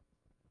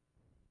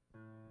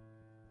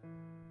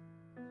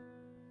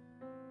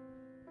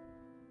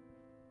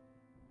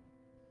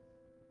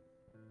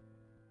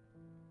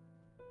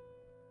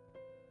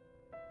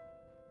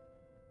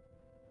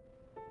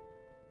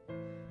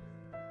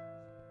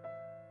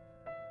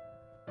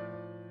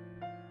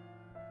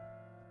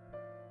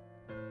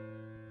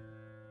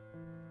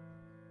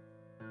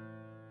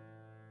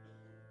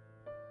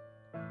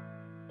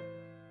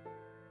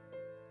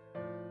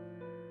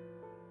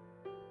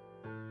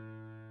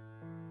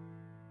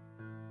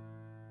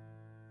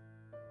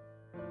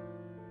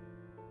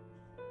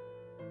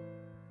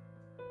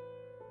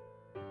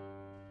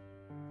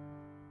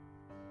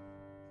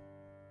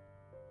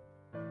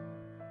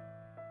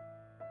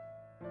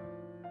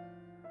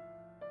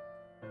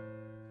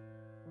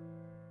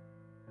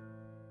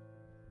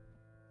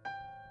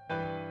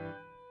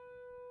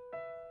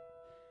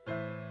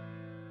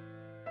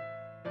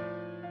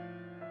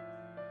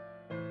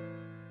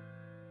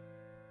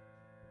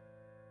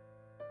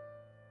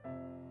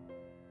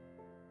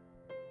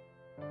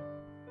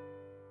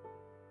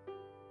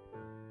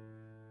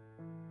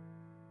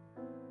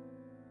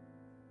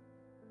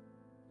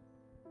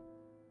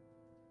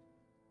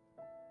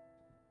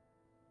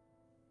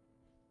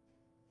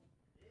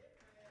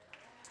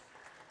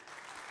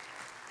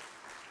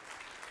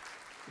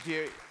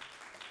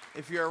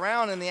 If you're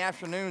around in the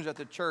afternoons at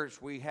the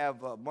church, we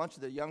have a bunch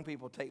of the young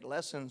people take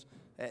lessons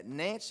at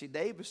Nancy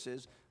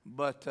Davis's,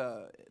 but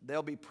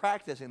they'll be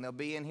practicing. They'll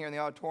be in here in the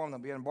auditorium.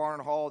 They'll be in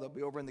Barnard Hall. They'll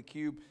be over in the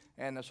cube.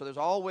 And so there's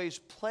always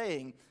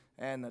playing,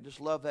 and I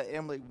just love that.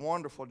 Emily,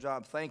 wonderful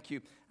job. Thank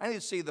you. I need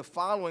to see the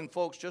following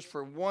folks just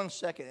for 1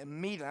 second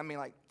immediately. I mean,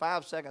 like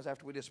 5 seconds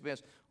after we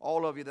dismiss.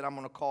 All of you that I'm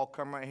going to call,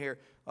 come right here.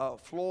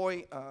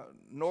 Floyd,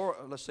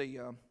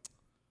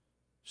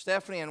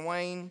 Stephanie and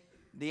Wayne,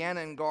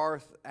 Deanna and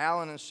Garth,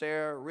 Alan and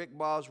Sarah, Rick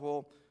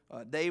Boswell,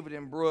 David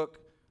and Brooke,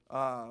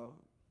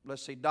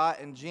 Dot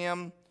and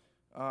Jim,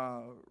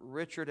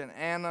 Richard and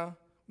Anna,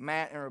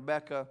 Matt and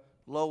Rebecca,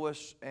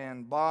 Lois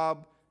and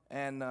Bob,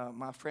 and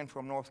my friend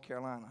from North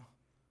Carolina.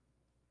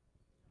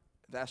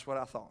 That's what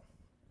I thought.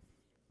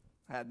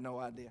 I had no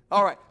idea.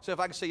 All right, so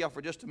if I can see y'all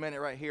for just a minute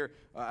right here,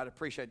 I'd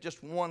appreciate it.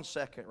 Just 1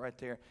 second right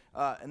there.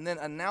 And then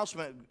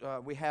announcement,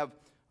 we have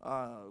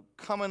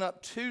coming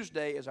up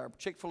Tuesday is our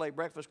Chick-fil-A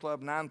Breakfast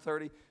Club,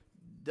 9:30.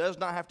 Does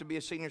not have to be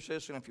a senior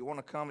citizen. If you want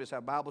to come, just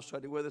have Bible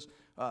study with us.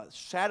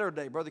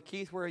 Saturday, Brother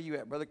Keith, where are you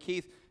at? Brother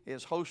Keith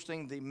is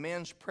hosting the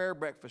men's prayer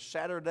breakfast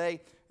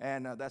Saturday,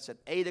 and that's at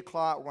 8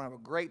 o'clock. We're going to have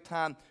a great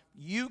time.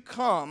 You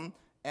come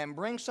and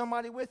bring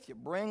somebody with you.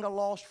 Bring a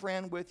lost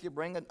friend with you.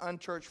 Bring an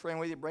unchurched friend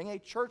with you. Bring a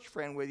church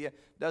friend with you.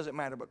 Doesn't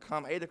matter, but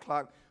come 8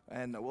 o'clock,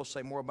 and we'll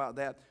say more about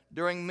that.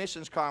 During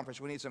missions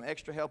conference, we need some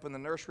extra help in the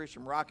nursery,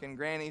 some rocking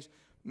grannies.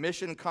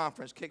 Mission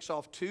conference kicks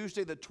off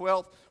Tuesday the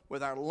 12th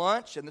with our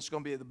lunch, and this is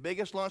going to be the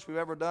biggest lunch we've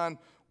ever done.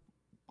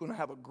 going to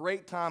have a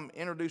great time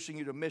introducing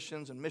you to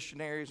missions and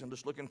missionaries. I'm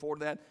just looking forward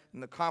to that.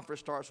 And the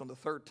conference starts on the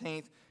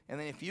 13th. And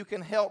then if you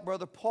can help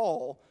Brother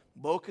Paul,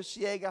 Boca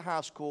Ciega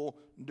High School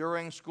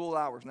during school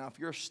hours. Now, if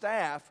you're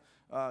staff,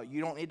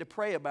 you don't need to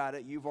pray about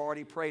it. You've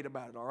already prayed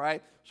about it, all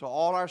right? So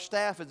all our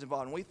staff is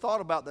involved. And we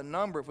thought about the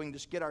number. If we can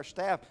just get our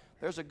staff,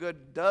 there's a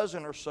good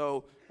dozen or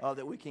so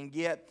that we can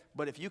get.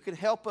 But if you could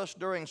help us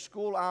during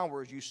school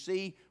hours, you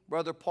see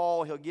Brother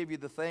Paul, he'll give you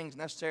the things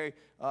necessary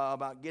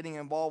about getting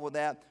involved with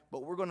that.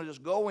 But we're going to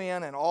just go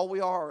in, and all we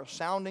are a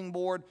sounding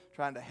board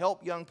trying to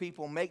help young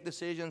people make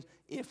decisions.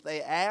 If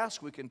they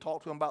ask, we can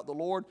talk to them about the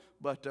Lord,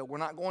 but we're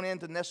not going in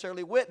to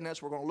necessarily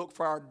witness. We're going to look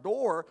for our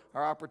door,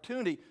 our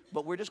opportunity,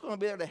 but we're just going to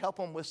be there to help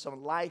them with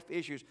some life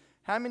issues.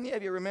 How many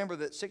of you remember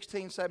that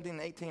 16, 17,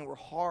 and 18 were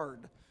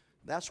hard?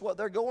 That's what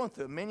they're going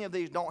through. Many of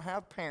these don't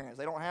have parents.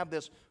 They don't have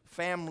this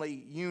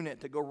family unit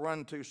to go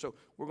run to, so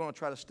we're going to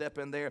try to step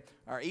in there.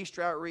 Our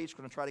Easter outreach,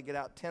 we're going to try to get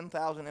out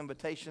 10,000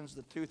 invitations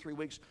the 2-3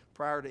 weeks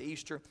prior to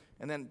Easter.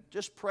 And then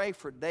just pray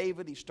for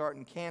David. He's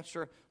starting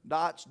cancer.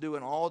 Dot's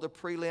doing all the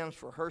prelims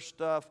for her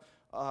stuff.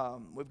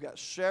 We've got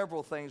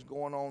several things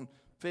going on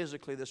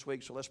physically this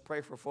week, so let's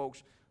pray for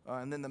folks.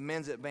 And then the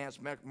men's advance,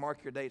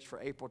 mark your dates for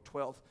April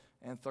 12th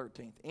and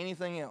 13th.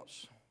 Anything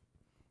else?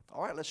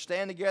 All right, let's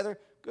stand together.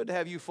 Good to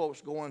have you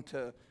folks going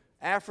to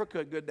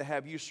Africa. Good to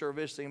have you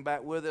servicing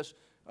back with us.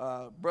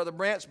 Brother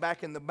Brent's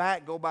back in the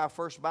back. Go by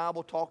First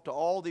Bible. Talk to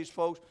all these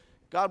folks.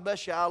 God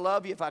bless you. I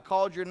love you. If I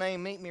called your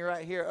name, meet me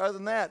right here. Other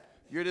than that,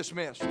 you're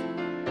dismissed.